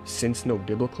 Since no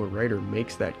biblical writer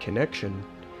makes that connection,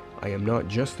 I am not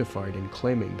justified in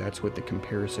claiming that's what the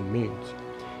comparison means.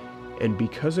 And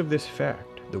because of this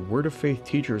fact, the Word of Faith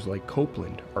teachers like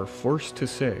Copeland are forced to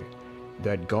say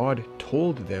that God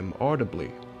told them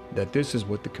audibly that this is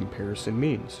what the comparison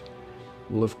means.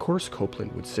 Well, of course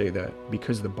Copeland would say that,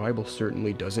 because the Bible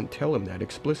certainly doesn't tell him that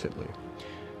explicitly.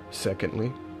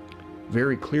 Secondly,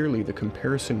 very clearly the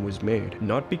comparison was made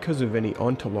not because of any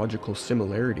ontological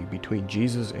similarity between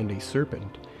Jesus and a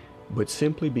serpent, but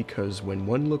simply because when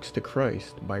one looks to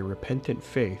Christ by repentant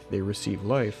faith they receive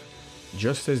life,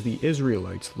 just as the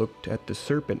Israelites looked at the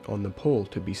serpent on the pole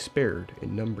to be spared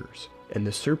in Numbers. And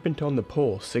the serpent on the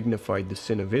pole signified the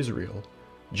sin of Israel,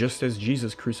 just as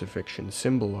Jesus' crucifixion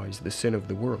symbolized the sin of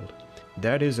the world.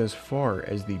 That is as far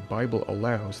as the Bible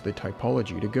allows the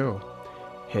typology to go.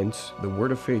 Hence, the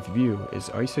Word of Faith view is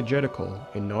eisegetical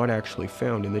and not actually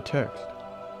found in the text.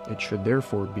 It should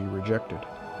therefore be rejected.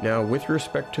 Now, with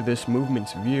respect to this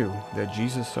movement's view that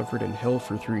Jesus suffered in hell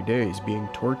for 3 days, being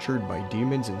tortured by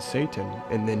demons and Satan,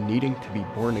 and then needing to be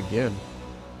born again,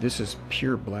 this is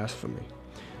pure blasphemy.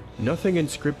 Nothing in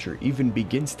Scripture even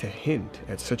begins to hint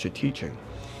at such a teaching.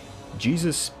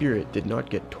 Jesus' spirit did not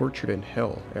get tortured in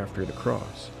hell after the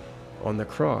cross. On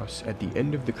the cross, at the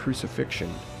end of the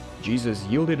crucifixion, Jesus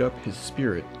yielded up his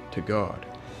spirit to God.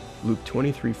 Luke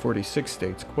 23:46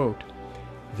 states, quote,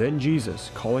 "Then Jesus,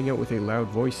 calling out with a loud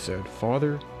voice, said,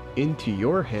 'Father, into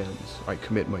your hands I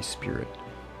commit my spirit.'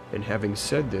 And having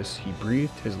said this, he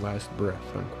breathed his last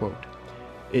breath." Unquote.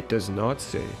 It does not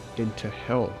say, "Into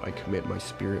hell I commit my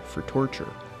spirit for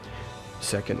torture."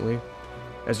 Secondly,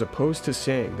 as opposed to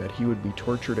saying that he would be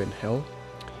tortured in hell,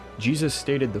 Jesus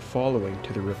stated the following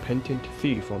to the repentant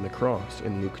thief on the cross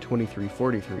in Luke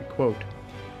 23:43, quote,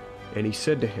 "And he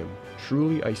said to him,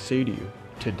 'Truly I say to you,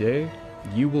 today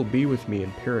you will be with me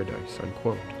in paradise.'"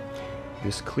 Unquote.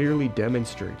 This clearly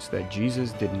demonstrates that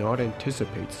Jesus did not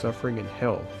anticipate suffering in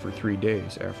hell for 3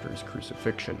 days after his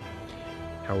crucifixion.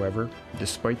 However,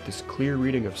 despite this clear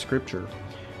reading of Scripture,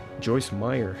 Joyce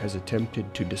Meyer has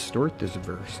attempted to distort this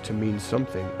verse to mean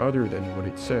something other than what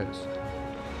it says.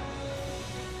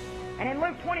 And in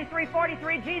Luke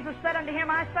 23:43, Jesus said unto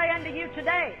him, "I say unto you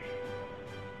today,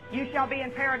 you shall be in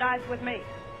paradise with me."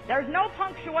 There's no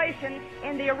punctuation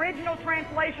in the original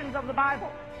translations of the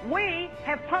Bible. We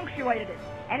have punctuated it.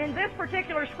 And in this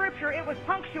particular scripture, it was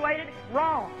punctuated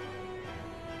wrong.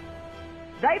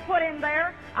 They put in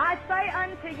there, "I say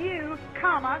unto you,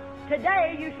 comma,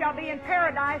 today you shall be in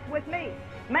paradise with me,"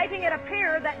 making it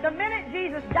appear that the minute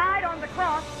Jesus died on the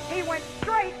cross, he went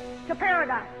straight to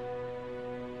paradise.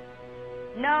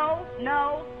 No,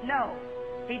 no, no,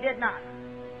 he did not.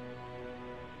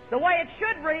 The way it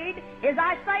should read is,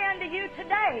 "I say unto you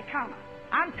today, comma,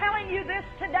 I'm telling you this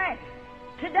today.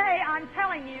 Today I'm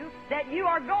telling you that you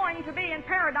are going to be in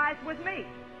paradise with me."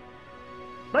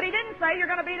 But he didn't say you're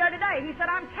going to be there today. He said,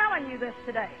 "I'm telling you this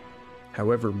today."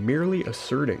 However, merely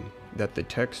asserting that the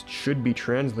text should be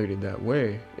translated that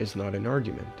way is not an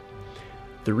argument.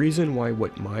 The reason why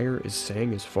what Meyer is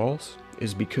saying is false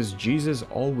is because Jesus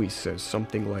always says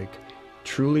something like,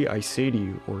 "Truly I say to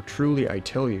you," or "Truly I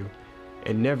tell you,"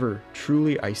 and never,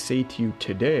 "Truly I say to you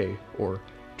today," or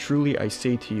 "Truly I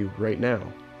say to you right now."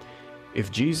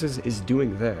 If Jesus is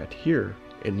doing that here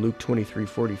in Luke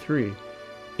 23:43,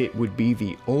 It would be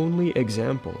the only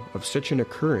example of such an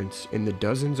occurrence in the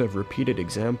dozens of repeated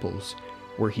examples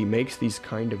where he makes these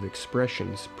kind of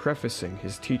expressions prefacing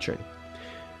his teaching.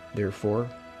 Therefore,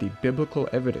 the biblical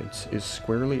evidence is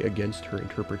squarely against her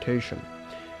interpretation.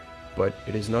 But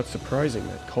it is not surprising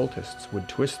that cultists would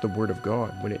twist the Word of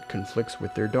God when it conflicts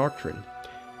with their doctrine.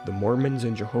 The Mormons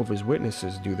and Jehovah's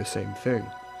Witnesses do the same thing.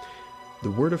 The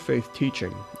Word of Faith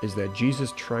teaching is that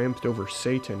Jesus triumphed over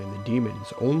Satan and the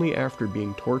demons only after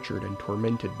being tortured and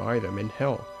tormented by them in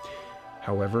hell.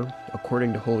 However,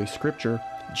 according to Holy Scripture,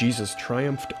 Jesus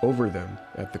triumphed over them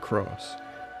at the cross.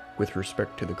 With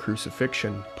respect to the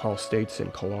crucifixion, Paul states in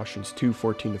Colossians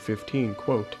 2:14-15,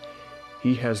 quote,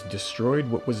 "He has destroyed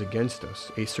what was against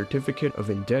us, a certificate of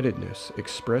indebtedness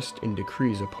expressed in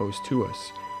decrees opposed to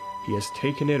us. He has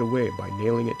taken it away by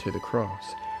nailing it to the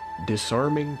cross.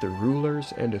 Disarming the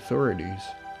rulers and authorities,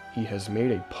 he has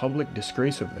made a public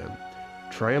disgrace of them,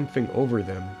 triumphing over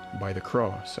them by the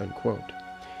cross." Unquote.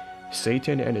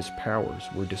 Satan and his powers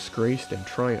were disgraced and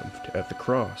triumphed at the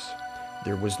cross.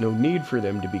 There was no need for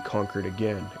them to be conquered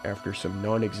again after some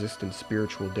non-existent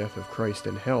spiritual death of Christ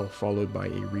in hell followed by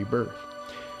a rebirth.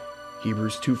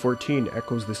 Hebrews 2:14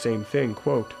 echoes the same thing,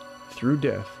 quote, "Through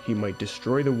death he might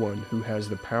destroy the one who has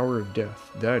the power of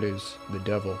death, that is, the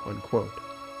devil." Unquote.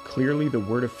 Clearly the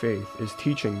Word of Faith is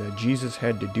teaching that Jesus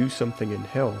had to do something in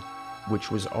hell, which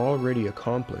was already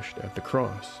accomplished at the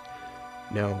cross.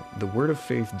 Now, the Word of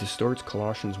Faith distorts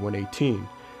Colossians 1:18,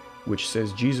 which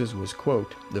says Jesus was,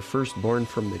 quote, "the firstborn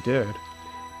from the dead,"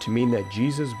 to mean that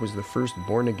Jesus was the first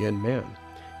born-again man.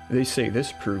 They say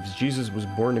this proves Jesus was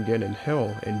born again in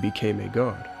hell and became a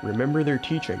god. Remember, their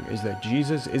teaching is that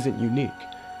Jesus isn't unique.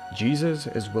 Jesus,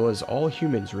 as well as all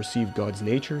humans, receive God's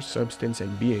nature, substance,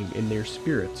 and being in their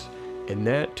spirits, and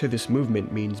that to this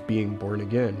movement means being born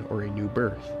again or a new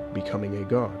birth, becoming a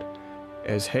god.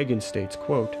 As Hagen states,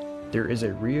 quote, "There is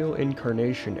a real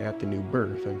incarnation at the new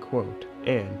birth," unquote,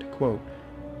 and, quote,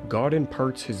 "God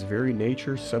imparts his very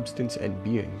nature, substance, and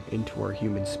being into our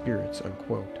human spirits,"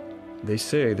 unquote. They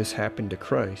say this happened to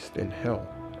Christ in hell.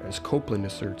 As Copeland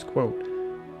asserts, quote,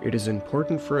 "It is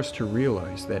important for us to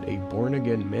realize that a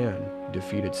born-again man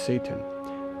defeated Satan.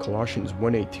 Colossians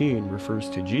 1:18 refers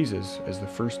to Jesus as the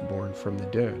firstborn from the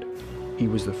dead. He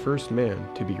was the first man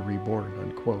to be reborn,"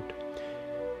 unquote.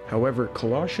 However,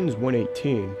 Colossians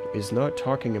 1:18 is not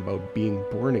talking about being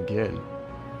born again.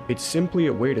 It's simply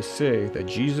a way to say that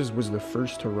Jesus was the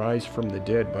first to rise from the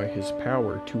dead by his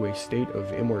power to a state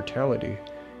of immortality,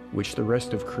 which the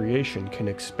rest of creation can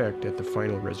expect at the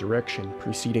final resurrection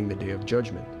preceding the day of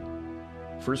judgment.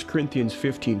 1 Corinthians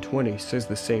 15:20 says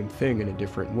the same thing in a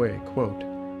different way, quote,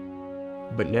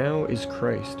 "But now is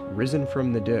Christ risen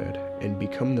from the dead and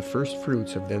become the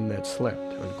firstfruits of them that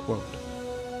slept," unquote.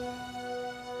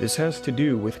 This has to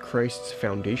do with Christ's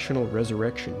foundational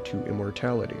resurrection to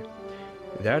immortality.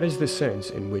 That is the sense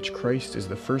in which Christ is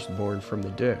the firstborn from the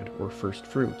dead, or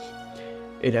firstfruits.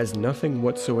 It has nothing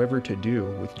whatsoever to do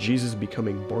with Jesus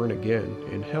becoming born again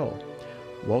in hell.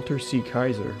 Walter C.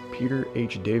 Kaiser, Peter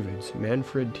H. Davids,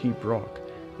 Manfred T. Brock,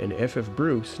 and F.F.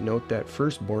 Bruce note that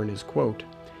firstborn is, quote,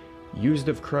 "used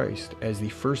of Christ as the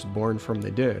firstborn from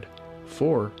the dead,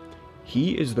 for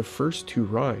he is the first to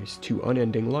rise to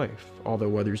unending life,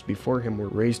 although others before him were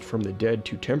raised from the dead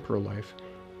to temporal life,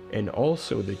 and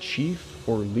also the chief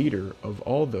or leader of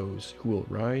all those who will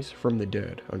rise from the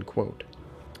dead," unquote.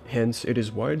 Hence, it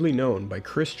is widely known by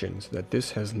Christians that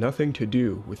this has nothing to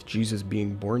do with Jesus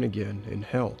being born again in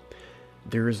hell.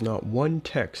 There is not one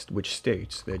text which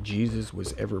states that Jesus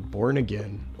was ever born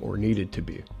again or needed to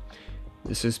be.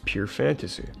 This is pure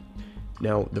fantasy.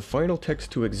 Now, the final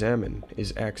text to examine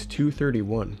is Acts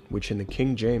 2:31, which in the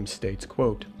King James states,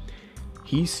 quote,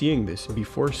 "He seeing this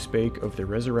before spake of the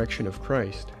resurrection of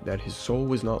Christ, that his soul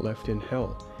was not left in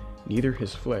hell, neither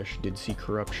his flesh did see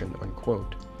corruption,"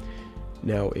 unquote.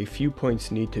 Now, a few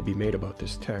points need to be made about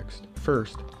this text.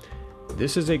 First,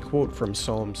 this is a quote from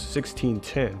Psalms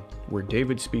 16:10, where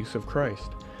David speaks of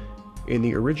Christ. In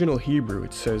the original Hebrew,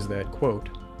 it says that, quote,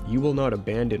 "You will not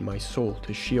abandon my soul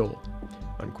to Sheol,"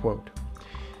 unquote.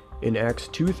 In Acts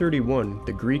 2:31,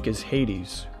 the Greek is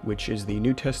Hades, which is the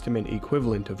New Testament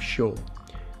equivalent of Sheol.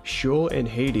 Sheol and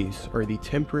Hades are the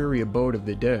temporary abode of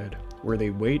the dead, where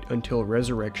they wait until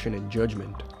resurrection and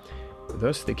judgment.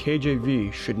 Thus, the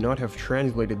KJV should not have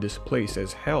translated this place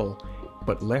as hell,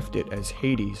 but left it as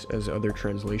Hades, as other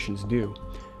translations do.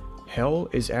 Hell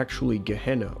is actually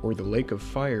Gehenna, or the lake of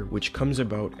fire, which comes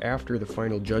about after the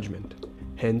final judgment.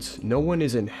 Hence, no one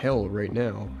is in hell right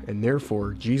now, and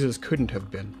therefore Jesus couldn't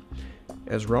have been.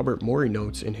 As Robert Morey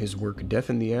notes in his work Death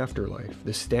in the Afterlife,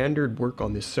 the standard work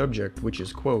on this subject, which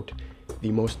is, quote,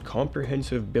 the most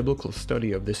comprehensive biblical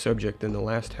study of this subject in the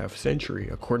last half-century,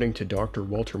 according to Dr.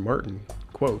 Walter Martin,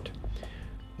 quote,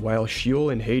 "While Sheol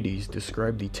and Hades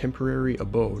describe the temporary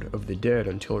abode of the dead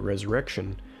until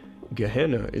resurrection,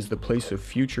 Gehenna is the place of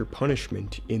future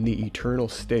punishment in the eternal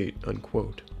state,"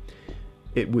 unquote.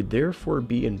 It would therefore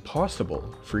be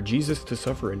impossible for Jesus to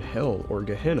suffer in hell or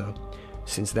Gehenna,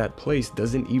 since that place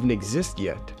doesn't even exist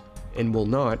yet, and will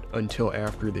not until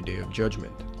after the day of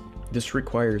judgment. This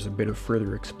requires a bit of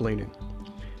further explaining.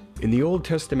 In the Old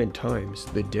Testament times,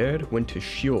 the dead went to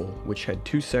Sheol, which had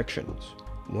two sections.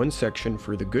 One section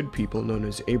for the good people known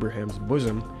as Abraham's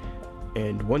bosom,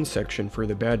 and one section for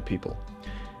the bad people.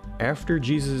 After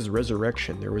Jesus'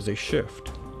 resurrection, there was a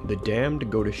shift. The damned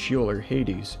go to Sheol or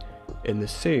Hades, and the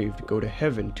saved go to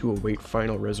heaven to await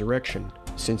final resurrection,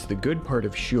 since the good part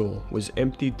of Sheol was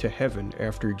emptied to heaven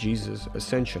after Jesus'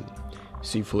 ascension.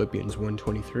 See Philippians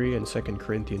 1:23 and 2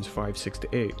 Corinthians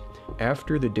 5:6-8.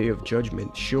 After the day of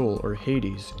judgment, Sheol or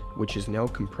Hades, which is now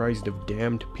comprised of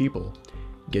damned people,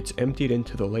 gets emptied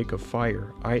into the lake of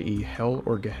fire, i.e. hell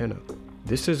or Gehenna.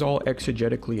 This is all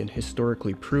exegetically and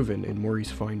historically proven in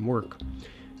Maury's fine work.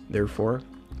 Therefore,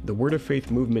 the Word of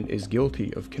Faith movement is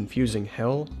guilty of confusing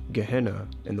hell, Gehenna,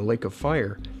 and the lake of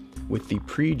fire with the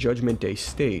pre-judgment day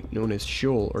state known as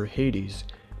Sheol or Hades,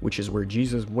 which is where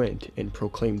Jesus went and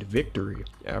proclaimed victory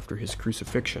after his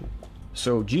crucifixion.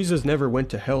 So Jesus never went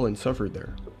to hell and suffered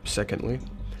there. Secondly,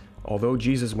 although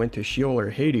Jesus went to Sheol or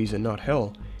Hades and not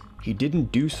hell, he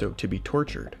didn't do so to be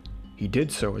tortured. He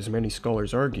did so, as many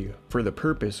scholars argue, for the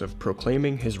purpose of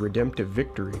proclaiming his redemptive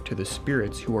victory to the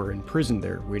spirits who are imprisoned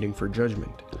there waiting for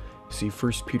judgment. See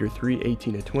 1 Peter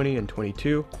 3:18-20 and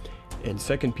 22, and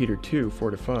 2 Peter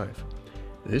 2:4-5.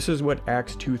 This is what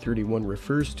Acts 2:31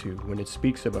 refers to when it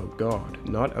speaks about God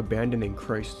not abandoning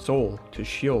Christ's soul to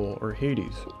Sheol or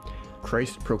Hades.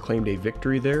 Christ proclaimed a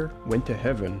victory there, went to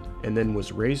heaven, and then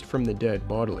was raised from the dead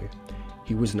bodily.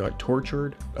 He was not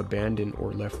tortured, abandoned,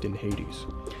 or left in Hades.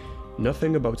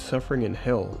 Nothing about suffering in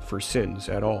hell for sins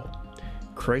at all.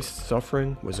 Christ's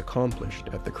suffering was accomplished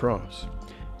at the cross.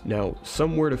 Now,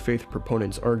 some Word of Faith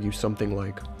proponents argue something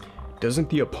like, doesn't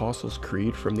the Apostles'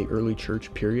 Creed from the early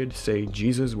church period say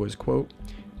Jesus was, quote,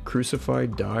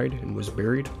 crucified, died, and was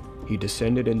buried? He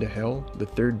descended into hell. The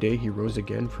third day he rose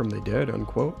again from the dead,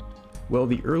 unquote? Well,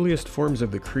 the earliest forms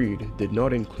of the creed did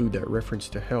not include that reference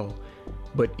to hell,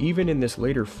 but even in this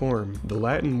later form, the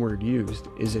Latin word used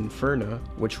is inferna,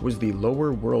 which was the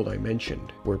lower world I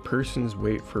mentioned, where persons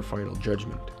wait for final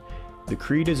judgment. The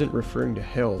creed isn't referring to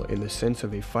hell in the sense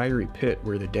of a fiery pit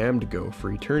where the damned go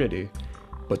for eternity,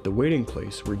 but the waiting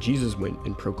place where Jesus went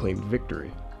and proclaimed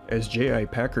victory. As J.I.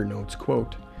 Packer notes,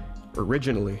 quote,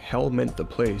 originally hell meant the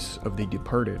place of the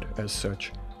departed as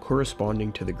such,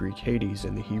 corresponding to the Greek Hades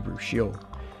and the Hebrew Sheol.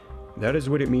 That is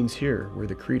what it means here, where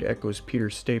the creed echoes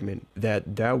Peter's statement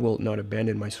that thou wilt not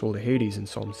abandon my soul to Hades in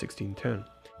Psalm 16:10.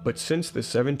 But since the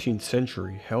 17th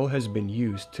century, hell has been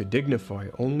used to dignify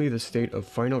only the state of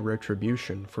final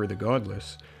retribution for the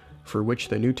godless, for which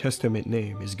the New Testament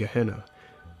name is Gehenna.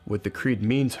 What the creed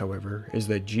means, however, is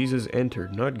that Jesus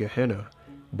entered not Gehenna,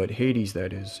 but Hades,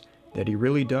 that is, that he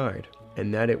really died,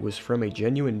 and that it was from a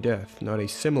genuine death, not a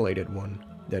simulated one,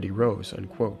 that he rose,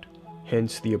 unquote.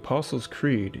 Hence, the Apostles'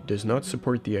 Creed does not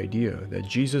support the idea that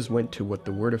Jesus went to what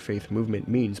the Word of Faith movement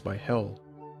means by hell.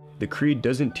 The Creed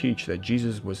doesn't teach that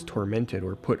Jesus was tormented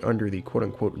or put under the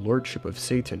quote-unquote lordship of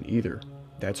Satan either.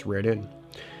 That's read in.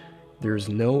 There is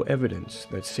no evidence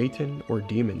that Satan or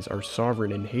demons are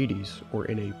sovereign in Hades or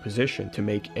in a position to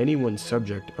make anyone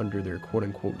subject under their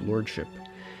quote-unquote lordship.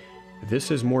 This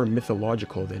is more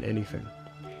mythological than anything.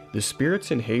 The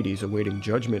spirits in Hades awaiting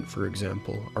judgment, for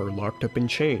example, are locked up in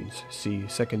chains, see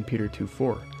 2 Peter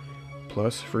 2:4.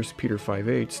 Plus, 1 Peter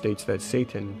 5:8 states that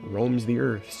Satan roams the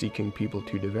earth seeking people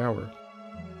to devour.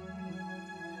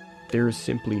 There is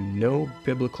simply no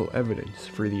biblical evidence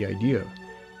for the idea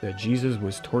that Jesus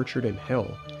was tortured in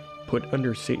hell, put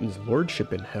under Satan's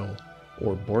lordship in hell,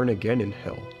 or born again in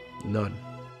hell. None.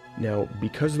 Now,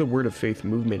 because the Word of Faith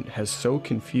movement has so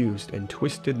confused and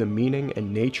twisted the meaning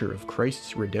and nature of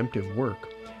Christ's redemptive work,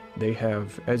 they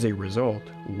have, as a result,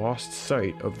 lost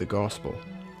sight of the gospel.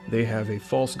 They have a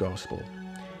false gospel.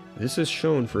 This is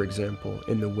shown, for example,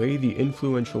 in the way the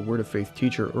influential Word of Faith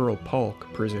teacher Earl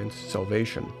Polk presents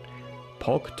salvation.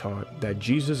 Polk taught that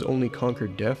Jesus only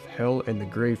conquered death, hell, and the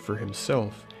grave for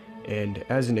himself, and,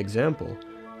 as an example,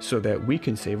 so that we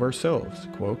can save ourselves,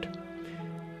 quote,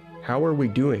 how are we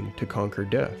doing to conquer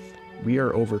death? We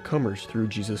are overcomers through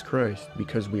Jesus Christ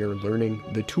because we are learning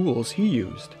the tools he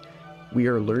used. We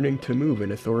are learning to move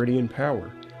in authority and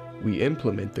power. We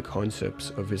implement the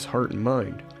concepts of his heart and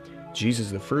mind.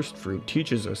 Jesus the first fruit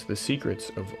teaches us the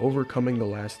secrets of overcoming the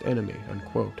last enemy,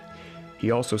 unquote.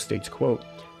 He also states, quote,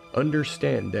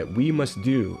 understand that we must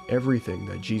do everything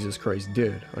that Jesus Christ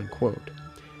did, unquote.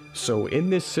 So in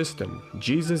this system,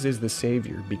 Jesus is the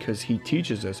Savior because he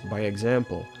teaches us by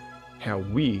example how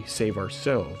we save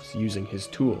ourselves using his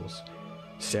tools.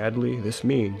 Sadly, this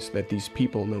means that these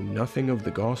people know nothing of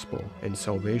the gospel and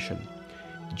salvation.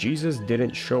 Jesus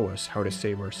didn't show us how to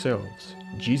save ourselves.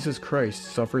 Jesus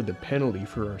Christ suffered the penalty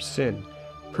for our sin,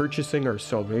 purchasing our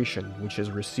salvation, which is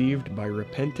received by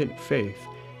repentant faith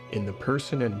in the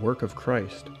person and work of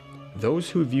Christ. Those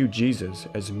who view Jesus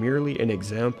as merely an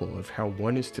example of how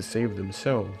one is to save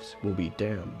themselves will be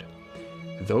damned.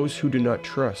 Those who do not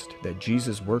trust that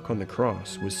Jesus' work on the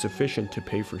cross was sufficient to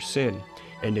pay for sin,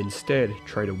 and instead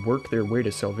try to work their way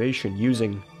to salvation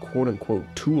using quote-unquote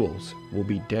tools, will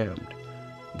be damned.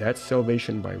 That's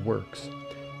salvation by works.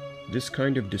 This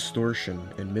kind of distortion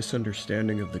and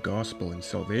misunderstanding of the gospel and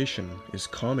salvation is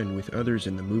common with others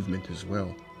in the movement as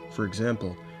well. For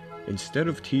example, instead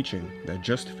of teaching that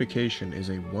justification is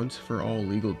a once-for-all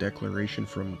legal declaration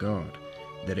from God,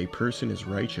 that a person is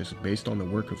righteous based on the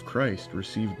work of Christ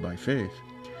received by faith,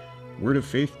 Word of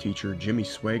Faith teacher Jimmy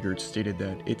Swaggart stated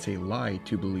that it's a lie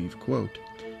to believe, quote,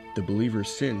 the believer's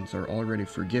sins are already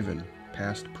forgiven,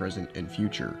 past, present, and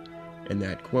future, and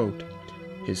that, quote,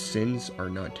 his sins are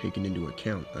not taken into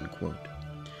account, unquote.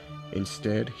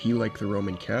 Instead, he, like the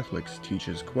Roman Catholics,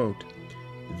 teaches, quote,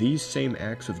 these same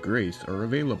acts of grace are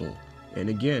available, and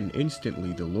again,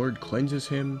 instantly the Lord cleanses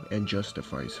him and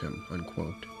justifies him,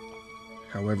 unquote.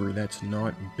 However, that's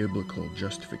not biblical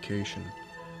justification.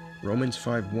 Romans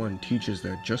 5:1 teaches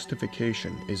that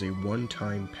justification is a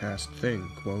one-time past thing,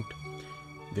 quote,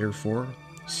 therefore,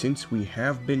 since we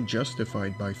have been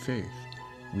justified by faith,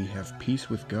 we have peace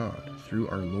with God through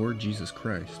our Lord Jesus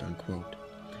Christ, unquote.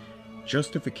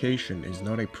 Justification is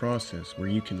not a process where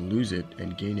you can lose it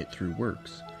and gain it through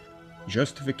works.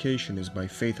 Justification is by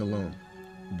faith alone.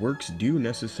 Works do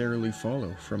necessarily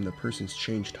follow from the person's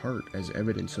changed heart as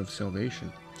evidence of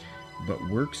salvation, but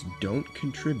works don't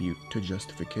contribute to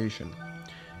justification.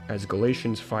 As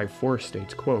Galatians 5:4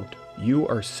 states, quote, you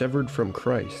are severed from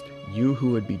Christ, you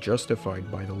who would be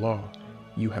justified by the law.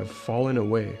 You have fallen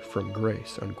away from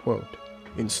grace, unquote.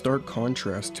 In stark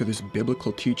contrast to this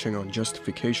biblical teaching on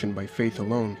justification by faith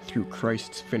alone through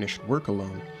Christ's finished work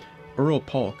alone, Earl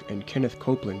Polk and Kenneth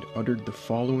Copeland uttered the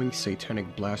following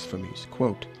satanic blasphemies,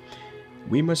 quote,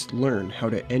 we must learn how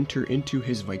to enter into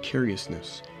his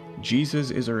vicariousness.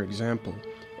 Jesus is our example,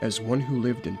 as one who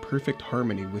lived in perfect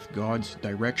harmony with God's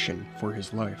direction for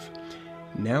his life.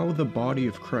 Now the body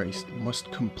of Christ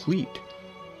must complete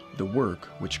the work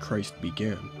which Christ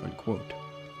began, unquote.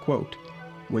 Quote,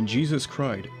 when Jesus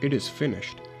cried, it is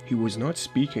finished, he was not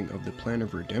speaking of the plan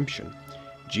of redemption.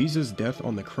 Jesus' death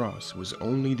on the cross was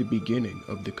only the beginning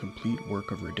of the complete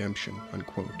work of redemption,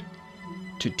 unquote.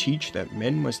 To teach that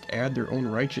men must add their own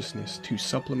righteousness to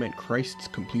supplement Christ's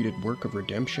completed work of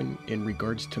redemption in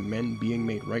regards to men being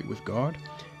made right with God,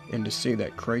 and to say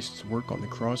that Christ's work on the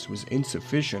cross was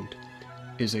insufficient,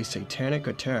 is a satanic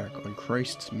attack on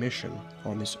Christ's mission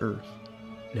on this earth.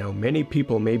 Now, many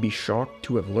people may be shocked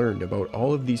to have learned about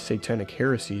all of these satanic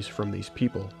heresies from these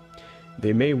people.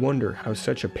 They may wonder how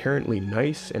such apparently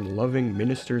nice and loving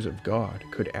ministers of God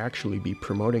could actually be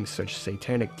promoting such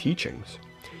satanic teachings.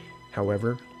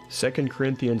 However, 2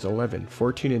 Corinthians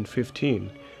 11:14 and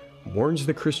 15 warns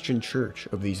the Christian church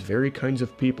of these very kinds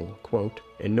of people, quote,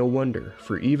 and no wonder,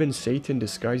 for even Satan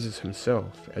disguises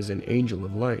himself as an angel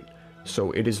of light.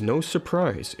 So it is no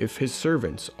surprise if his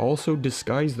servants also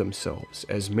disguise themselves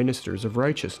as ministers of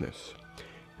righteousness.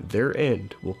 Their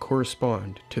end will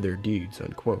correspond to their deeds,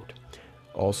 unquote.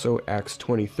 Also, Acts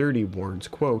 20:30 warns,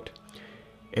 quote,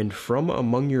 and from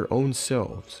among your own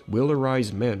selves will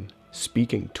arise men,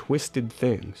 speaking twisted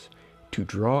things, to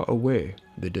draw away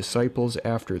the disciples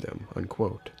after them,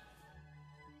 unquote.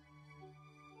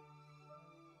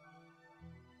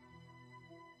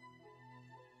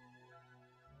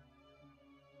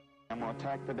 I'm going to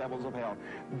attack the devils of hell.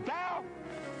 Thou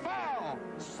foul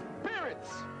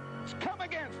spirits, come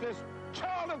against this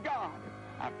child of God.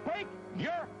 I break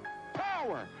your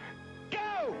power.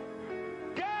 Go!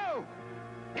 Go!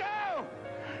 Go!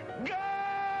 Go!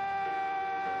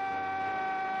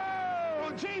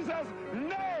 Jesus'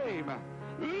 name!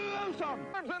 Loose them!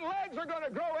 Arms and legs are going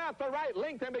to grow out the right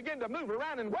length and begin to move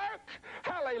around and work.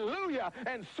 Hallelujah!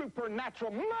 And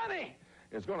supernatural money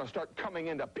is going to start coming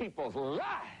into people's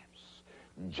lives.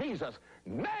 In Jesus'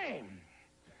 name,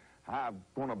 I'm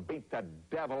going to beat the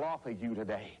devil off of you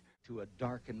today. To a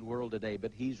darkened world today,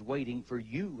 but he's waiting for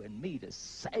you and me to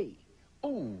say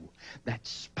Oh, that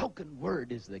spoken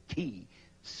word is the key.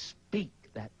 Speak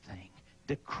that thing.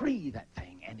 Decree that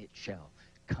thing, and it shall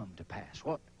come to pass.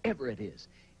 Whatever it is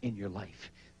in your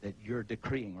life that you're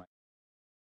decreeing right.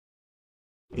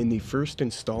 In the first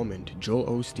installment, Joel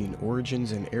Osteen,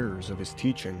 Origins and Errors of His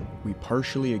Teaching, we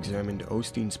partially examined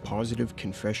Osteen's positive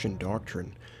confession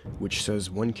doctrine, which says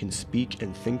one can speak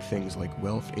and think things like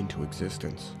wealth into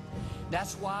existence.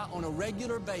 That's why on a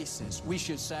regular basis we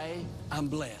should say, I'm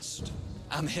blessed,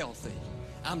 I'm healthy,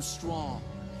 I'm strong,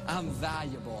 I'm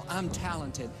valuable, I'm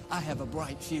talented, I have a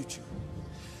bright future.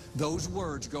 Those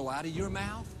words go out of your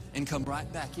mouth and come right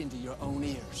back into your own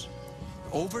ears.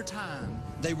 Over time,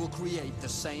 they will create the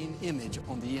same image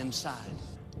on the inside.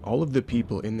 All of the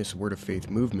people in this Word of Faith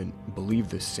movement believe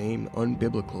the same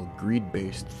unbiblical,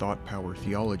 greed-based thought power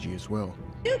theology as well.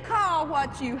 You call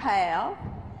what you have.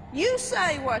 You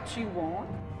say what you want.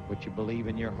 What you believe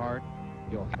in your heart,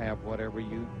 you'll have whatever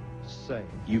you say.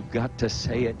 You've got to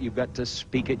say it. You've got to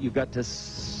speak it. You've got to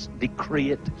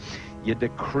decree it. You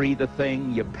decree the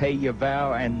thing, you pay your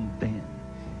vow, and then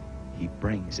He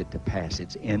brings it to pass.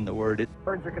 It's in the Word.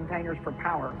 Words are containers for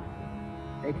power.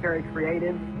 They carry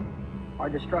creative or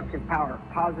destructive power,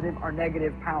 positive or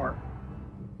negative power.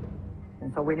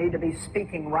 And so we need to be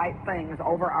speaking right things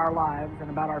over our lives and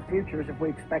about our futures if we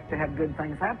expect to have good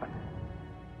things happen.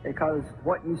 Because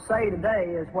what you say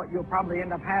today is what you'll probably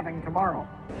end up having tomorrow.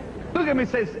 Look at me,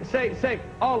 say,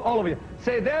 all of you.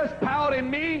 Say, there's power in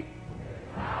me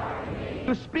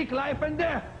to speak life and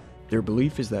death. Their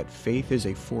belief is that faith is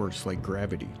a force like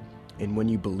gravity, and when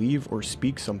you believe or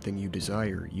speak something you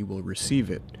desire, you will receive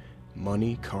it.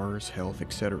 Money, cars, health,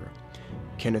 etc.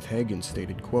 Kenneth Hagin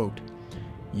stated, quote,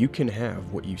 "You can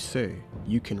have what you say.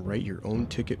 You can write your own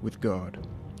ticket with God.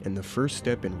 And the first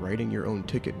step in writing your own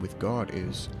ticket with God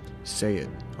is, say it,"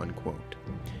 unquote.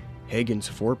 Hagin's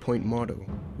 4-point motto,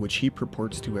 which he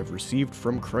purports to have received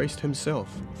from Christ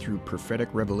himself through prophetic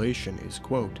revelation, is,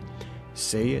 quote,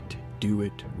 "Say it, do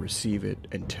it, receive it,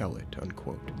 and tell it,"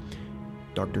 unquote.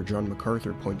 Dr. John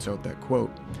MacArthur points out that,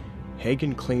 quote,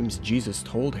 Hagin claims Jesus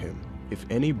told him, if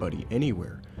anybody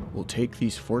anywhere will take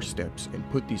these 4 steps and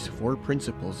put these 4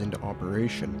 principles into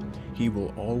operation, he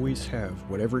will always have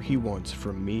whatever he wants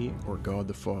from me or God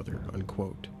the Father,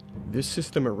 unquote. This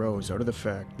system arose out of the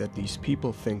fact that these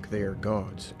people think they are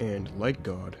gods, and, like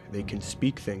God, they can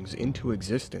speak things into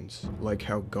existence, like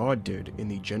how God did in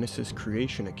the Genesis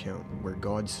creation account, where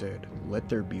God said, "Let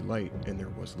there be light," and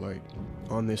there was light.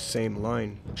 On this same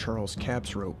line, Charles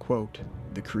Capps wrote, quote,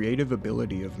 "The creative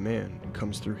ability of man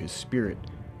comes through his spirit.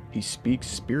 He speaks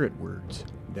spirit words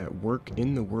that work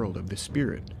in the world of the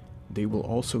spirit. They will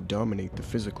also dominate the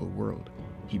physical world.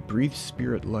 He breathes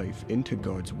spirit life into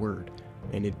God's word,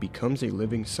 and it becomes a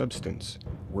living substance,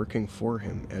 working for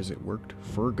him as it worked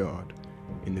for God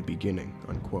in the beginning,"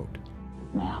 unquote.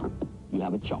 Now, you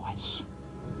have a choice.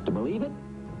 To believe it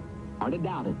or to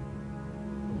doubt it.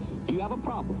 If you have a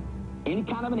problem, any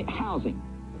kind of housing,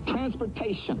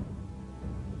 transportation,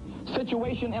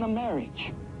 situation in a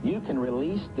marriage, you can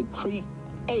release the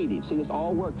creative. See, this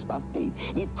all works by faith.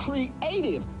 The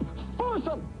creative force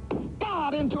of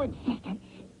God into existence.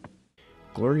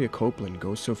 Gloria Copeland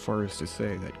goes so far as to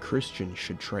say that Christians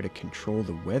should try to control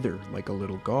the weather like a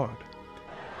little god.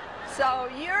 So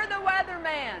you're the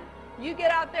weatherman. You get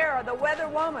out there, or the weather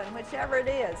woman, whichever it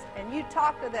is, and you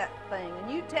talk to that thing,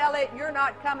 and you tell it, you're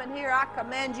not coming here, I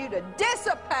command you to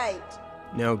dissipate.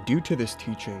 Now, due to this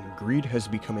teaching, greed has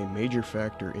become a major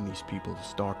factor in these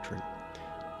people's doctrine.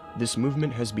 This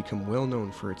movement has become well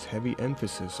known for its heavy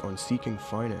emphasis on seeking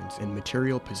finance and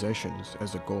material possessions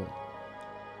as a goal.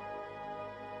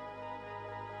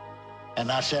 And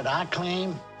I said, I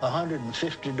claim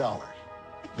 $150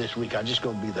 this week. I'm just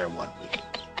going to be there 1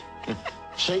 week.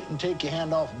 Satan, take your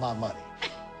hand off my money.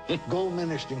 Go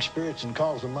ministering spirits and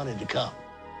cause the money to come.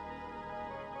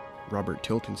 Robert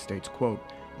Tilton states, quote,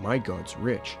 "My God's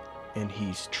rich, and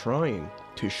he's trying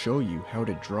to show you how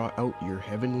to draw out your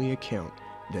heavenly account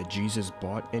that Jesus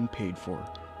bought and paid for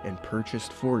and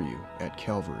purchased for you at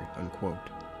Calvary," unquote.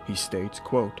 He states,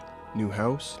 quote, "New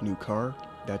house, new car,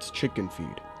 that's chicken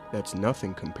feed. That's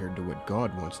nothing compared to what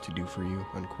God wants to do for you,"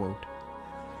 unquote.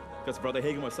 Because Brother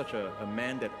Hagin was such a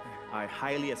man that I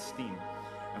highly esteem.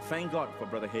 And thank God for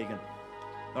Brother Hagin.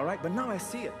 All right, but now I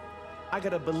see it. I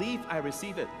gotta believe I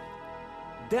receive it.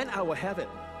 Then I will have it.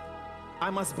 I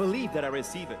must believe that I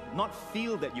receive it, not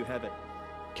feel that you have it.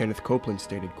 Kenneth Copeland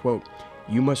stated, quote,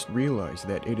 "You must realize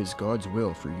that it is God's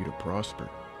will for you to prosper.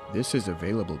 This is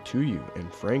available to you,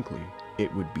 and frankly,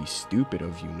 it would be stupid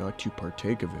of you not to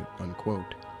partake of it,"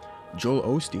 unquote. Joel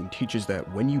Osteen teaches that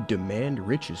when you demand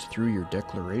riches through your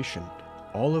declaration,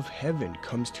 all of heaven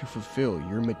comes to fulfill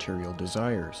your material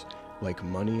desires, like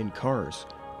money and cars,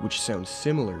 which sounds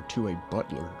similar to a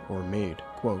butler or maid.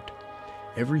 Quote,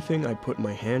 everything I put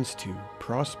my hands to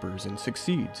prospers and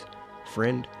succeeds.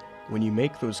 Friend, when you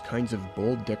make those kinds of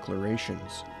bold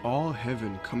declarations, all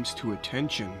heaven comes to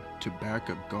attention to back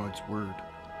up God's word.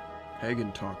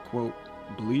 Hagin taught, quote,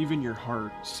 believe in your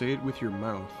heart, say it with your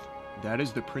mouth. That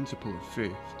is the principle of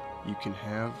faith. You can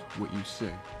have what you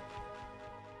say.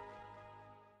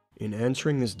 In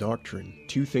answering this doctrine,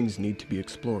 two things need to be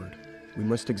explored. We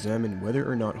must examine whether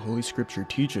or not Holy Scripture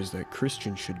teaches that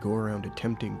Christians should go around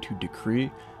attempting to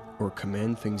decree or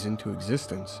command things into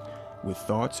existence with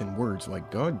thoughts and words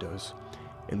like God does,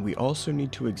 and we also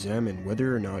need to examine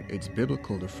whether or not it's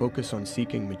biblical to focus on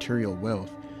seeking material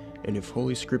wealth, and if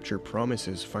Holy Scripture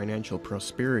promises financial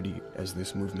prosperity as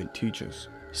this movement teaches.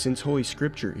 Since Holy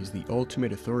Scripture is the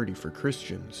ultimate authority for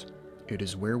Christians, it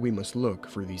is where we must look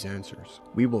for these answers.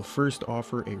 We will first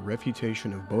offer a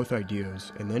refutation of both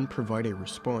ideas and then provide a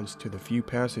response to the few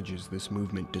passages this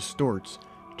movement distorts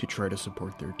to try to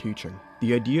support their teaching.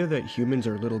 The idea that humans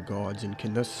are little gods and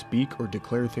can thus speak or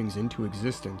declare things into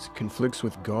existence conflicts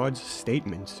with God's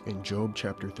statements in Job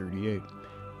chapter 38.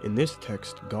 In this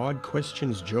text, God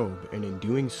questions Job, and in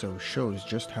doing so shows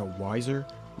just how wiser,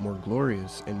 more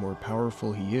glorious, and more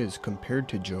powerful he is compared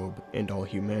to Job and all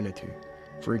humanity.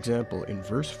 For example, in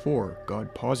verse 4,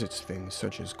 God posits things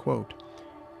such as, quote,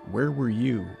 where were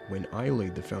you when I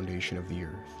laid the foundation of the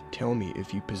earth? Tell me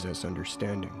if you possess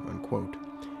understanding, unquote.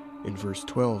 In verse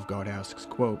 12, God asks,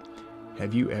 quote,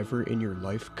 have you ever in your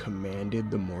life commanded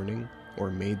the morning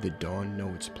or made the dawn know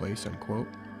its place, unquote?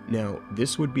 Now,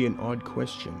 this would be an odd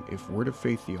question if Word of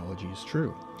Faith theology is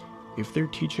true. If their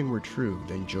teaching were true,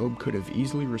 then Job could have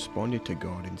easily responded to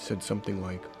God and said something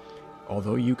like,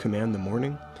 although you command the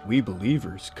morning, we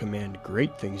believers command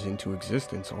great things into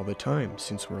existence all the time,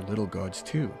 since we're little gods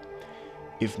too.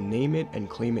 If name it and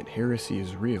claim it heresy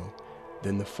is real,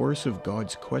 then the force of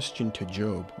God's question to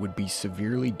Job would be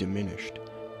severely diminished,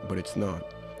 but it's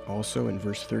not. Also in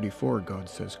verse 34, God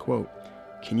says, quote,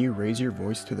 can you raise your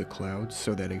voice to the clouds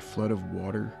so that a flood of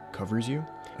water covers you?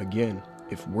 Again,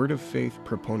 if Word of Faith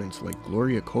proponents like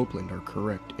Gloria Copeland are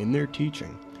correct in their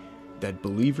teaching that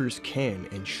believers can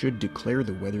and should declare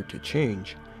the weather to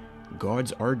change,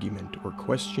 God's argument or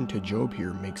question to Job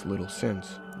here makes little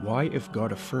sense. Why, if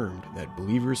God affirmed that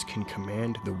believers can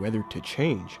command the weather to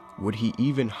change, would he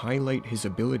even highlight his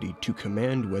ability to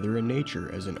command weather and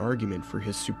nature as an argument for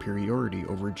his superiority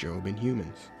over Job and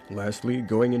humans? Lastly,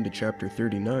 going into chapter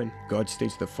 39, God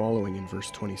states the following in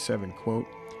verse 27, quote,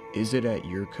 is it at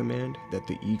your command that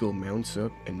the eagle mounts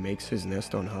up and makes his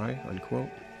nest on high, unquote?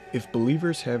 If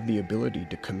believers have the ability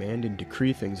to command and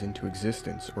decree things into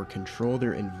existence or control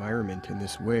their environment in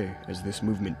this way, as this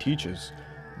movement teaches,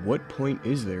 what point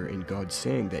is there in God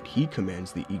saying that he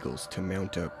commands the eagles to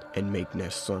mount up and make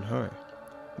nests on high?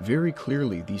 Very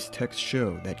clearly, these texts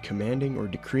show that commanding or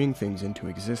decreeing things into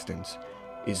existence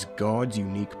is God's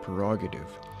unique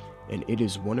prerogative, and it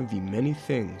is one of the many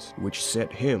things which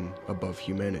set him above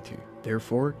humanity.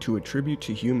 Therefore, to attribute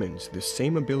to humans the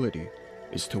same ability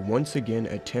is to once again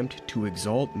attempt to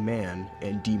exalt man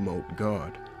and demote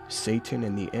God, Satan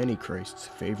and the Antichrist's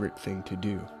favorite thing to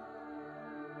do.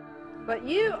 But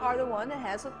you are the one that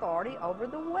has authority over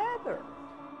the weather.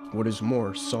 What is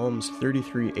more, Psalms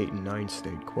 33, 8 and 9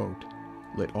 state, quote,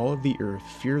 let all of the earth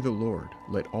fear the Lord,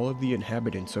 let all of the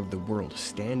inhabitants of the world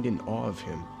stand in awe of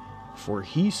him. For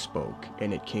he spoke,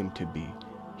 and it came to be.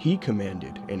 He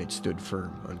commanded, and it stood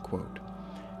firm, unquote.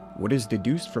 What is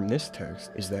deduced from this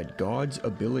text is that God's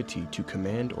ability to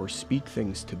command or speak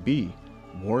things to be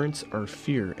warrants our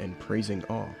fear and praising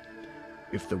awe.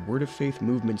 If the Word of Faith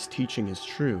movement's teaching is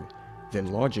true,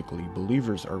 then logically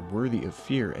believers are worthy of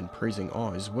fear and praising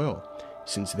awe as well,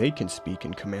 since they can speak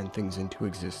and command things into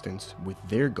existence with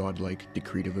their godlike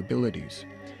decretive abilities.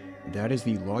 That is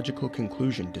the logical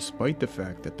conclusion, despite the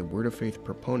fact that the Word of Faith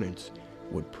proponents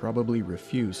would probably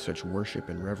refuse such worship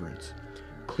and reverence.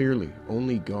 Clearly,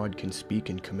 only God can speak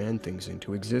and command things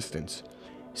into existence,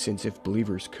 since if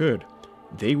believers could,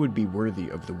 they would be worthy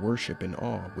of the worship and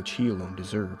awe which he alone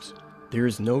deserves. There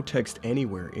is no text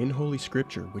anywhere in Holy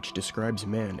Scripture which describes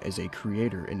man as a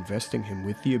creator investing him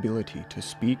with the ability to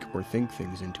speak or think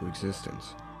things into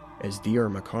existence. As D.R.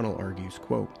 McConnell argues,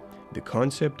 quote, the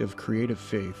concept of creative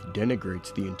faith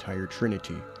denigrates the entire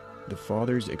Trinity, the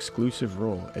Father's exclusive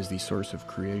role as the source of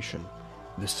creation,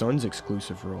 the Son's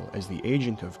exclusive role as the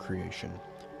agent of creation,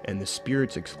 and the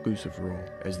Spirit's exclusive role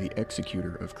as the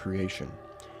executor of creation.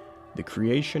 The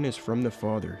creation is from the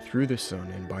Father through the Son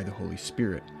and by the Holy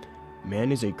Spirit,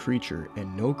 Man is a creature,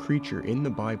 and no creature in the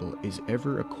Bible is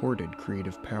ever accorded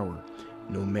creative power.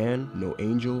 No man, no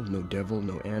angel, no devil,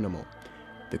 no animal.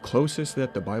 The closest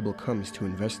that the Bible comes to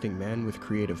investing man with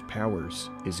creative powers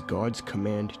is God's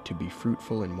command to be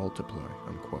fruitful and multiply,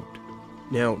 unquote.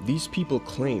 Now, these people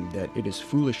claim that it is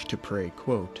foolish to pray,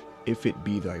 quote, if it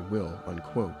be thy will,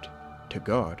 unquote, to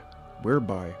God,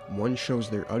 whereby one shows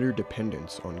their utter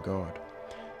dependence on God.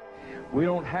 We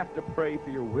don't have to pray for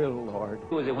your will, Lord.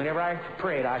 Whenever I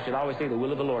prayed, I should always say the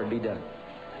will of the Lord be done.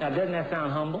 Now, doesn't that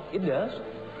sound humble? It does.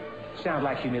 Sounds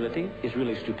like humility. It's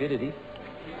really stupidity.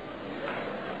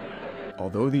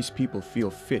 Although these people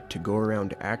feel fit to go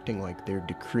around acting like they're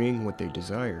decreeing what they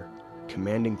desire,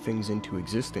 commanding things into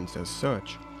existence as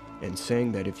such, and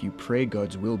saying that if you pray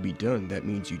God's will be done, that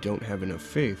means you don't have enough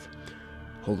faith,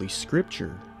 Holy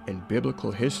Scripture and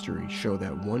biblical history show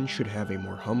that one should have a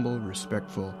more humble,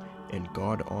 respectful, and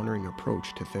God-honoring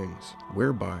approach to things,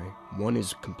 whereby one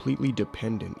is completely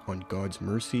dependent on God's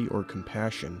mercy or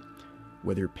compassion,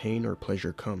 whether pain or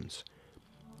pleasure comes.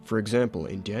 For example,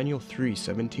 in Daniel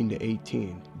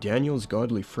 3:17-18, Daniel's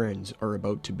godly friends are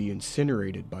about to be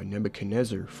incinerated by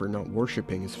Nebuchadnezzar for not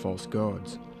worshiping his false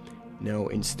gods. Now,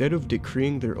 instead of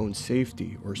decreeing their own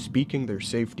safety or speaking their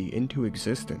safety into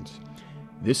existence,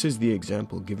 this is the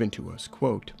example given to us,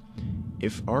 quote,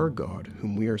 if our God,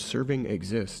 whom we are serving,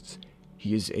 exists,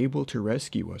 he is able to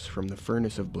rescue us from the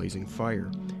furnace of blazing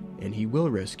fire, and he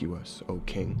will rescue us, O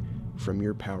king, from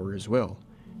your power as well.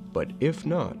 But if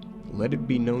not, let it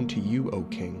be known to you, O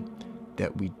king,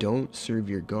 that we don't serve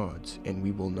your gods, and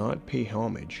we will not pay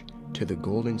homage to the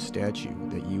golden statue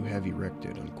that you have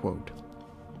erected, unquote.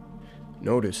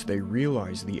 Notice they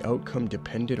realized the outcome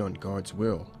depended on God's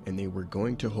will, and they were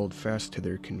going to hold fast to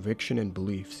their conviction and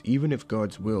beliefs, even if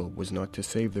God's will was not to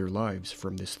save their lives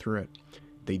from this threat.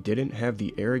 They didn't have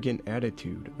the arrogant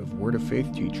attitude of Word of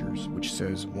Faith teachers, which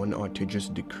says one ought to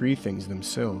just decree things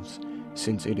themselves,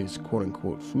 since it is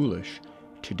quote-unquote foolish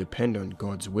to depend on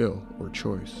God's will or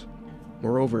choice.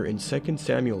 Moreover, in 2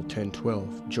 Samuel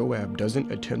 10:12, Joab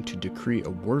doesn't attempt to decree a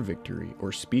war victory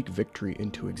or speak victory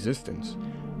into existence.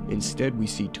 Instead, we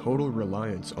see total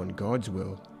reliance on God's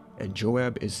will, and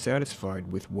Joab is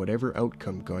satisfied with whatever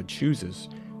outcome God chooses,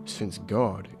 since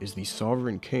God is the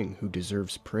sovereign king who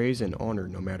deserves praise and honor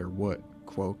no matter what.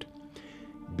 Quote,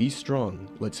 be strong,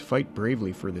 let's fight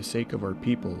bravely for the sake of our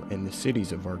people and the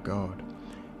cities of our God.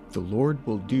 The Lord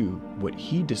will do what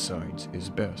he decides is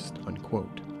best,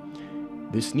 unquote.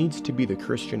 This needs to be the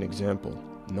Christian example,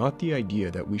 not the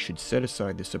idea that we should set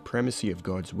aside the supremacy of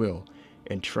God's will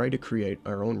and try to create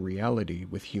our own reality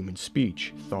with human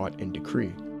speech, thought, and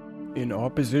decree. In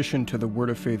opposition to the Word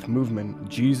of Faith movement,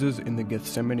 Jesus in the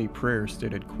Gethsemane prayer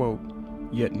stated, quote,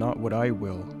 yet not what I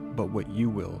will, but what you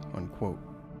will, unquote.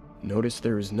 Notice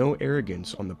there is no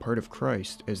arrogance on the part of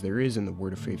Christ as there is in the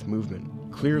Word of Faith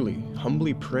movement. Clearly,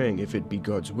 humbly praying if it be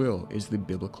God's will is the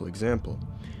biblical example.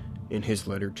 In his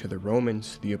letter to the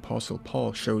Romans, the Apostle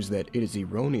Paul shows that it is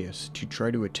erroneous to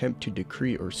try to attempt to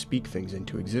decree or speak things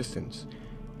into existence,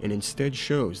 and instead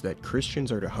shows that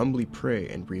Christians are to humbly pray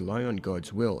and rely on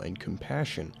God's will and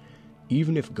compassion,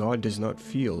 even if God does not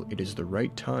feel it is the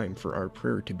right time for our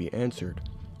prayer to be answered,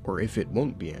 or if it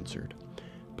won't be answered.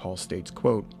 Paul states,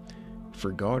 quote,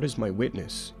 for God is my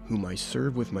witness, whom I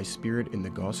serve with my spirit in the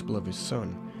gospel of his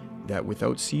Son, that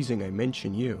without ceasing I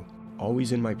mention you,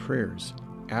 always in my prayers,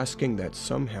 asking that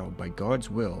somehow by God's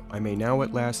will I may now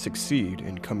at last succeed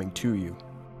in coming to you.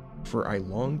 For I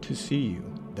long to see you,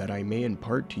 that I may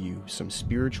impart to you some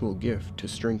spiritual gift to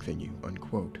strengthen you,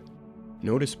 unquote.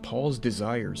 Notice Paul's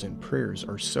desires and prayers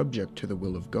are subject to the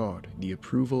will of God, the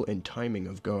approval and timing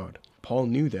of God. Paul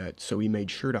knew that, so he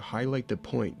made sure to highlight the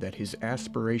point that his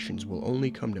aspirations will only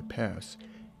come to pass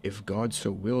if God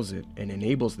so wills it and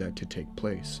enables that to take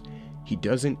place. He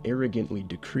doesn't arrogantly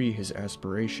decree his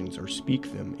aspirations or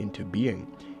speak them into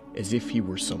being as if he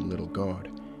were some little god.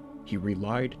 He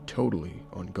relied totally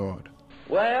on God.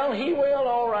 Well, he will,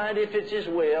 all right, if it's his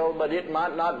will, but it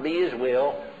might not be his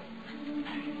will,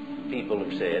 people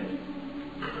have said.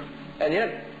 And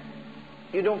yet,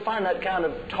 you don't find that kind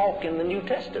of talk in the New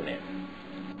Testament.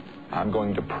 I'm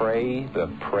going to pray the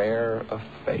prayer of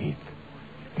faith.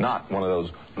 Not one of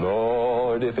those,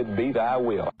 Lord, if it be thy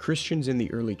will. Christians in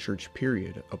the early church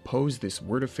period opposed this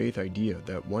word of faith idea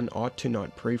that one ought to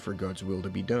not pray for God's will to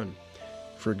be done.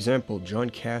 For example, John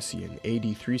Cassian, AD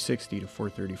 360 to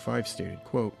 435 stated,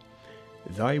 quote,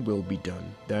 thy will be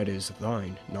done, that is,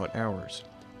 thine, not ours.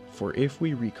 For if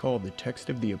we recall the text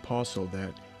of the apostle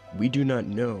that we do not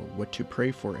know what to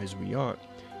pray for as we ought,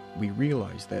 we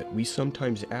realize that we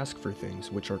sometimes ask for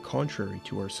things which are contrary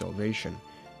to our salvation,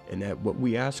 and that what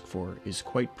we ask for is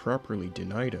quite properly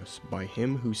denied us by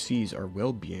him who sees our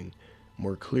well-being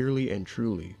more clearly and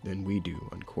truly than we do,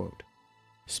 unquote.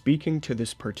 Speaking to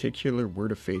this particular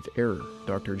word of faith error,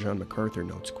 Dr. John MacArthur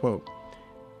notes, quote,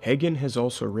 Hagin has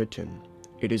also written,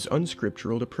 "It is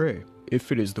unscriptural to pray,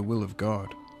 if it is the will of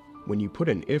God. When you put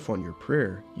an if on your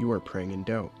prayer, you are praying in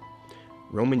doubt.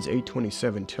 Romans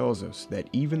 8:27 tells us that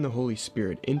even the Holy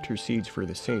Spirit intercedes for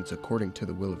the saints according to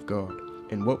the will of God.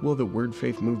 And what will the Word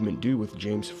Faith movement do with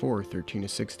James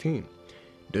 4:13-16?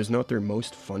 Does not their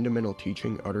most fundamental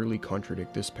teaching utterly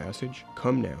contradict this passage?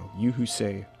 Come now, you who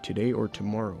say, today or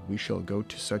tomorrow we shall go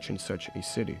to such and such a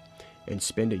city, and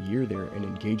spend a year there and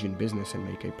engage in business and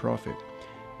make a profit.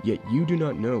 Yet you do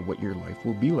not know what your life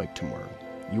will be like tomorrow.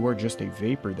 You are just a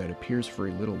vapor that appears for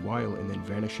a little while and then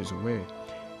vanishes away.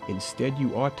 Instead,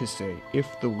 you ought to say,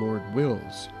 if the Lord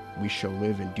wills, we shall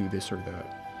live and do this or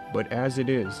that. But as it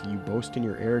is, you boast in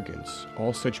your arrogance.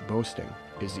 All such boasting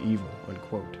is evil,"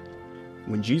 unquote.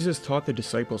 When Jesus taught the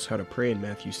disciples how to pray in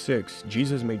Matthew 6,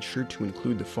 Jesus made sure to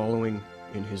include the following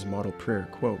in his model prayer,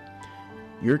 quote,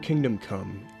 "Your kingdom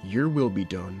come, your will be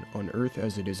done, on earth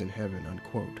as it is in heaven,"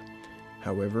 unquote.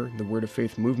 However, the Word of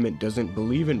Faith movement doesn't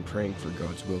believe in praying for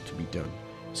God's will to be done,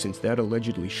 since that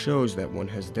allegedly shows that one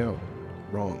has doubt.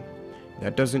 Wrong.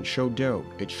 That doesn't show doubt,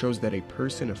 it shows that a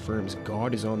person affirms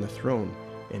God is on the throne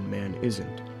and man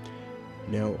isn't.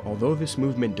 Now, although this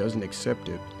movement doesn't accept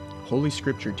it, Holy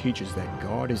Scripture teaches that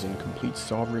God is in complete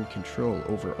sovereign control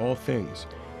over all things,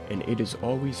 and it is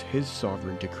always His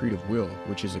sovereign decretive will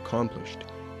which is accomplished,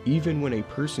 even when a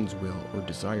person's will or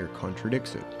desire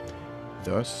contradicts it.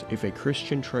 Thus, if a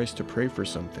Christian tries to pray for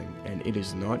something and it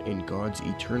is not in God's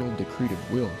eternal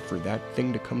decretive will for that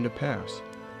thing to come to pass,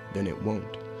 then it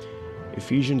won't.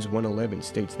 Ephesians 1:11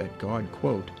 states that God,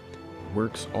 quote,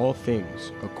 "works all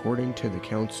things according to the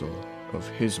counsel of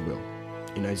His will."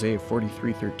 In Isaiah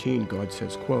 43:13, God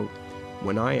says, quote,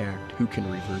 "When I act, who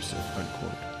can reverse it?"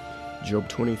 unquote. Job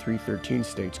 23:13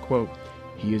 states, quote,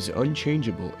 "He is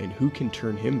unchangeable, and who can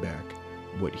turn him back?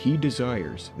 What he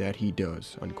desires, that he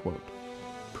does," unquote.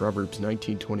 Proverbs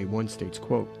 19:21 states,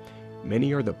 quote,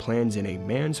 "Many are the plans in a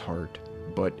man's heart,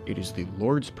 but it is the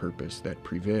Lord's purpose that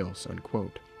prevails,"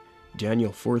 unquote.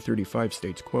 Daniel 4:35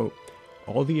 states, quote,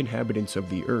 "All the inhabitants of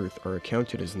the earth are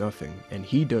accounted as nothing, and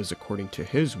he does according to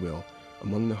his will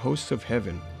among the hosts of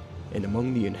heaven and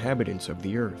among the inhabitants of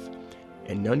the earth,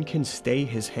 and none can stay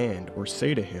his hand or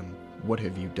say to him, 'What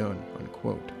have you done?'"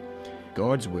 unquote.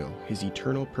 God's will, his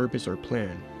eternal purpose or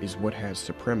plan, is what has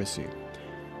supremacy.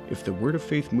 If the Word of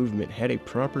Faith movement had a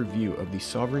proper view of the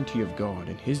sovereignty of God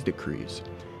and his decrees,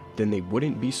 then they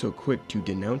wouldn't be so quick to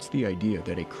denounce the idea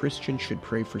that a Christian should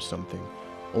pray for something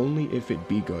only if it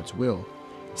be God's will,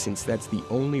 since that's the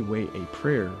only way a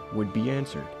prayer would be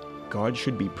answered. God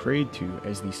should be prayed to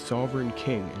as the sovereign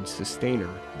King and Sustainer,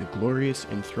 the glorious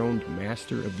enthroned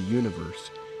Master of the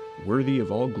universe, worthy of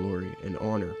all glory and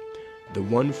honor, the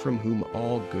one from whom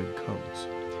all good comes.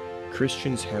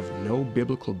 Christians have no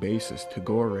biblical basis to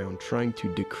go around trying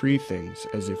to decree things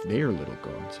as if they are little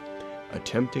gods,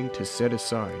 attempting to set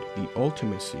aside the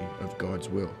ultimacy of God's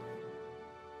will.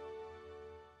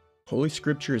 Holy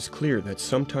Scripture is clear that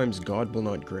sometimes God will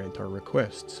not grant our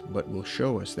requests, but will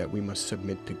show us that we must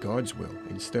submit to God's will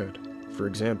instead. For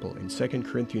example, in 2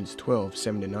 Corinthians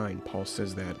 12:7-9, Paul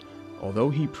says that, although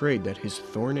he prayed that his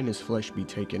thorn in his flesh be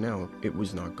taken out, it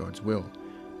was not God's will.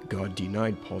 God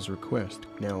denied Paul's request.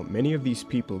 Now, many of these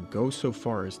people go so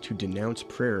far as to denounce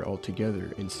prayer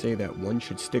altogether and say that one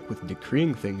should stick with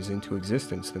decreeing things into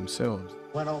existence themselves.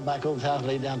 Went on back over to the house,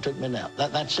 laid down, took me a nap.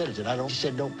 That settles it. He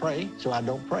said don't pray, so I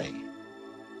don't pray.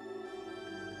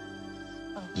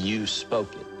 You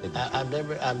spoke it. I've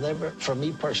never, for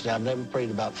me personally, I've never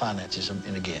prayed about finances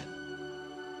and again.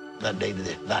 That day to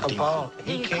this. Paul,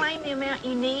 Do you claim the amount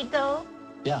you need, though?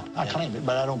 Yeah, I claim it,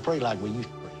 but I don't pray like we used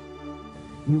to.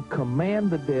 You command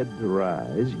the dead to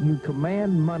rise. You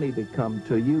command money to come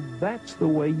to you. That's the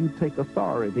way you take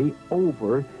authority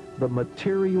over the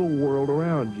material world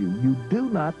around you. You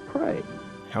do not pray.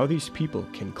 How these people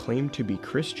can claim to be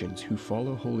Christians who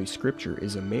follow Holy Scripture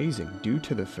is amazing due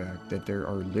to the fact that there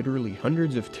are literally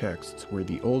hundreds of texts where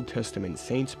the Old Testament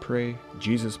saints pray,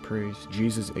 Jesus prays,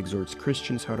 Jesus exhorts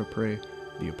Christians how to pray,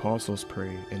 the apostles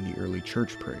pray, and the early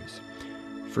church prays.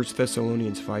 1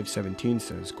 Thessalonians 5:17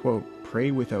 says, quote,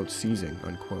 "Pray without ceasing,"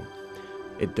 unquote.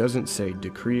 It doesn't say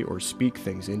decree or speak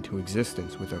things into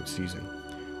existence without ceasing.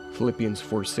 Philippians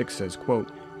 4:6 says, quote,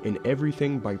 "In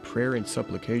everything by prayer and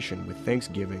supplication with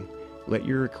thanksgiving, let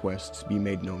your requests be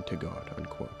made known to God,"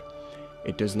 unquote.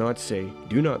 It does not say,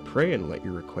 do not pray and let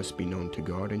your requests be known to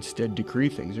God, instead decree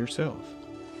things yourself.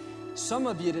 Some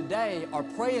of you today are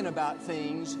praying about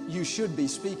things you should be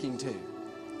speaking to.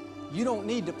 You don't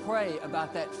need to pray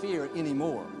about that fear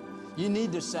anymore. You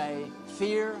need to say,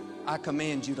 "Fear, I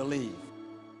command you to leave."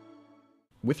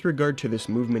 With regard to this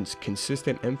movement's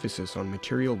consistent emphasis on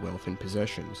material wealth and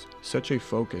possessions, such a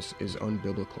focus is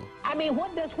unbiblical. I mean,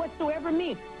 what does whatsoever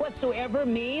mean? Whatsoever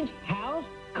means house,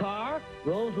 car,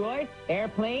 Rolls Royce,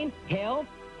 airplane, health,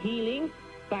 healing,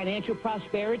 financial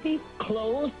prosperity,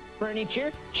 clothes,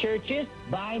 furniture, churches,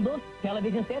 Bibles,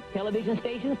 television sets, television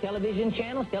stations, television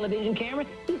channels, television cameras.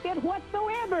 He said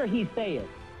whatsoever, he said.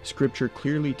 Scripture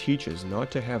clearly teaches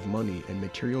not to have money and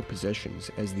material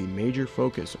possessions as the major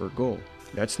focus or goal.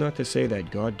 That's not to say that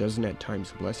God doesn't at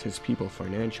times bless his people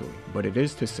financially, but it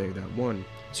is to say that 1.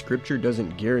 Scripture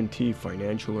doesn't guarantee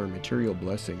financial or material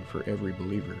blessing for every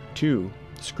believer. 2.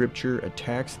 Scripture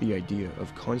attacks the idea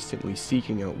of constantly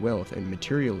seeking out wealth and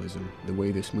materialism the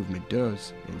way this movement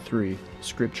does. And 3.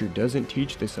 Scripture doesn't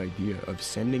teach this idea of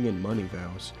sending in money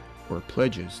vows or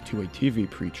pledges to a TV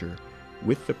preacher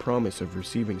with the promise of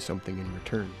receiving something in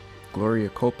return. Gloria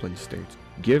Copeland states,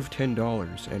 "Give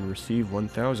 $10 and receive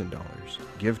 $1,000.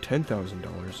 Give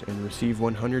 $10,000 and receive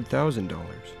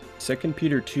 $100,000. 2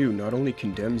 Peter 2 not only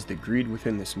condemns the greed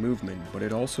within this movement, but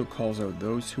it also calls out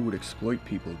those who would exploit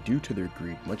people due to their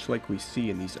greed, much like we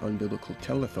see in these unbiblical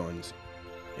telethons.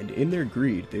 And in their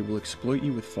greed, they will exploit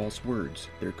you with false words.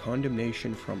 Their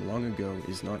condemnation from long ago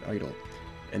is not idle,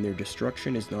 and their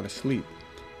destruction is not asleep.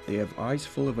 They have eyes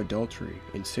full of adultery,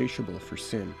 insatiable for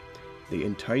sin. They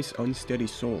entice unsteady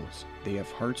souls. They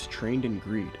have hearts trained in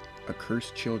greed,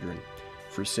 accursed children.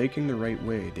 Forsaking the right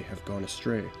way, they have gone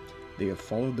astray. They have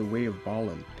followed the way of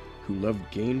Balaam, who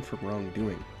loved gain from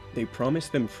wrongdoing. They promise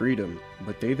them freedom,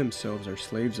 but they themselves are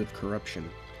slaves of corruption.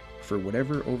 For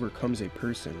whatever overcomes a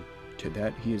person, to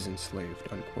that he is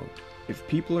enslaved." Unquote. If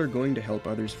people are going to help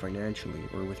others financially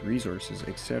or with resources,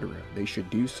 etc., they should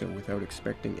do so without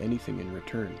expecting anything in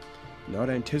return, not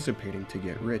anticipating to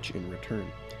get rich in return.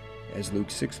 As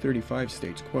Luke 6:35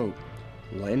 states, quote,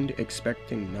 "Lend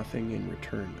expecting nothing in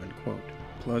return." Unquote.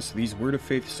 Plus, these Word of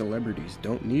Faith celebrities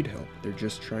don't need help. They're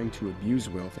just trying to abuse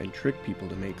wealth and trick people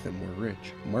to make them more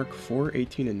rich. Mark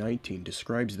 4:18 and 19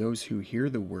 describes those who hear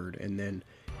the word and then,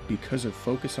 because of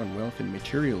focus on wealth and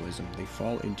materialism, they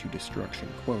fall into destruction.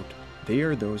 Quote, "They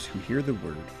are those who hear the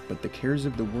word, but the cares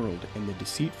of the world and the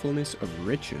deceitfulness of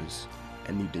riches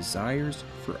and the desires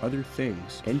for other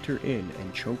things enter in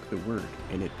and choke the word,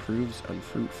 and it proves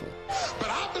unfruitful." But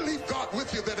I believe God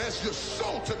with you that as you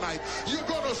sow tonight, you're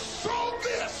going to sow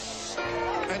this,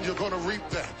 and you're going to reap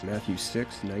that. Matthew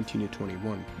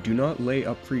 6:19-21. "Do not lay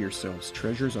up for yourselves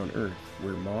treasures on earth,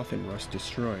 where moth and rust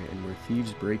destroy, and where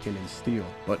thieves break in and steal.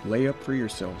 But lay up for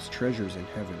yourselves treasures in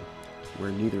heaven,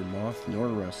 where neither moth nor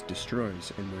rust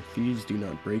destroys, and where thieves do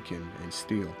not break in and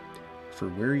steal. For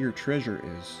where your treasure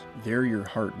is, there your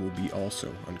heart will be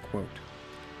also." Unquote.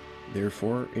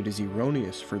 Therefore, it is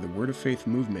erroneous for the Word of Faith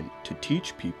movement to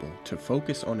teach people to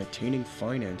focus on attaining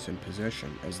finance and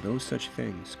possession as though such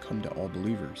things come to all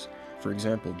believers. For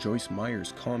example, Joyce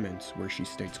Meyer's comments where she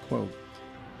states, quote,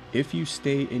 "If you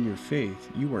stay in your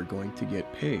faith, you are going to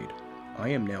get paid. I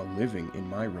am now living in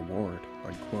my reward."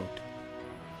 Unquote.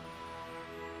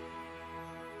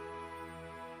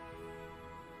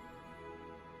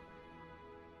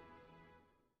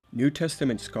 New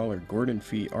Testament scholar Gordon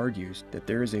Fee argues that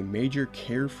there is a major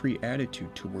carefree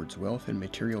attitude towards wealth and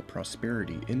material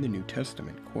prosperity in the New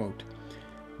Testament. Quote,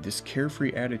 "This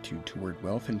carefree attitude toward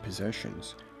wealth and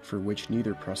possessions, for which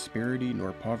neither prosperity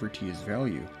nor poverty is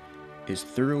value, is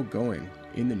thoroughgoing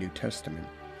in the New Testament.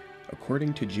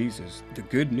 According to Jesus, the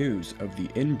good news of the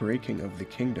inbreaking of the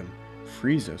kingdom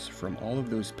frees us from all of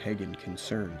those pagan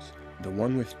concerns. The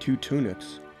one with 2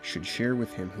 tunics should share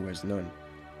with him who has none.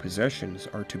 Possessions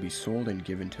are to be sold and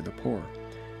given to the poor.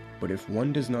 But if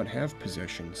one does not have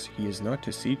possessions, he is not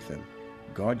to seek them.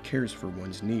 God cares for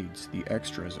one's needs. The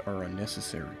extras are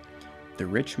unnecessary. The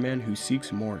rich man who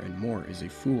seeks more and more is a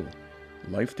fool.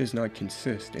 Life does not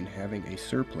consist in having a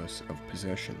surplus of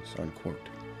possessions." Unquote.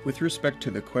 With respect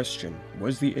to the question,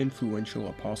 was the influential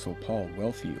Apostle Paul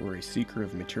wealthy or a seeker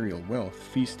of material wealth,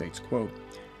 Fee states, quote,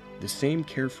 "The same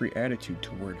carefree attitude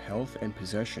toward health and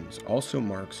possessions also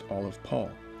marks all of Paul.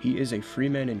 He is a free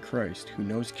man in Christ who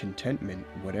knows contentment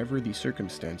whatever the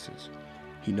circumstances.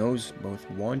 He knows both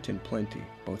want and plenty,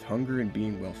 both hunger and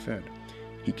being well fed.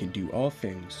 He can do all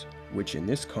things, which in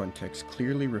this context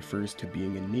clearly refers to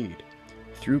being in need,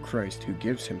 through Christ who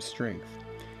gives him strength.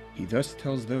 He thus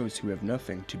tells those who have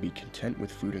nothing to be content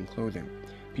with food and clothing.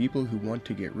 People who want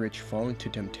to get rich fall into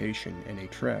temptation and a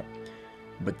trap.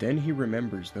 But then he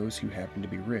remembers those who happen to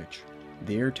be rich.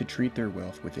 They are to treat their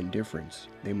wealth with indifference.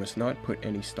 They must not put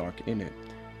any stock in it.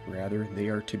 Rather, they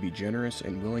are to be generous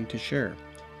and willing to share,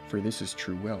 for this is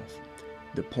true wealth.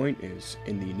 The point is,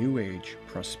 in the New Age,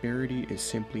 prosperity is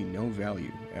simply no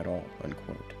value at all,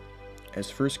 unquote.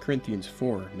 As 1 Corinthians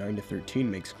 4, 9-13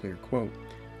 makes clear, quote,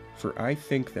 "For I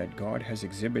think that God has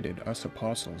exhibited us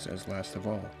apostles as last of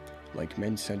all, like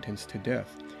men sentenced to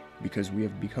death, because we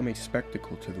have become a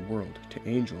spectacle to the world, to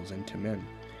angels and to men.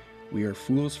 We are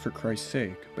fools for Christ's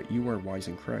sake, but you are wise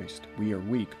in Christ. We are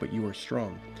weak, but you are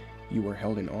strong. You are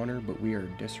held in honor, but we are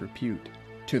disrepute.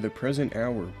 To the present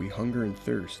hour we hunger and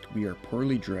thirst, we are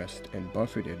poorly dressed and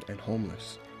buffeted and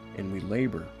homeless, and we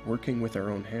labor, working with our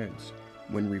own hands.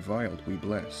 When reviled we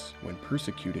bless, when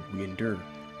persecuted we endure,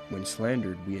 when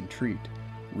slandered we entreat.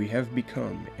 We have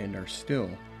become, and are still,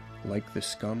 like the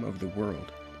scum of the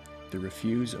world, the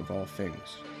refuse of all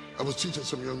things." I was teaching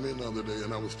some young men the other day,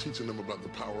 and I was teaching them about the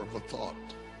power of a thought.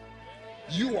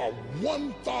 You are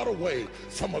one thought away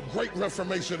from a great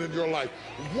reformation in your life.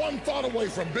 One thought away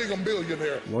from being a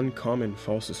millionaire. One common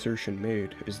false assertion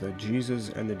made is that Jesus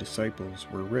and the disciples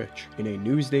were rich. In a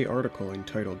Newsday article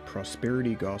entitled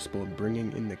 "Prosperity Gospel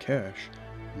Bringing in the Cash,"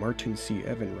 Martin C.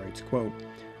 Evan writes, quote,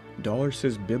 "Dollar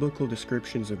says biblical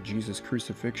descriptions of Jesus'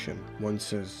 crucifixion. One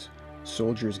says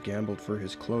soldiers gambled for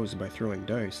his clothes by throwing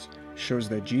dice, shows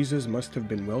that Jesus must have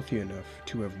been wealthy enough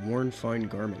to have worn fine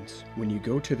garments. When you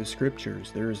go to the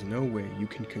scriptures, there is no way you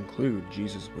can conclude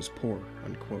Jesus was poor,"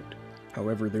 unquote.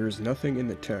 However, there is nothing in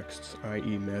the texts,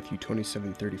 i.e. Matthew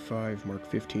 27:35, Mark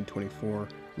 15:24,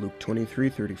 Luke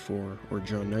 23:34, or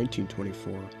John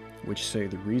 19:24, which say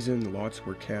the reason lots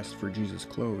were cast for Jesus'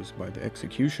 clothes by the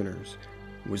executioners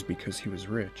was because he was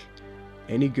rich.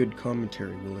 Any good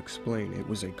commentary will explain it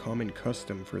was a common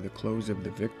custom for the clothes of the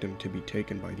victim to be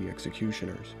taken by the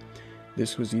executioners.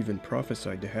 This was even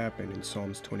prophesied to happen in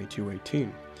Psalms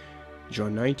 22:18.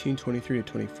 John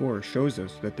 19:23-24 shows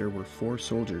us that there were 4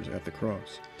 soldiers at the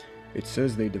cross. It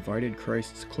says they divided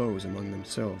Christ's clothes among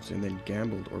themselves and then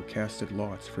gambled or casted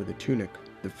lots for the tunic,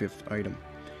 the 5th item.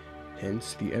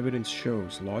 Hence, the evidence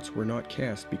shows lots were not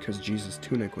cast because Jesus'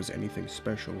 tunic was anything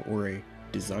special or a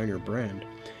designer brand.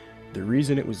 The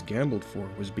reason it was gambled for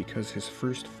was because his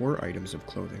first 4 items of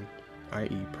clothing,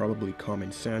 i.e. probably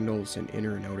common sandals, an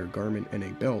inner and outer garment, and a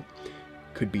belt,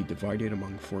 could be divided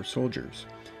among 4 soldiers.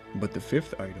 But the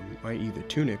 5th item, i.e. the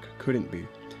tunic, couldn't be.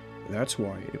 That's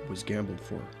why it was gambled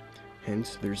for.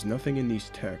 Hence, there's nothing in these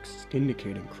texts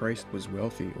indicating Christ was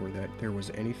wealthy or that there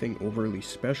was anything overly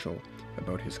special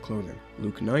about his clothing.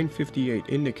 Luke 9:58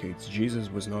 indicates Jesus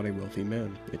was not a wealthy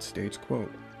man. It states,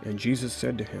 quote, "And Jesus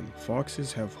said to him,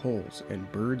 Foxes have holes,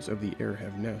 and birds of the air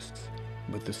have nests,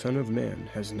 but the Son of Man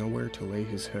has nowhere to lay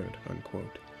his head,"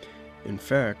 unquote. In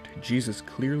fact, Jesus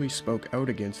clearly spoke out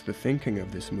against the thinking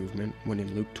of this movement when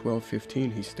in Luke 12:15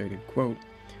 he stated, quote,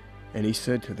 "And he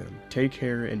said to them, Take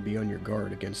care and be on your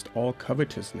guard against all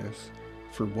covetousness,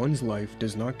 for one's life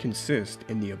does not consist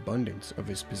in the abundance of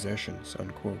his possessions,"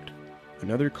 unquote.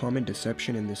 Another common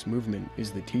deception in this movement is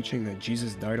the teaching that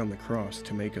Jesus died on the cross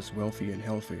to make us wealthy and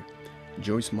healthy.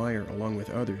 Joyce Meyer, along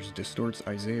with others, distorts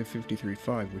Isaiah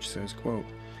 53:5, which says, quote,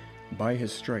 "By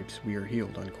his stripes we are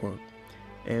healed," unquote.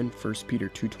 And 1 Peter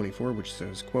 2:24, which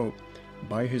says, quote,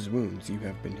 "By his wounds you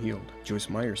have been healed." Joyce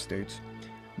Meyer states,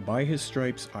 "By his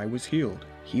stripes I was healed.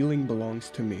 Healing belongs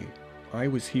to me. I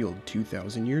was healed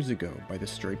 2,000 years ago by the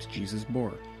stripes Jesus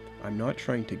bore. I'm not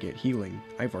trying to get healing,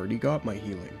 I've already got my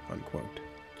healing," unquote.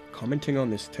 Commenting on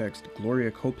this text,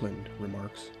 Gloria Copeland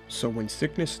remarks, "So when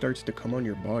sickness starts to come on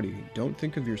your body, don't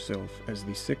think of yourself as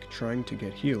the sick trying to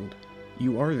get healed.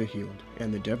 You are the healed,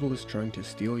 and the devil is trying to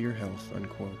steal your health,"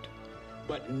 unquote.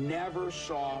 But never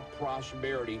saw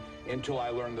prosperity until I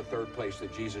learned the 3rd place,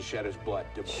 that Jesus shed his blood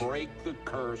to break the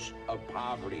curse of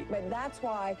poverty. But that's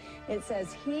why it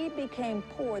says he became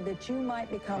poor that you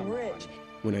might become rich.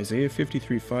 When Isaiah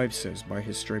 53:5 says, "By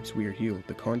his stripes we are healed,"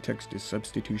 the context is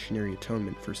substitutionary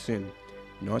atonement for sin,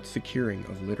 not securing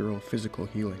of literal physical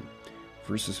healing.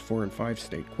 Verses 4 and 5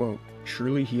 state, quote,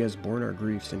 "Surely he has borne our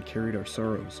griefs and carried our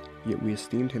sorrows, yet we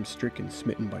esteemed him stricken,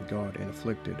 smitten by God, and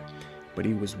afflicted. But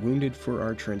he was wounded for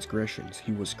our transgressions,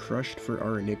 he was crushed for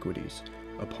our iniquities.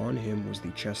 Upon him was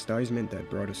the chastisement that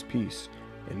brought us peace,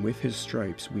 and with his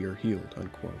stripes we are healed,"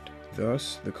 unquote.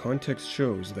 Thus, the context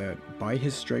shows that "by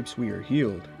his stripes we are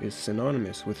healed" is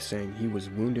synonymous with saying he was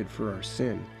wounded for our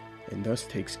sin, and thus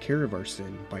takes care of our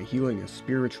sin by healing us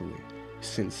spiritually,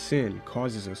 since sin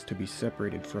causes us to be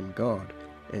separated from God,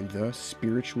 and thus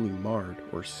spiritually marred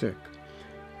or sick.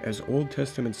 As Old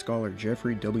Testament scholar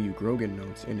Jeffrey W. Grogan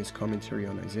notes in his commentary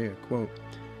on Isaiah, quote,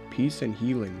 "Peace and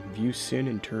healing view sin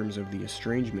in terms of the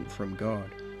estrangement from God,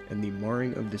 and the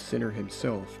marring of the sinner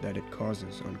himself that it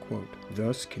causes, unquote.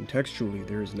 Thus, contextually,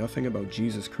 there is nothing about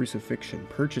Jesus' crucifixion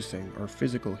purchasing our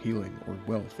physical healing or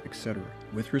wealth, etc.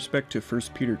 With respect to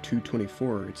 1 Peter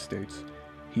 2:24, it states,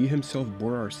 "He himself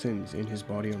bore our sins in his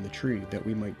body on the tree, that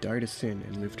we might die to sin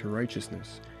and live to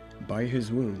righteousness. By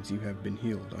his wounds you have been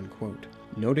healed," unquote.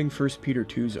 Noting 1 Peter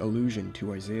 2's allusion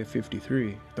to Isaiah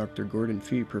 53, Dr. Gordon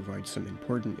Fee provides some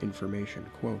important information,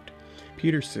 quote,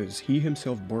 "Peter says, 'He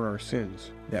himself bore our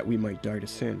sins, that we might die to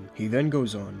sin.' He then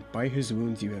goes on, 'By his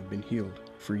wounds you have been healed,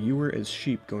 for you were as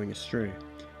sheep going astray.'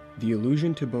 The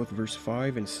allusion to both verse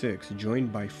 5 and 6,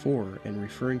 joined by 4 and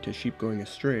referring to sheep going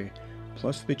astray,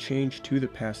 plus the change to the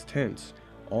past tense,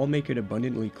 all make it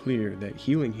abundantly clear that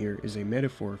healing here is a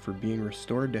metaphor for being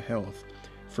restored to health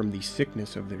from the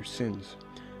sickness of their sins.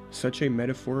 Such a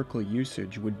metaphorical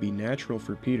usage would be natural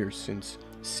for Peter, since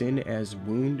sin as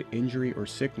wound, injury, or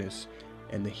sickness,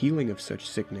 and the healing of such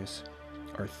sickness,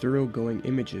 are thoroughgoing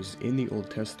images in the Old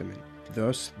Testament.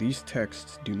 Thus, these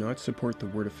texts do not support the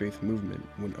Word of Faith movement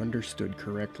when understood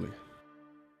correctly.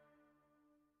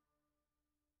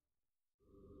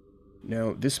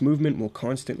 Now, this movement will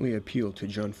constantly appeal to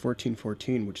John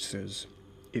 14:14, which says,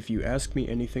 "If you ask me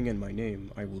anything in my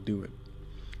name, I will do it."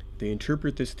 They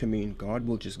interpret this to mean God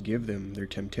will just give them their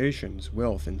temptations,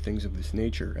 wealth, and things of this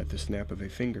nature at the snap of a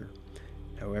finger.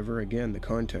 However, again, the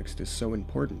context is so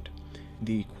important.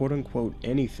 The quote-unquote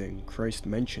anything Christ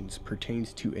mentions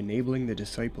pertains to enabling the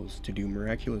disciples to do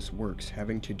miraculous works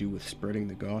having to do with spreading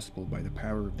the gospel by the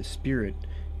power of the Spirit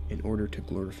in order to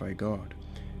glorify God,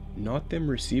 not them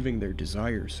receiving their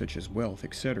desires such as wealth,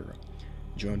 etc.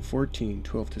 John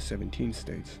 14:12-17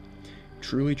 states,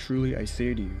 "Truly, truly, I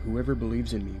say to you, whoever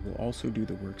believes in me will also do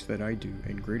the works that I do,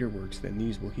 and greater works than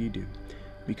these will he do,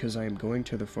 because I am going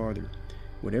to the Father.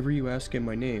 Whatever you ask in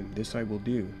my name, this I will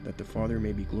do, that the Father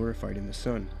may be glorified in the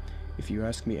Son. If you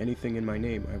ask me anything in my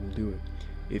name, I will do it.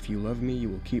 If you love me, you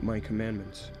will keep my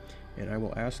commandments. And I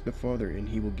will ask the Father, and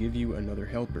he will give you another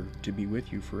helper, to be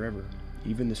with you forever,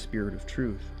 even the Spirit of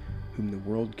truth, whom the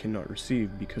world cannot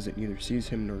receive, because it neither sees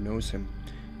him nor knows him.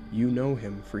 You know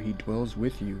him, for he dwells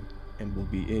with you, and will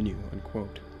be in you,"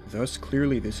 unquote. Thus,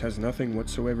 clearly this has nothing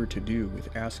whatsoever to do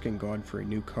with asking God for a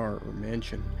new car or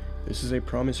mansion. This is a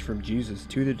promise from Jesus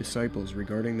to the disciples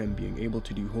regarding them being able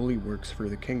to do holy works for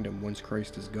the kingdom once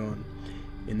Christ is gone.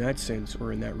 In that sense,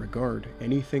 or in that regard,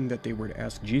 anything that they were to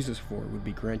ask Jesus for would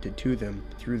be granted to them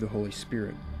through the Holy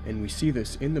Spirit. And we see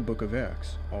this in the book of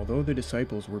Acts. Although the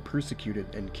disciples were persecuted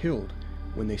and killed,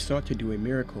 when they sought to do a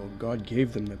miracle, God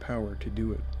gave them the power to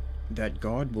do it. That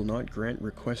God will not grant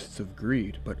requests of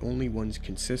greed, but only ones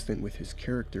consistent with his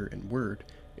character and word,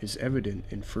 is evident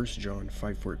in 1 John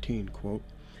 5:14, quote,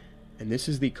 "And this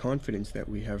is the confidence that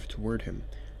we have toward him,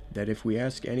 that if we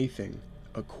ask anything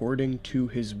according to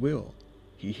his will,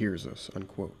 he hears us,"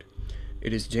 unquote.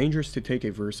 It is dangerous to take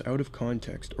a verse out of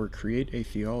context or create a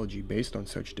theology based on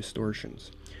such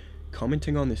distortions.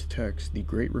 Commenting on this text, the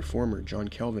great reformer John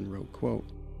Calvin wrote, quote,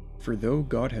 "For though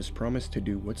God has promised to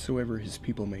do whatsoever his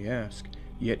people may ask,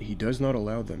 yet he does not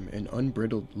allow them an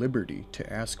unbridled liberty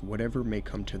to ask whatever may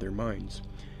come to their minds.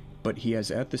 But he has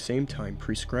at the same time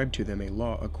prescribed to them a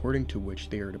law according to which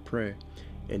they are to pray.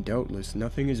 And doubtless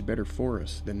nothing is better for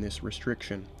us than this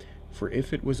restriction. For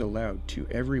if it was allowed to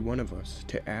every one of us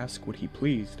to ask what he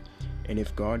pleased, and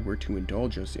if God were to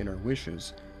indulge us in our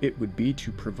wishes, it would be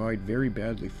to provide very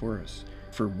badly for us.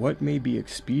 For what may be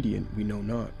expedient we know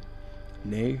not.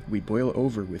 Nay, we boil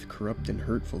over with corrupt and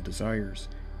hurtful desires.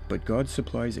 But God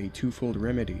supplies a twofold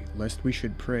remedy, lest we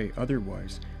should pray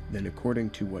otherwise than according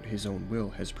to what his own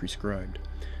will has prescribed.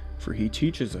 For he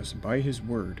teaches us by his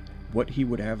word what he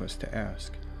would have us to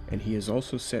ask, and he has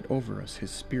also set over us his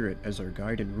Spirit as our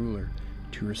guide and ruler,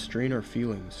 to restrain our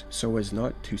feelings, so as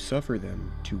not to suffer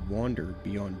them to wander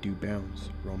beyond due bounds."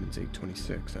 Romans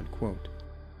 8:26, unquote.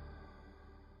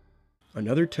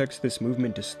 Another text this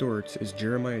movement distorts is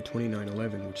Jeremiah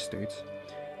 29:11, which states,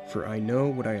 "For I know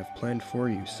what I have planned for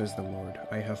you, says the Lord.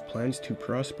 I have plans to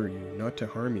prosper you, not to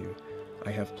harm you.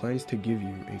 I have plans to give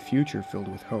you a future filled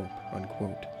with hope,"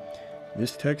 unquote.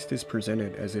 This text is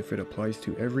presented as if it applies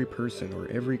to every person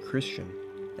or every Christian,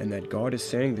 and that God is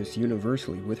saying this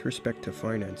universally with respect to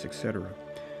finance, etc.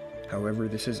 However,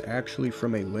 this is actually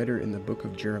from a letter in the book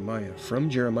of Jeremiah, from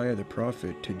Jeremiah the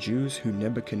prophet to Jews who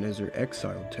Nebuchadnezzar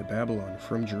exiled to Babylon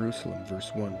from Jerusalem,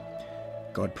 verse 1.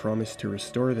 God promised to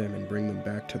restore them and bring them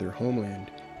back to their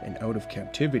homeland and out of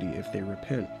captivity if they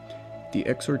repent. The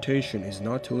exhortation is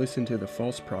not to listen to the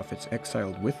false prophets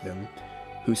exiled with them,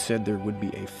 who said there would be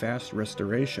a fast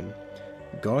restoration.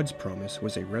 God's promise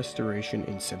was a restoration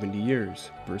in 70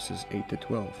 years, verses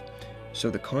 8-12. So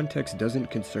the context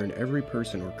doesn't concern every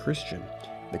person or Christian.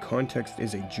 The context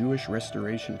is a Jewish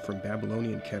restoration from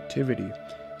Babylonian captivity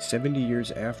 70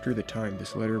 years after the time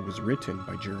this letter was written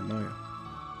by Jeremiah.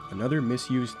 Another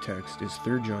misused text is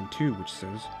 3 John 2, which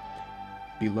says,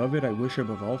 "Beloved, I wish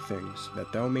above all things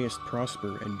that thou mayest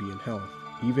prosper and be in health,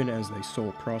 even as thy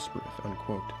soul prospereth,"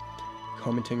 unquote.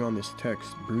 Commenting on this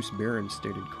text, Bruce Barron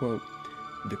stated, quote,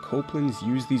 "The Copelands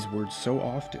use these words so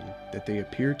often that they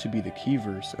appear to be the key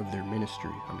verse of their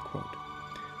ministry," unquote.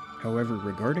 However,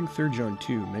 regarding 3 John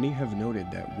 2, many have noted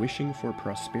that wishing for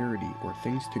prosperity or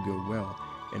things to go well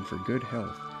and for good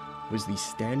health was the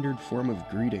standard form of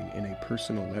greeting in a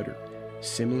personal letter,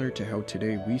 similar to how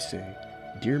today we say,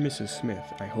 "Dear Mrs.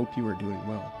 Smith, I hope you are doing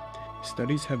well."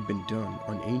 Studies have been done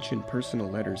on ancient personal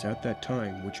letters at that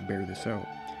time which bear this out.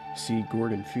 See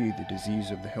Gordon Fee, The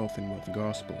Disease of the Health and Wealth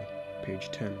Gospel,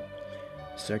 page 10.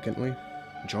 Secondly,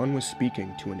 John was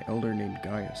speaking to an elder named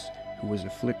Gaius, who was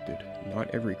afflicted, not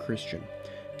every Christian.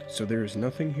 So there is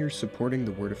nothing here supporting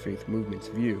the Word of Faith movement's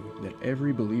view that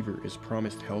every believer is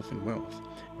promised health and wealth.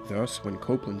 Thus, when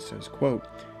Copeland says, quote,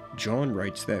 "John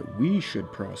writes that we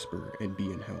should prosper and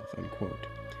be in health," unquote,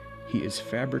 he is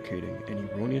fabricating and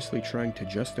erroneously trying to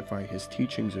justify his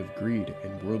teachings of greed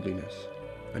and worldliness.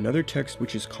 Another text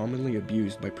which is commonly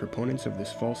abused by proponents of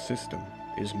this false system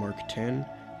is Mark 10,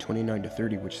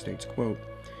 29-30, which states, quote,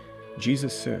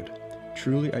 "Jesus said,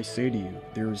 'Truly I say to you,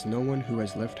 there is no one who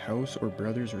has left house or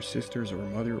brothers or sisters or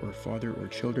mother or father or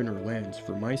children or lands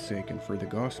for my sake and for the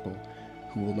gospel,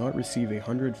 who will not receive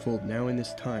 100-fold now in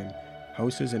this time,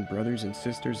 houses and brothers and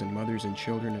sisters and mothers and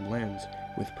children and lands,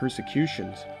 with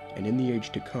persecutions, and in the age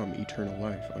to come eternal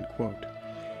life,'" unquote.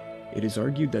 It is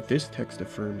argued that this text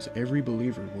affirms every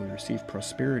believer will receive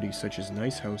prosperity such as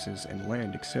nice houses and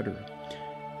land, etc.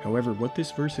 However, what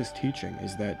this verse is teaching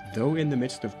is that though in the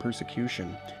midst of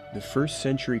persecution, the first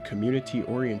century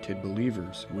community-oriented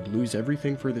believers would lose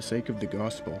everything for the sake of the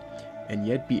gospel, and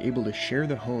yet be able to share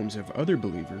the homes of other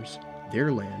believers,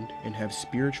 their land, and have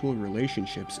spiritual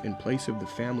relationships in place of the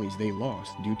families they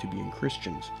lost due to being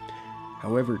Christians.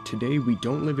 However, today we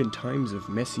don't live in times of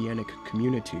messianic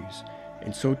communities,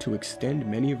 and so to extend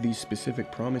many of these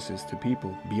specific promises to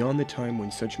people beyond the time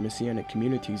when such messianic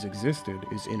communities existed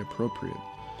is inappropriate.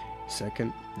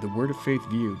 Second, the Word of Faith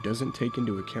view doesn't take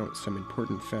into account some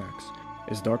important facts.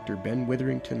 As Dr. Ben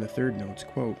Witherington III notes,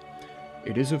 quote,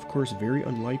 "It is of course very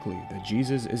unlikely that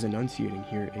Jesus is enunciating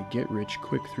here a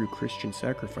get-rich-quick-through Christian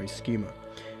sacrifice schema.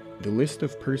 The list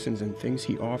of persons and things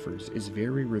he offers is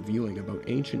very revealing about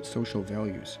ancient social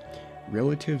values.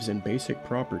 Relatives and basic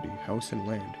property, house and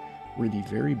land, were the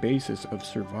very basis of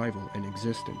survival and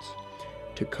existence.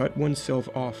 To cut oneself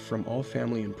off from all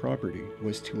family and property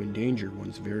was to endanger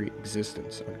one's very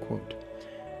existence," unquote.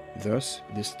 Thus,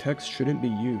 this text shouldn't be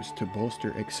used to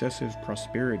bolster excessive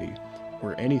prosperity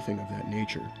or anything of that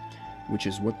nature, which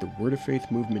is what the Word of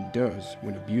Faith movement does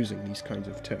when abusing these kinds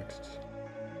of texts.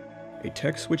 A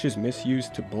text which is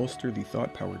misused to bolster the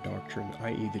thought power doctrine,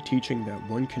 i.e. the teaching that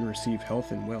one can receive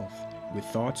health and wealth with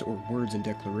thoughts or words and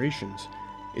declarations,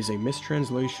 is a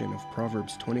mistranslation of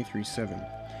Proverbs 23:7.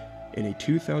 In a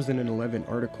 2011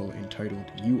 article entitled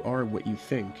 "You Are What You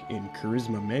Think" in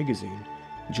Charisma magazine,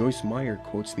 Joyce Meyer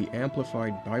quotes the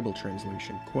Amplified Bible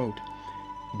translation, quote,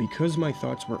 "Because my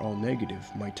thoughts were all negative,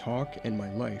 my talk and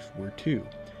my life were too.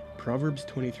 Proverbs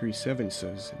 23:7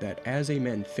 says that as a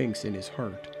man thinks in his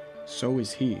heart, so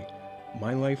is he.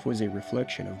 My life was a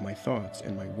reflection of my thoughts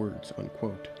and my words,"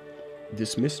 unquote.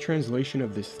 This mistranslation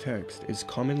of this text is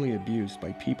commonly abused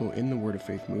by people in the Word of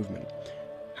Faith movement.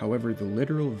 However, the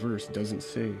literal verse doesn't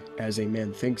say, "As a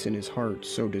man thinks in his heart,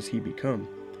 so does he become."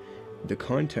 The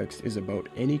context is about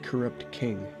any corrupt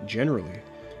king, generally,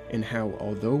 and how,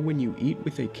 although when you eat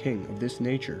with a king of this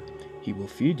nature, he will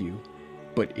feed you,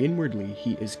 but inwardly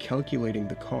he is calculating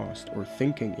the cost or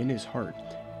thinking in his heart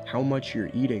how much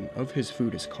your eating of his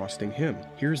food is costing him.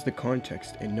 Here's the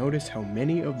context, and notice how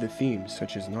many of the themes,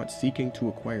 such as not seeking to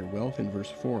acquire wealth in verse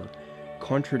 4,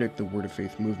 contradict the Word of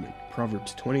Faith movement.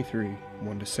 Proverbs 23,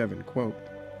 1-7, quote,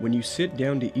 "When you sit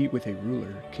down to eat with a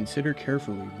ruler, consider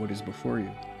carefully what is before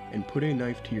you, and put a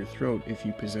knife to your throat if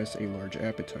you possess a large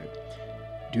appetite.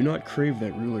 Do not crave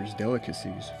that ruler's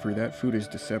delicacies, for that food is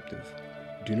deceptive.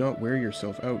 Do not wear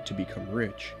yourself out to become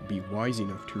rich. Be wise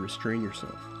enough to restrain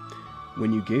yourself.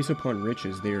 When you gaze upon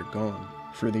riches, they are gone,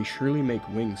 for they surely make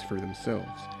wings for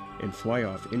themselves, and fly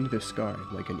off into the sky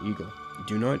like an eagle.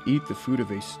 Do not eat the food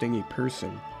of a stingy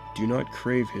person. Do not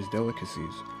crave his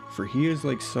delicacies, for he is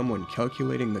like someone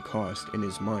calculating the cost in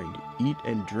his mind. Eat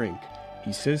and drink,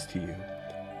 he says to you,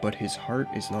 but his heart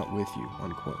is not with you,"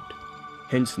 unquote.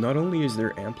 Hence, not only is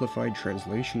their amplified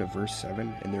translation of verse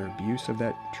 7 and their abuse of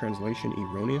that translation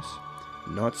erroneous,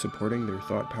 not supporting their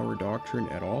thought power doctrine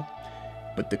at all,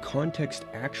 but the context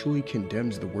actually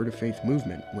condemns the Word of Faith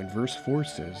movement when verse 4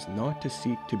 says not to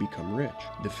seek to become rich.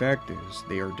 The fact is,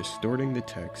 they are distorting the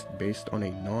text based on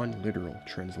a non-literal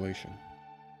translation.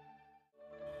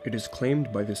 It is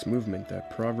claimed by this movement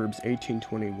that Proverbs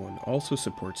 18:21 also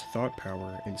supports thought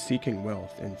power and seeking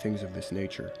wealth and things of this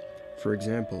nature. For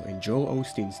example, in Joel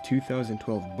Osteen's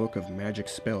 2012 book of magic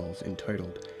spells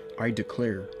entitled, I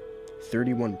Declare,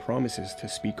 31 Promises to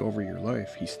Speak Over Your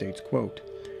Life, he states, quote,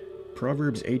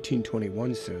 Proverbs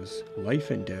 18:21 says,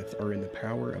 life and death are in the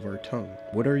power of our tongue.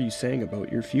 What are you saying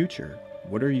about your future?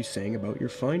 What are you saying about your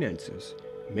finances?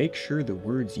 Make sure the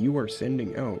words you are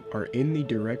sending out are in the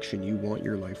direction you want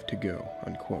your life to go,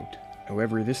 unquote.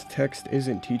 However, this text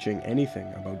isn't teaching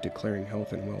anything about declaring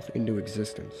health and wealth into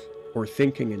existence, or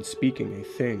thinking and speaking a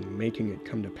thing, making it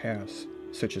come to pass,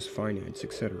 such as finance,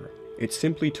 etc. It's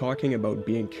simply talking about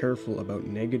being careful about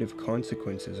negative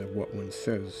consequences of what one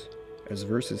says, as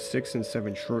verses 6 and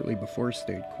 7 shortly before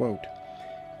state, quote,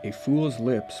 a fool's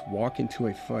lips walk into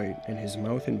a fight, and his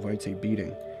mouth invites a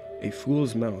beating. A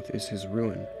fool's mouth is his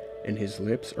ruin, and his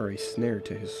lips are a snare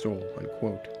to his soul,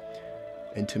 unquote.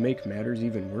 And to make matters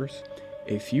even worse,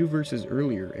 a few verses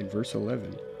earlier in verse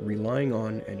 11, relying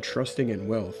on and trusting in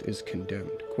wealth is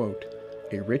condemned, quote,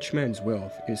 a rich man's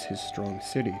wealth is his strong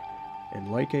city,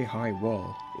 and like a high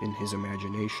wall in his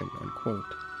imagination,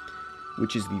 unquote.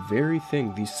 Which is the very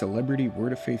thing these celebrity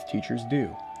Word of Faith teachers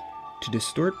do. To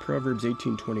distort Proverbs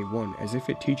 18:21 as if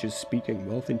it teaches speaking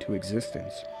wealth into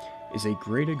existence is a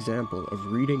great example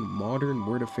of reading modern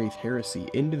Word of Faith heresy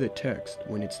into the text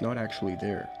when it's not actually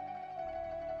there.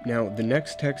 Now, the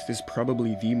next text is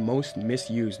probably the most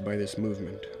misused by this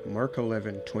movement. Mark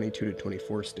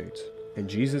 11:22-24 states, and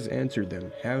Jesus answered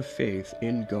them, have faith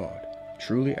in God.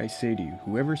 Truly I say to you,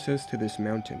 whoever says to this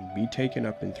mountain, be taken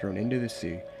up and thrown into the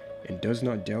sea, and does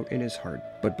not doubt in his heart,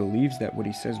 but believes that what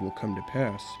he says will come to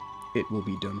pass, it will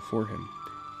be done for him.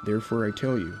 Therefore I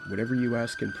tell you, whatever you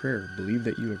ask in prayer, believe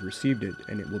that you have received it,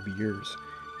 and it will be yours.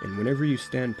 And whenever you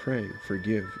stand praying,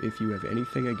 forgive if you have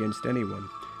anything against anyone,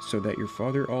 so that your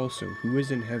Father also, who is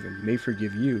in heaven, may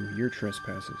forgive you your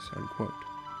trespasses, unquote.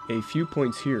 A few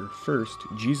points here. First,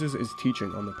 Jesus is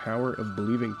teaching on the power of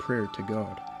believing prayer to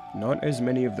God. Not as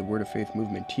many of the Word of Faith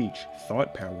movement teach,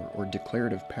 thought power or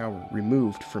declarative power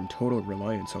removed from total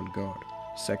reliance on God.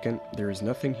 Second, there is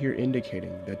nothing here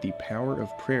indicating that the power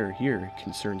of prayer here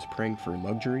concerns praying for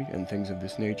luxury and things of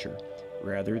this nature.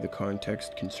 Rather, the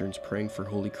context concerns praying for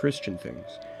holy Christian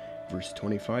things. Verse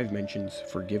 25 mentions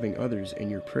forgiving others in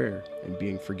your prayer and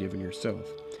being forgiven yourself.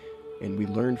 And we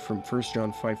learned from 1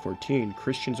 John 5:14,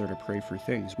 Christians are to pray for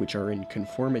things which are in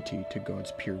conformity to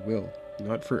God's pure will,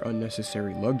 not for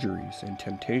unnecessary luxuries and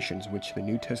temptations which the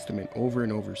New Testament over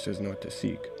and over says not to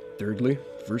seek. Thirdly,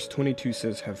 verse 22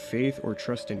 says have faith or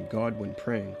trust in God when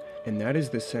praying, and that is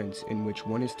the sense in which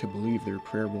one is to believe their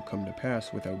prayer will come to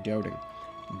pass without doubting.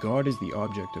 God is the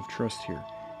object of trust here.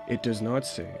 It does not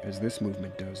say, as this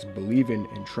movement does, believe in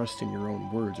and trust in your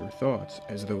own words or thoughts,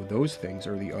 as though those things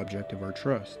are the object of our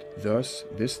trust. Thus,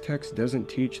 this text doesn't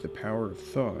teach the power of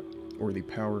thought or the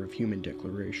power of human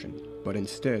declaration, but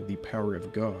instead the power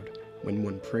of God, when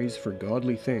one prays for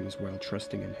godly things while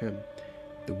trusting in Him.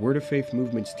 The Word of Faith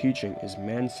movement's teaching is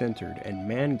man-centered and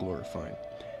man-glorifying.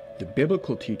 The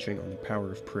biblical teaching on the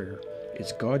power of prayer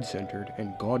is God-centered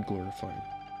and God-glorifying.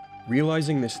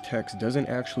 Realizing this text doesn't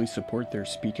actually support their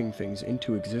speaking things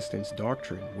into existence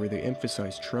doctrine, where they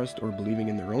emphasize trust or believing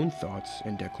in their own thoughts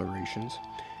and declarations,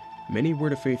 many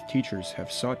Word of Faith teachers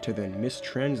have sought to then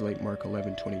mistranslate Mark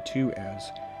 11:22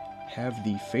 as, have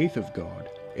the faith of God,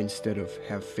 instead of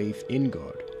have faith in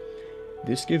God.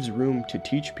 This gives room to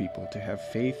teach people to have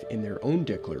faith in their own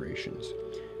declarations.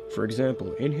 For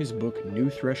example, in his book New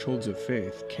Thresholds of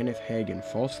Faith, Kenneth Hagin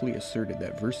falsely asserted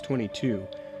that verse 22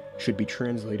 should be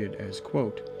translated as,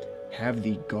 quote, have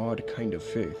the God kind of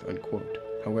faith, unquote.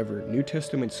 However, New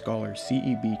Testament scholar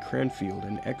C.E.B. Cranfield,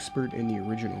 an expert in the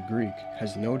original Greek,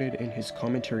 has noted in his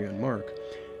commentary on Mark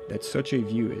that such a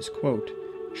view is, quote,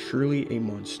 surely a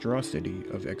monstrosity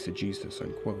of exegesis,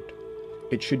 unquote.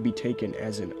 It should be taken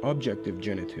as an objective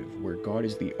genitive, where God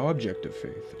is the object of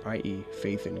faith, i.e.,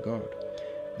 faith in God.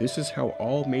 This is how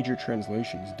all major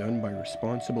translations done by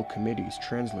responsible committees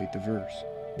translate the verse.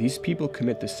 These people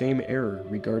commit the same error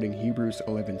regarding Hebrews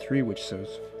 11:3, which says,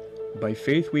 by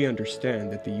faith we understand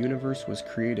that the universe was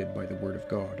created by the word of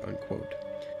God, unquote.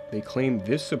 They claim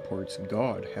this supports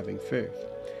God having faith.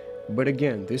 But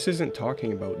again, this isn't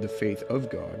talking about the faith of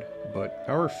God, but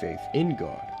our faith in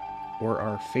God. or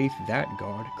our faith that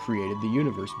God created the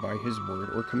universe by his word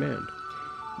or command.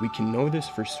 We can know this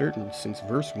for certain since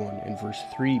verse 1 and verse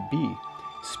 3b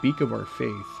speak of our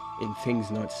faith in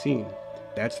things not seen.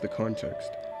 That's the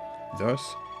context.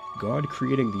 Thus, God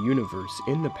creating the universe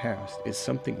in the past is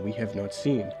something we have not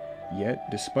seen, yet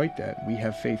despite that we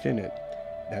have faith in it.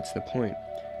 That's the point.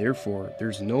 Therefore,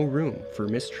 there's no room for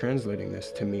mistranslating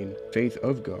this to mean faith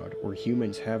of God or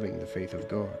humans having the faith of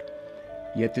God.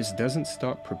 Yet this doesn't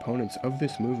stop proponents of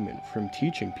this movement from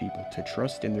teaching people to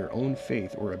trust in their own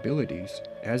faith or abilities.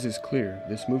 As is clear,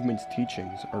 this movement's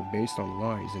teachings are based on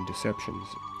lies and deceptions.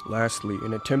 Lastly,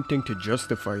 in attempting to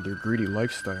justify their greedy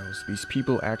lifestyles, these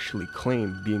people actually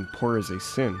claim being poor is a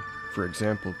sin. For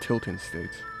example, Tilton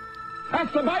states,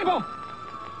 That's the Bible.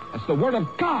 That's the Word of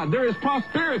God. There is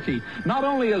prosperity. Not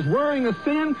only is worrying a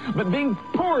sin, but being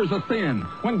poor is a sin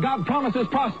when God promises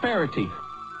prosperity.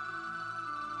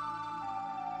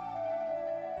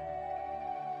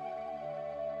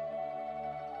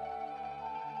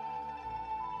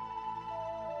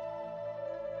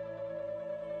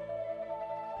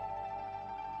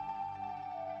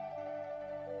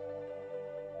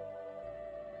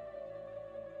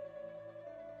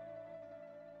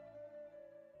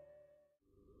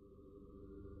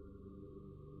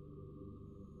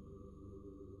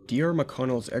 D.R.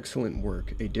 McConnell's excellent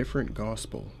work, A Different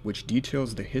Gospel, which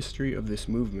details the history of this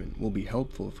movement, will be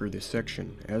helpful for this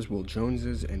section, as will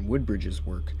Jones's and Woodbridge's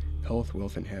work, Health,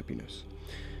 Wealth, and Happiness.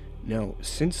 Now,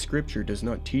 since Scripture does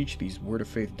not teach these Word of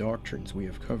Faith doctrines we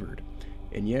have covered,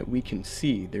 and yet we can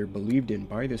see they're believed in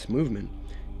by this movement,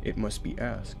 it must be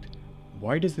asked,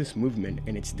 why does this movement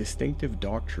and its distinctive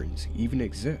doctrines even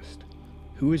exist?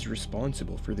 Who is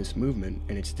responsible for this movement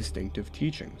and its distinctive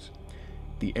teachings?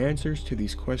 The answers to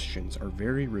these questions are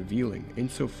very revealing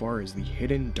insofar as the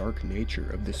hidden dark nature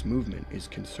of this movement is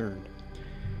concerned.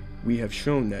 We have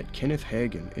shown that Kenneth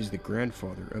Hagin is the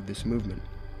grandfather of this movement.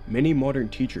 Many modern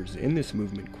teachers in this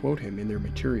movement quote him in their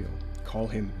material, call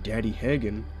him Daddy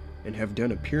Hagin, and have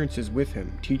done appearances with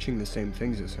him teaching the same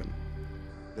things as him.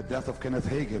 The death of Kenneth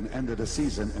Hagin ended a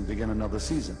season and began another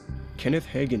season. Kenneth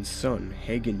Hagin's son,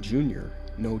 Hagin Jr.,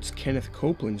 notes Kenneth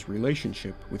Copeland's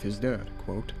relationship with his dad,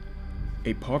 quote,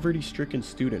 A poverty-stricken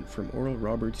student from Oral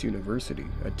Roberts University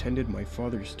attended my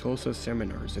father's Tulsa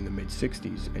seminars in the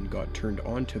mid-60s and got turned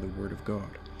on to the Word of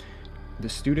God. The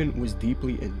student was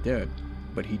deeply in debt,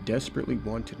 but he desperately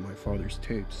wanted my father's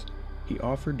tapes. He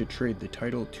offered to trade the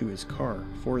title to his car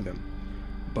for them.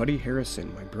 Buddy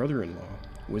Harrison, my brother-in-law,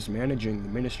 was managing the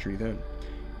ministry then.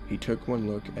 He took one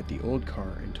look at the old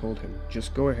car and told him,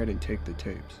 just go ahead and take the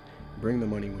tapes. Bring the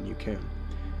money when you can.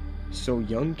 So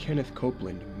young Kenneth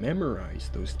Copeland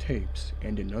memorized those tapes,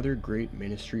 and another great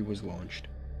ministry was launched.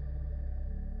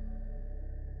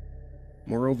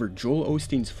 Moreover, Joel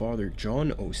Osteen's father,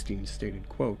 John Osteen, stated,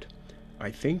 quote,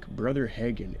 I think Brother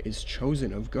Hagin is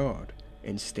chosen of God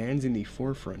and stands in the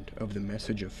forefront of the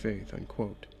message of faith,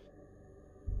 unquote.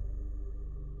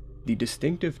 The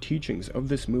distinctive teachings of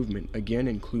this movement again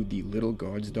include the little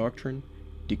gods doctrine,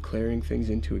 declaring things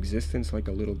into existence like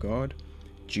a little god,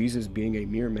 Jesus being a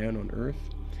mere man on earth,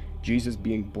 Jesus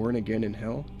being born again in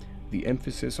hell, the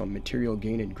emphasis on material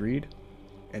gain and greed,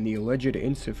 and the alleged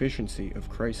insufficiency of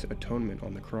Christ's atonement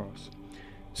on the cross.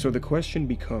 So the question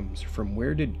becomes, from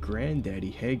where did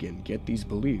Granddaddy Hagin get these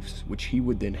beliefs, which he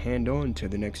would then hand on to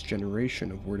the next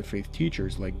generation of Word of Faith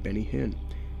teachers like Benny Hinn,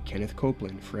 Kenneth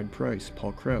Copeland, Fred Price,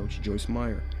 Paul Crouch, Joyce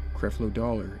Meyer, Creflo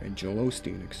Dollar, and Joel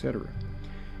Osteen, etc.?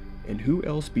 And who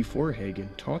else before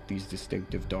Hagin taught these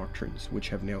distinctive doctrines which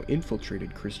have now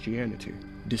infiltrated Christianity?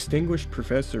 Distinguished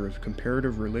Professor of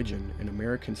Comparative Religion and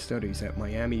American Studies at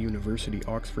Miami University,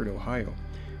 Oxford, Ohio,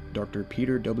 Dr.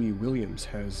 Peter W. Williams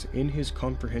has, in his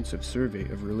comprehensive survey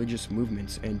of religious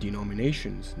movements and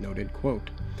denominations, noted, quote,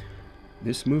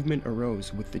 This movement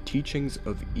arose with the teachings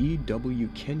of E.W.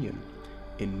 Kenyon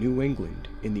in New England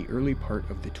in the early part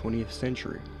of the 20th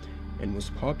century, and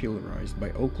was popularized by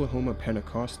Oklahoma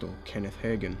Pentecostal Kenneth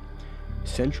Hagin.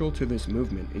 Central to this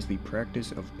movement is the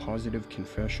practice of positive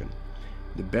confession.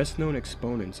 The best-known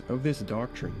exponents of this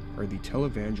doctrine are the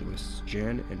televangelists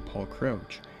Jan and Paul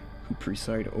Crouch, who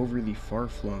preside over the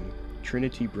far-flung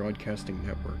Trinity Broadcasting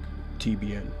Network,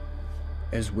 TBN.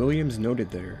 As Williams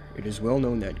noted there, it is well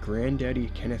known that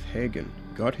Granddaddy Kenneth Hagin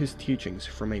got his teachings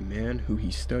from a man who he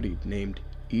studied named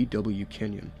E.W.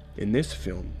 Kenyon. In this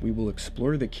film, we will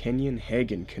explore the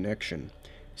Kenyon-Hagin connection,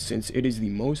 since it is the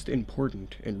most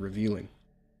important and revealing.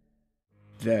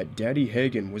 That Daddy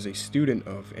Hagin was a student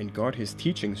of and got his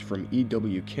teachings from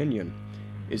E.W. Kenyon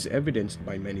is evidenced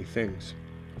by many things.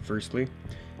 Firstly,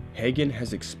 Hagin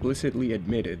has explicitly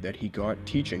admitted that he got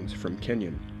teachings from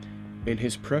Kenyon. In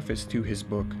his preface to his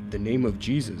book, The Name of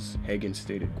Jesus, Hagin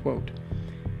stated, quote,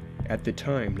 "At the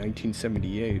time,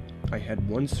 1978, I had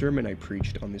one sermon I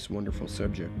preached on this wonderful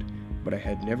subject, but I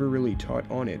had never really taught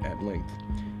on it at length.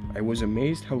 I was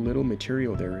amazed how little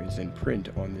material there is in print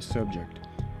on this subject.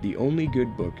 The only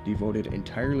good book devoted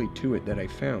entirely to it that I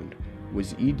found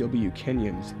was E.W.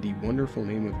 Kenyon's The Wonderful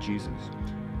Name of Jesus.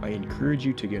 I encourage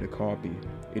you to get a copy.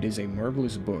 It is a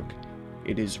marvelous book.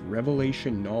 It is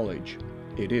revelation knowledge.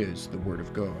 It is the Word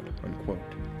of God," unquote.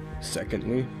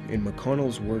 Secondly, in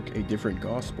McConnell's work A Different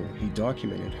Gospel, he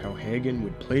documented how Hagin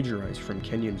would plagiarize from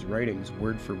Kenyon's writings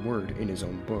word for word in his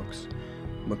own books.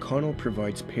 McConnell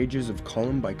provides pages of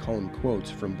column-by-column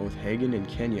quotes from both Hagin and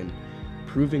Kenyon,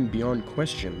 proving beyond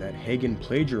question that Hagin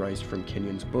plagiarized from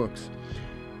Kenyon's books.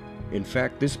 In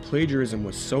fact, this plagiarism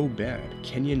was so bad,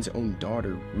 Kenyon's own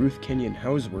daughter, Ruth Kenyon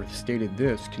Hausworth, stated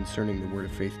this concerning the Word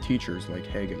of Faith teachers like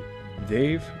Hagin.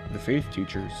 "They've, the faith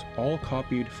teachers, all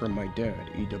copied from my dad,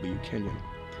 E.W. Kenyon.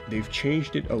 They've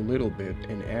changed it a little bit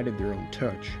and added their own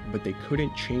touch, but they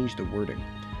couldn't change the wording.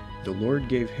 The Lord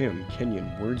gave him, Kenyon,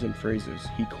 words and phrases.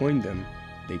 He coined them.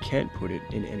 They can't put it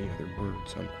in any other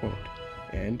words," unquote.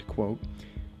 And, quote,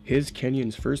 "His,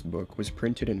 Kenyon's first book was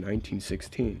printed in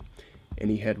 1916, and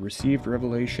he had received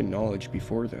revelation knowledge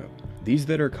before that. These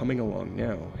that are coming along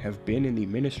now have been in the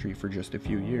ministry for just a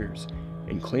few years,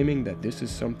 and claiming that this is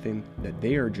something that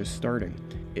they are just starting,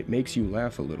 it makes you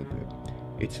laugh a little bit.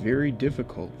 It's very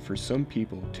difficult for some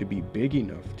people to be big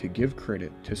enough to give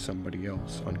credit to somebody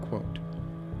else," unquote.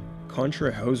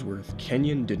 Contra Hausworth,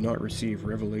 Kenyon did not receive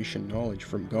revelation knowledge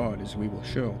from God, as we will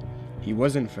show. He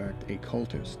was in fact a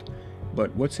cultist.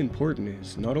 But what's important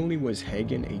is, not only was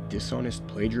Hagin a dishonest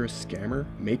plagiarist scammer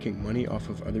making money off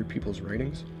of other people's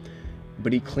writings,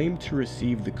 but he claimed to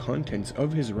receive the contents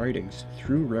of his writings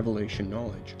through revelation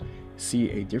knowledge. See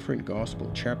A Different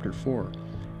Gospel, chapter 4,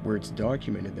 where it's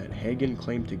documented that Hagin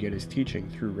claimed to get his teaching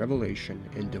through revelation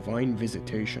and divine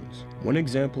visitations. One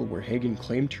example where Hagin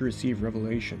claimed to receive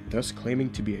revelation, thus claiming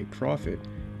to be a prophet,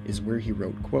 is where he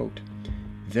wrote, quote,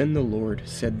 "Then the Lord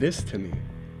said this to me,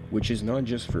 which is not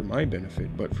just for my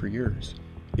benefit, but for yours.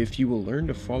 If you will learn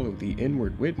to follow the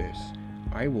inward witness,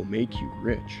 I will make you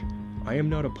rich. I am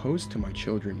not opposed to my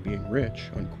children being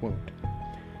rich," unquote.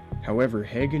 However,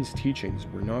 Hagin's teachings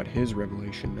were not his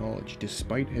revelation knowledge,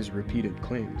 despite his repeated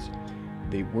claims.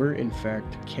 They were, in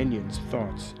fact, Kenyon's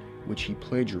thoughts, which he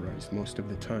plagiarized most of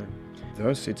the time.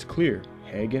 Thus, it's clear,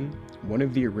 Hagin, one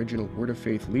of the original Word of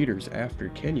Faith leaders after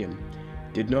Kenyon,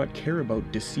 did not care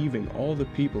about deceiving all the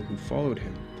people who followed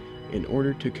him in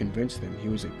order to convince them he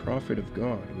was a prophet of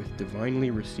God with divinely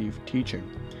received teaching.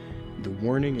 The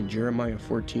warning in Jeremiah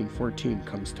 14:14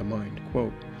 comes to mind,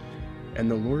 quote, "And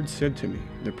the Lord said to me,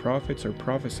 the prophets are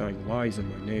prophesying lies in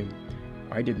my name.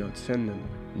 I did not send them,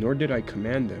 nor did I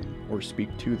command them or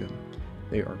speak to them.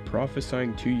 They are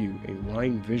prophesying to you a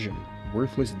lying vision,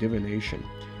 worthless divination,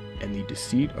 and the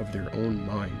deceit of their own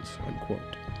minds,"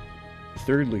 unquote.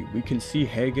 Thirdly, we can see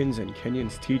Hagin's and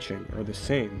Kenyon's teaching are the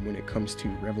same when it comes to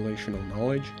revelational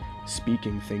knowledge,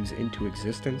 speaking things into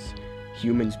existence,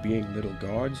 humans being little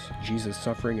gods, Jesus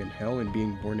suffering in hell and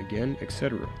being born again,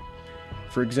 etc.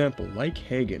 For example, like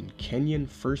Hagin, Kenyon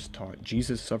first taught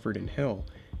Jesus suffered in hell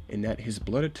and that his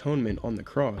blood atonement on the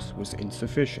cross was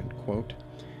insufficient, quote,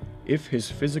 "If his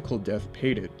physical death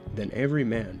paid it, then every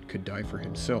man could die for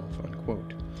himself,"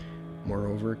 unquote.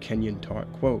 Moreover, Kenyon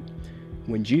taught, quote,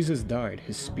 "When Jesus died,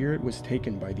 his spirit was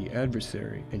taken by the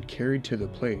adversary and carried to the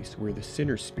place where the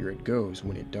sinner's spirit goes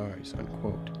when it dies,"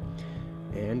 unquote.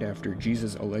 And after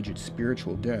Jesus' alleged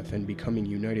spiritual death and becoming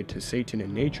united to Satan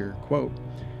in nature, quote,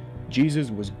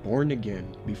 "Jesus was born again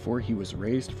before he was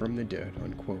raised from the dead,"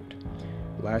 unquote.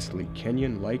 Lastly,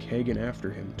 Kenyon, like Hagin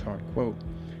after him, taught, quote,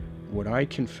 "What I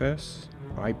confess,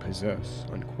 I possess,"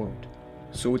 unquote.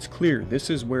 So it's clear this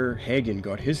is where Hagin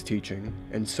got his teaching,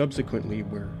 and subsequently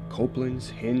where Copeland's,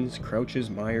 Hin's, Crouch's,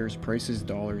 Myers, Price's,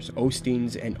 Dollars,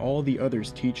 Osteen's, and all the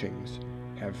others' teachings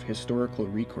have historical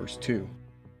recourse to.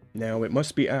 Now it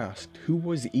must be asked, who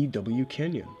was E.W.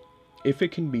 Kenyon? If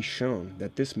it can be shown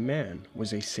that this man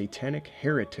was a satanic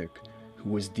heretic who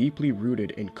was deeply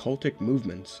rooted in cultic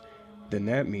movements, then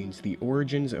that means the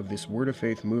origins of this Word of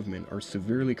Faith movement are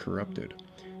severely corrupted,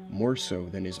 more so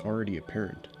than is already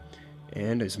apparent.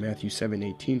 And as Matthew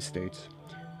 7:18 states,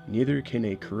 "Neither can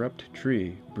a corrupt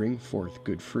tree bring forth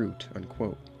good fruit,"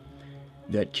 unquote.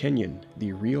 That Kenyon,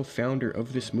 the real founder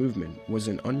of this movement, was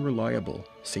an unreliable,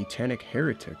 satanic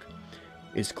heretic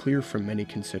is clear from many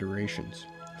considerations.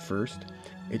 First,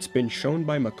 it's been shown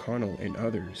by McConnell and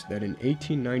others that in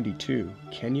 1892,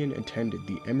 Kenyon attended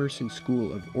the Emerson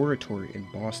School of Oratory in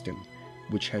Boston,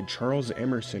 which had Charles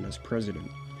Emerson as president,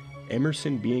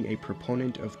 Emerson being a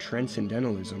proponent of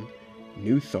transcendentalism,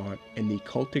 New Thought, and the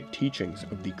cultic teachings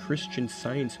of the Christian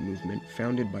Science movement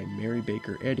founded by Mary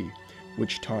Baker Eddy,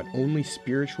 which taught only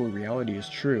spiritual reality is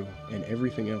true and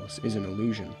everything else is an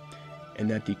illusion, and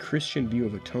that the Christian view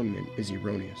of atonement is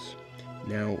erroneous.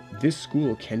 Now, this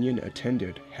school Kenyon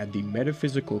attended had the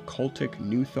metaphysical cultic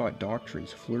New Thought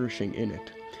doctrines flourishing in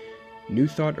it. New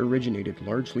Thought originated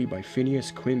largely by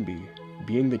Phineas Quimby,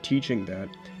 being the teaching that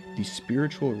the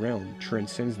spiritual realm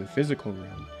transcends the physical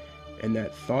realm, and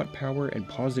that thought power and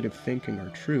positive thinking are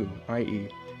true, i.e.,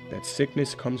 that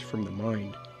sickness comes from the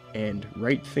mind, and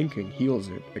right thinking heals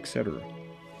it, etc.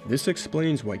 This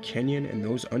explains why Kenyon and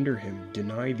those under him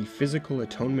deny the physical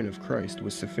atonement of Christ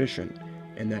was sufficient,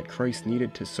 and that Christ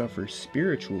needed to suffer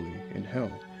spiritually in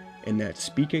hell, and that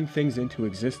speaking things into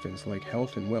existence like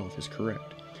health and wealth is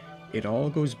correct. It all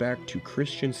goes back to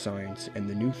Christian Science and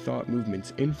the New Thought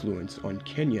movement's influence on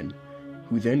Kenyon,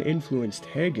 who then influenced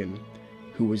Hagin,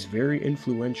 who was very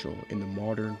influential in the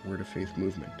modern Word of Faith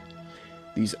movement.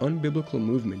 These unbiblical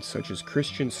movements such as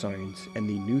Christian Science and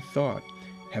the New Thought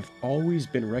have always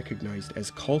been recognized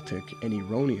as cultic and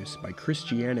erroneous by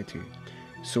Christianity,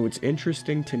 so it's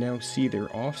interesting to now see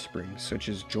their offspring such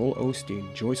as Joel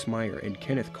Osteen, Joyce Meyer, and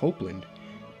Kenneth Copeland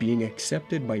being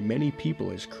accepted by many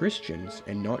people as Christians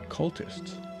and not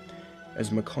cultists.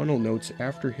 As McConnell notes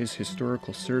after his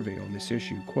historical survey on this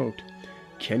issue, quote,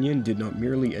 Kenyon did not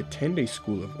merely attend a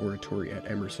school of oratory at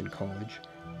Emerson College,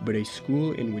 but a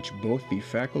school in which both the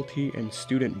faculty and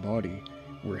student body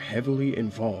were heavily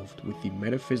involved with the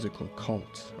metaphysical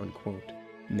cults, unquote.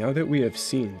 Now that we have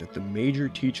seen that the major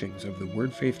teachings of the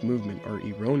Word Faith movement are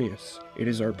erroneous, it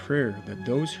is our prayer that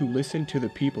those who listen to the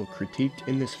people critiqued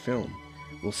in this film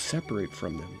will separate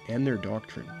from them and their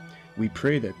doctrine. We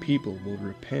pray that people will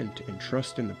repent and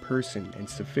trust in the person and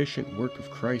sufficient work of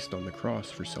Christ on the cross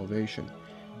for salvation,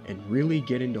 and really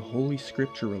get into Holy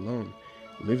Scripture alone,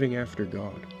 living after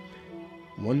God.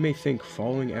 One may think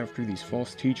following after these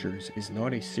false teachers is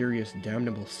not a serious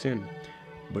damnable sin,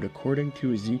 but according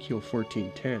to Ezekiel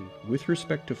 14:10, with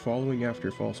respect to following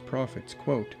after false prophets,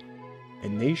 quote,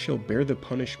 And they shall bear the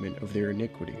punishment of their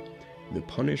iniquity. The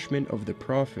punishment of the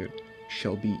prophet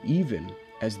shall be even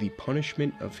as the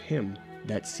punishment of him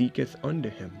that seeketh unto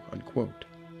him, unquote.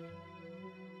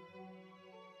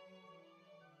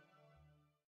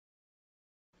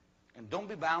 And don't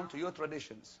be bound to your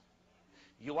traditions.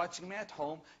 You're watching me at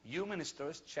home, you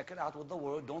ministers, check it out with the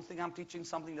Word. Don't think I'm teaching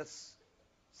something that's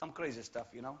some crazy stuff,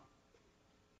 you know.